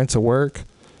up and I went to work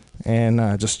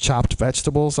and just chopped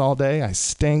vegetables all day. I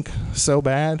stink so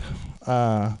bad.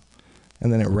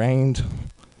 And then it rained.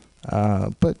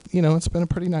 But, it's been a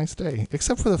pretty nice day.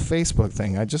 Except for the Facebook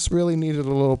thing. I just really needed a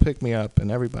little pick-me-up,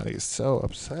 and everybody's so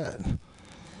upset.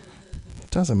 It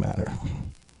doesn't matter.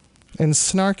 And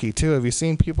snarky, too. Have you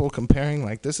seen people comparing,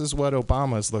 like, this is what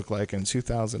Obama's looked like in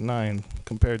 2009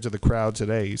 compared to the crowd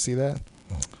today? You see that?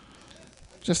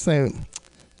 Just saying,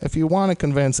 if you want to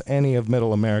convince any of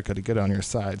middle America to get on your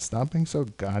side, stop being so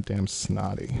goddamn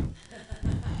snotty.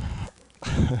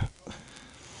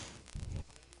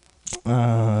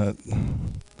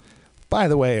 By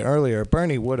the way, earlier,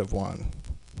 Bernie would have won.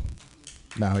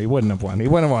 No, he wouldn't have won. He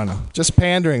wouldn't have won. Just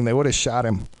pandering. They would have shot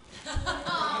him.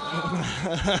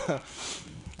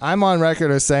 I'm on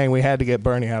record as saying we had to get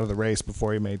Bernie out of the race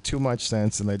before he made too much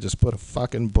sense, and they just put a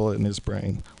fucking bullet in his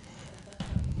brain.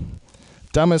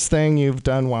 Dumbest thing you've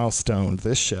done while stoned.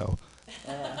 This show.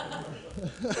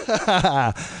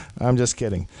 I'm just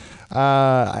kidding.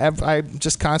 I'm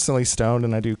just constantly stoned,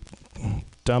 and I do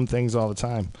dumb things all the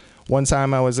time. One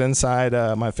time I was inside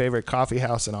my favorite coffee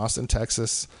house in Austin,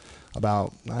 Texas,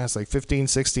 about, it's like 15,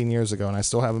 16 years ago, and I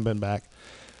still haven't been back,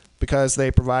 because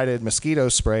they provided mosquito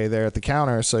spray there at the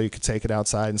counter so you could take it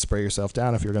outside and spray yourself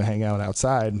down if you're going to hang out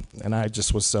outside. And I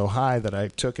just was so high that I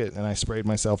took it and I sprayed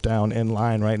myself down in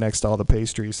line right next to all the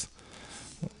pastries.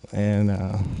 And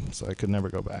so I could never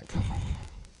go back.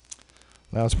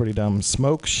 That was pretty dumb.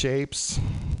 Smoke shapes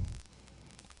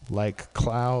like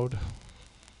cloud.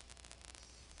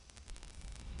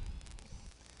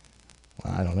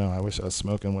 I don't know. I wish I was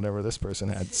smoking whatever this person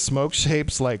had. Smoke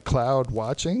shapes like cloud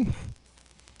watching.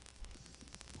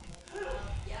 Yeah,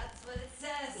 that's what it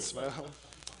says.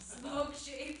 Smoke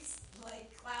shapes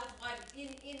like cloud watching.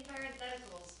 In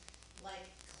parentheticals, like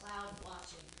cloud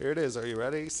watching. Here it is. Are you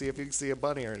ready? See if you can see a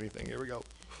bunny or anything. Here we go.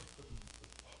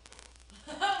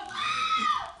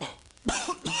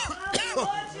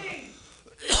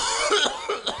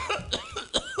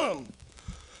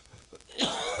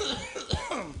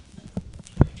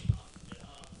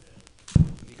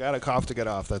 You gotta cough to get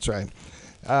off. That's right.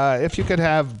 If you could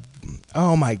have,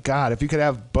 oh my God, if you could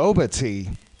have boba tea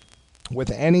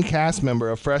with any cast member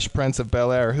of Fresh Prince of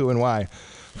Bel-Air, who and why?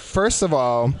 First of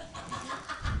all,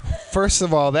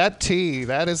 that tea,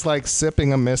 that is like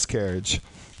sipping a miscarriage.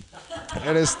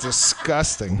 It is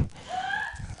disgusting.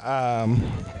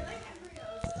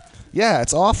 Yeah,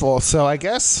 it's awful. So I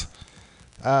guess,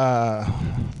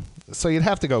 so you'd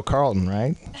have to go Carlton,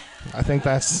 right? I think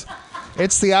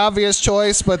it's the obvious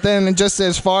choice, but then just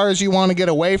as far as you want to get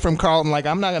away from Carlton, like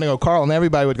I'm not going to go Carlton.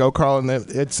 Everybody would go Carlton.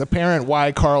 It's apparent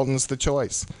why Carlton's the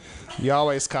choice. You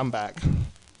always come back.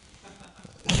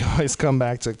 You always come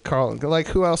back to Carlton. Like,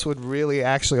 who else would really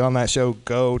actually on that show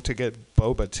go to get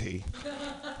boba tea?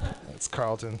 It's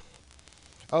Carlton.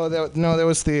 Oh, there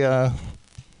was the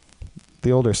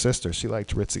older sister. She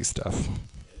liked ritzy stuff.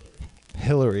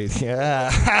 Hillary,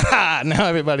 yeah. Now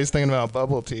everybody's thinking about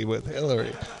bubble tea with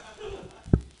Hillary.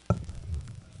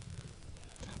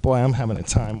 Boy, I'm having a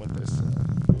time with this.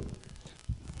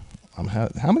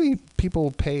 How many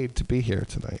people paid to be here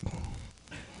tonight?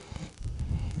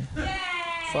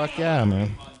 Fuck yeah,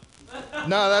 man.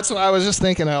 No, that's what I was just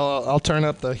thinking. I'll turn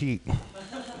up the heat.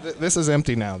 This is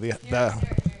empty now. The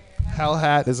Hell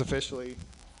Hat is officially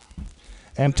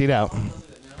emptied out.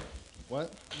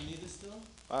 What? You need this still?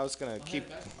 I was gonna keep.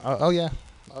 Oh yeah,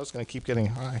 I was gonna keep getting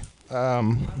high.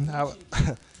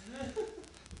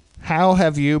 How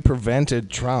have you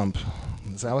prevented Trump?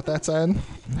 Is that what that said?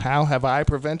 How have I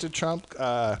prevented Trump?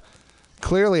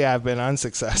 Clearly, I've been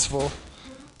unsuccessful.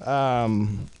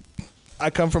 I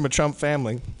come from a Trump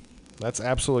family. That's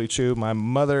absolutely true. My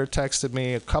mother texted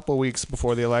me a couple weeks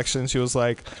before the election. She was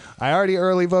like, I already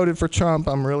early voted for Trump.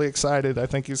 I'm really excited. I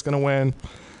think he's going to win.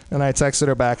 And I texted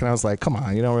her back, and I was like, come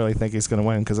on, you don't really think he's going to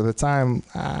win? Because at the time,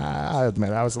 I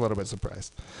admit, I was a little bit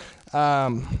surprised.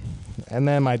 And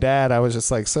then my dad, I was just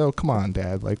like, so come on,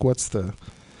 Dad. Like, what's the...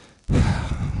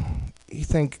 You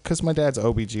think... Because my dad's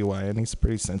OBGYN, he's a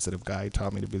pretty sensitive guy. He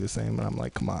taught me to be the same. And I'm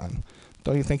like, come on.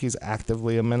 Don't you think he's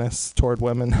actively a menace toward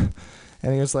women?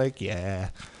 And he was like, yeah.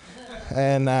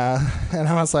 And I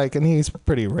was like, and he's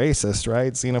pretty racist,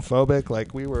 right? Xenophobic.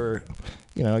 Like, we were...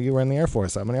 You know, you were in the Air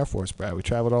Force. I'm an Air Force brat. We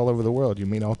traveled all over the world. You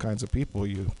meet all kinds of people.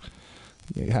 You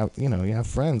have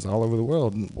friends all over the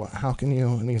world. And how can you?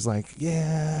 And he's like,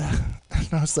 yeah. And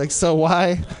I was like, so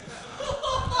why?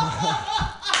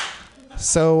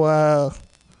 So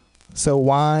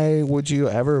why would you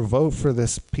ever vote for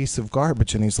this piece of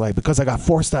garbage? And he's like, because I got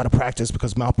forced out of practice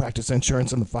because malpractice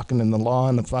insurance and the law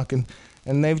and the fucking.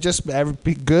 And they've just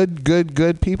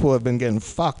good people have been getting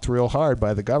fucked real hard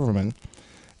by the government.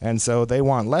 And so they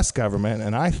want less government,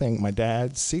 and I think my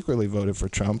dad secretly voted for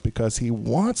Trump because he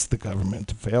wants the government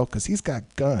to fail because he's got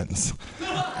guns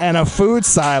and a food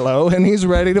silo, and he's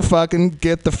ready to fucking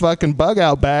get the fucking bug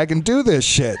out bag and do this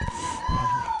shit.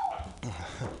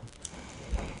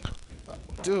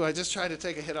 Dude, I just tried to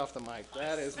take a hit off the mic.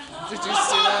 That is... Did you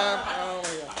see that? Oh,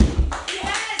 my God.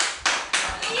 Yes!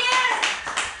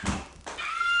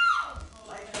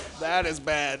 That is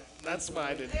bad. That's why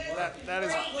I did. That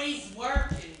is. Please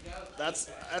work. That's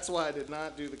why I did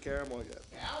not do the caramel yet.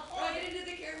 I didn't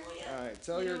do the caramel yet. All right,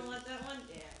 tell your. Don't want that one?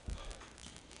 Yeah.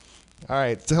 All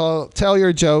right, tell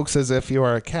your jokes as if you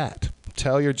are a cat.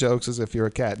 Tell your jokes as if you're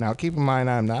a cat. Now, keep in mind,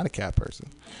 I'm not a cat person.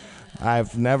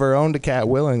 I've never owned a cat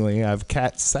willingly. I've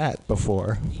cat sat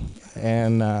before,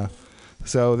 and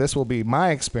so this will be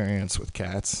my experience with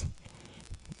cats.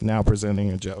 Now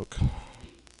presenting a joke.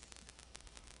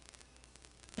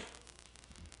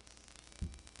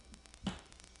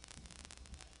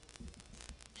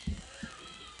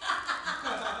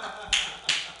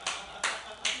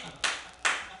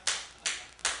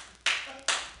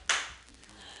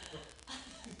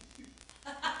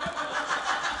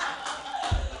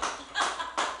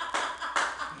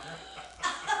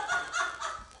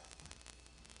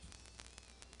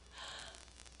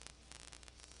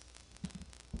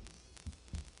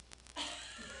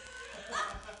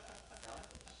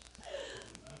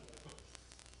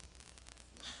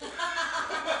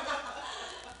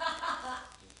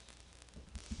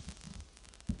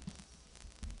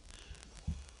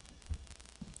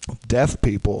 deaf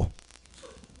people.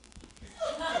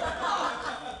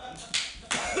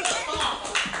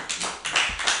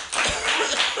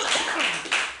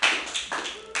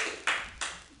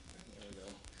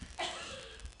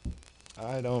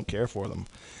 I don't care for them.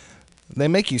 They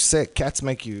make you sick. Cats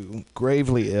make you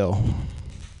gravely ill.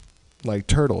 Like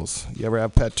turtles. You ever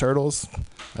have pet turtles?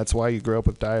 That's why you grow up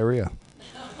with diarrhea.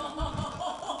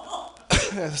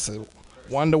 It's a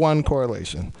 1-to-1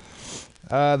 correlation.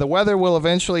 The weather will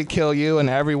eventually kill you and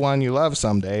everyone you love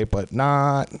someday, but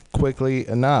not quickly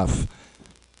enough.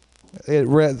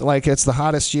 It's the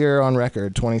hottest year on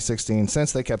record, 2016.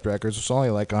 Since they kept records, it's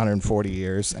only like 140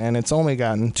 years, and it's only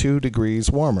gotten 2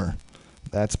 degrees warmer.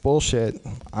 That's bullshit.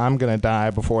 I'm going to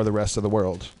die before the rest of the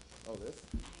world.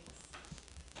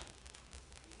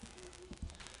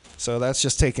 So that's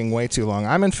just taking way too long.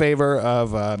 I'm in favor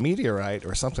of a meteorite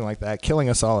or something like that killing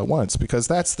us all at once, because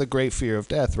that's the great fear of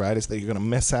death, right? Is that you're going to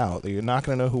miss out. That you're not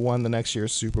going to know who won the next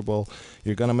year's Super Bowl.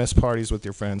 You're going to miss parties with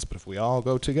your friends. But if we all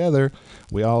go together,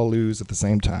 we all lose at the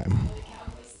same time.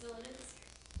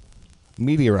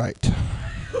 Meteorite.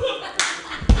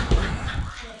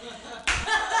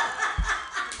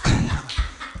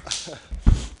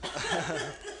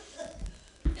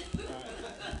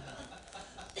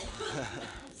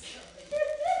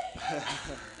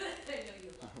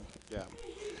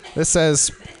 This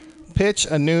says,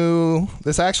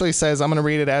 this actually says, I'm going to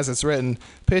read it as it's written,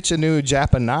 pitch a new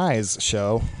Japanese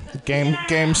show, game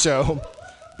show.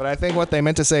 But I think what they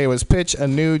meant to say was pitch a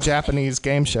new Japanese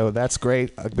game show. That's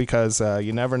great because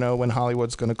you never know when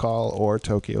Hollywood's going to call or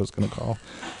Tokyo's going to call.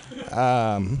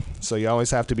 So you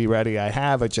always have to be ready. I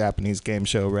have a Japanese game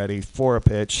show ready for a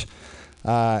pitch.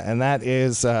 And that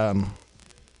is...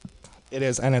 It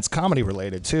is, and it's comedy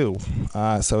related too.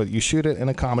 So you shoot it in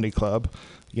a comedy club,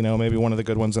 maybe one of the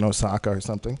good ones in Osaka or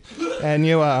something, and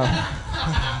you one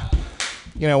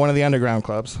of the underground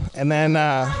clubs, and then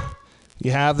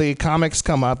you have the comics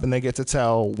come up and they get to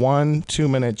tell 1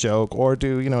 2-minute joke or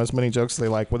do as many jokes as they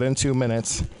like within 2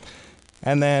 minutes,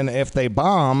 and then if they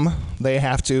bomb, they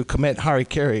have to commit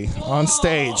harikiri on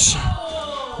stage.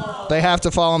 They have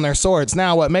to fall on their swords.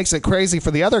 Now, what makes it crazy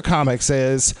for the other comics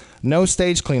is no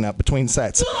stage cleanup between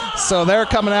sets. So they're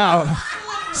coming out,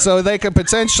 so they could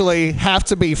potentially have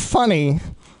to be funny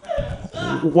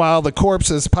while the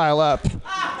corpses pile up.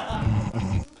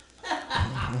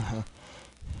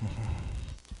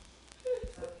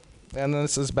 And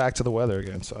this is back to the weather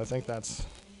again. So I think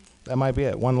that might be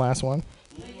it. One last one.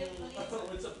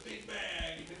 It's a big bag.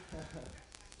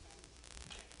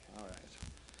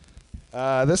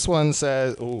 This one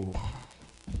says, ooh.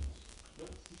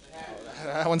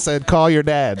 That one said, call your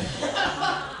dad.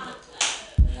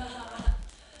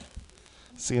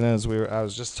 Seeing as I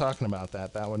was just talking about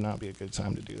that would not be a good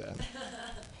time to do that.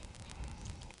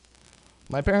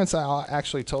 My parents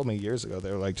actually told me years ago,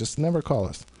 they were like, just never call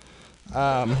us.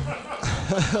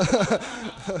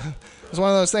 It's one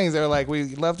of those things. They're like,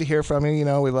 we love to hear from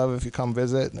you. We love if you come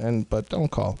visit, but don't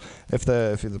call. If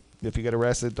you get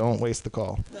arrested, don't waste the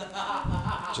call.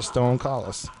 Just don't call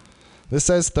us. This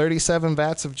says 37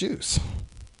 vats of juice.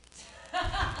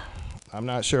 I'm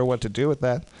not sure what to do with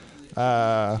that.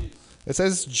 It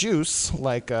says juice,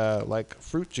 like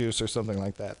fruit juice or something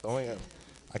like that.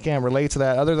 I can't relate to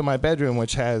that other than my bedroom,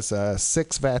 which has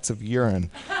 6 vats of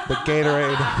urine. The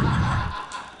Gatorade.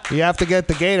 You have to get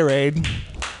the Gatorade.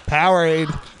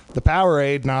 Powerade. The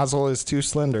Powerade nozzle is too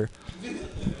slender.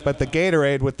 But the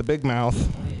Gatorade with the big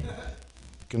mouth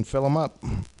can fill them up.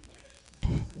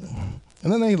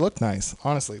 And then they look nice.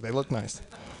 Honestly, they look nice.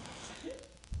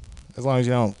 As long as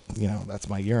you don't, that's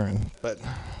my urine. But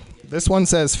this one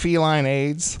says feline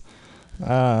AIDS.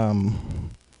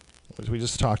 We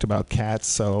just talked about cats,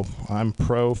 so I'm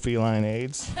pro feline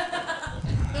AIDS.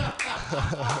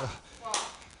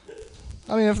 I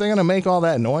mean, if they're going to make all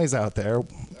that noise out there,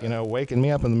 waking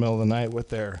me up in the middle of the night with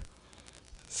their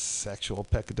sexual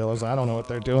peccadillos, I don't know what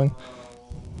they're doing.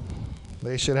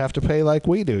 They should have to pay like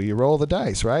we do. You roll the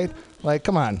dice, right? Like,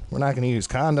 come on, we're not going to use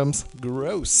condoms.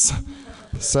 Gross.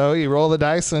 So you roll the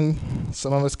dice and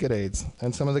some of us get AIDS.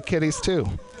 And some of the kitties, too.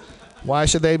 Why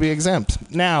should they be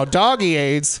exempt? Now, doggy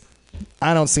AIDS,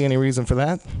 I don't see any reason for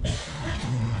that.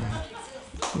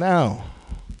 No.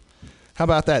 How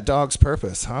about that dog's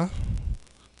purpose, huh?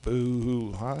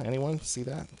 Boo, huh? Anyone see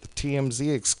that? The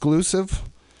TMZ exclusive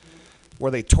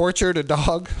where they tortured a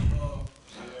dog?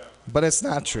 But it's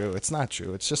not true. It's not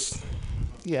true. It's just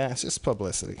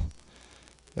publicity.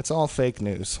 It's all fake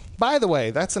news. By the way,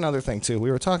 that's another thing, too.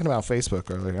 We were talking about Facebook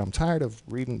earlier. I'm tired of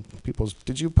reading people's...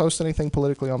 Did you post anything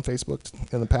politically on Facebook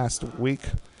in the past week?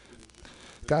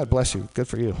 God bless you. Good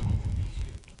for you.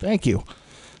 Thank you.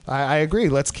 I agree.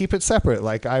 Let's keep it separate.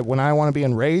 Like when I want to be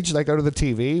enraged, I go to the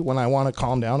TV. When I want to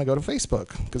calm down, I go to Facebook.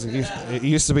 Because it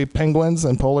used to be penguins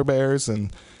and polar bears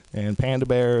and panda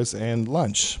bears and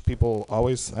lunch. People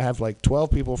always, I have like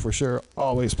 12 people for sure,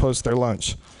 always post their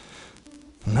lunch.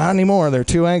 Not anymore. They're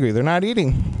too angry. They're not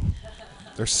eating.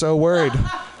 They're so worried.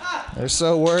 They're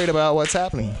so worried about what's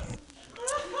happening.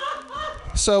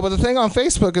 So, but the thing on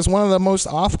Facebook is one of the most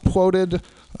oft-quoted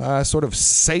sort of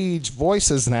sage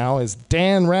voices now is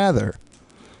Dan Rather.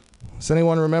 Does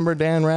anyone remember Dan Rather?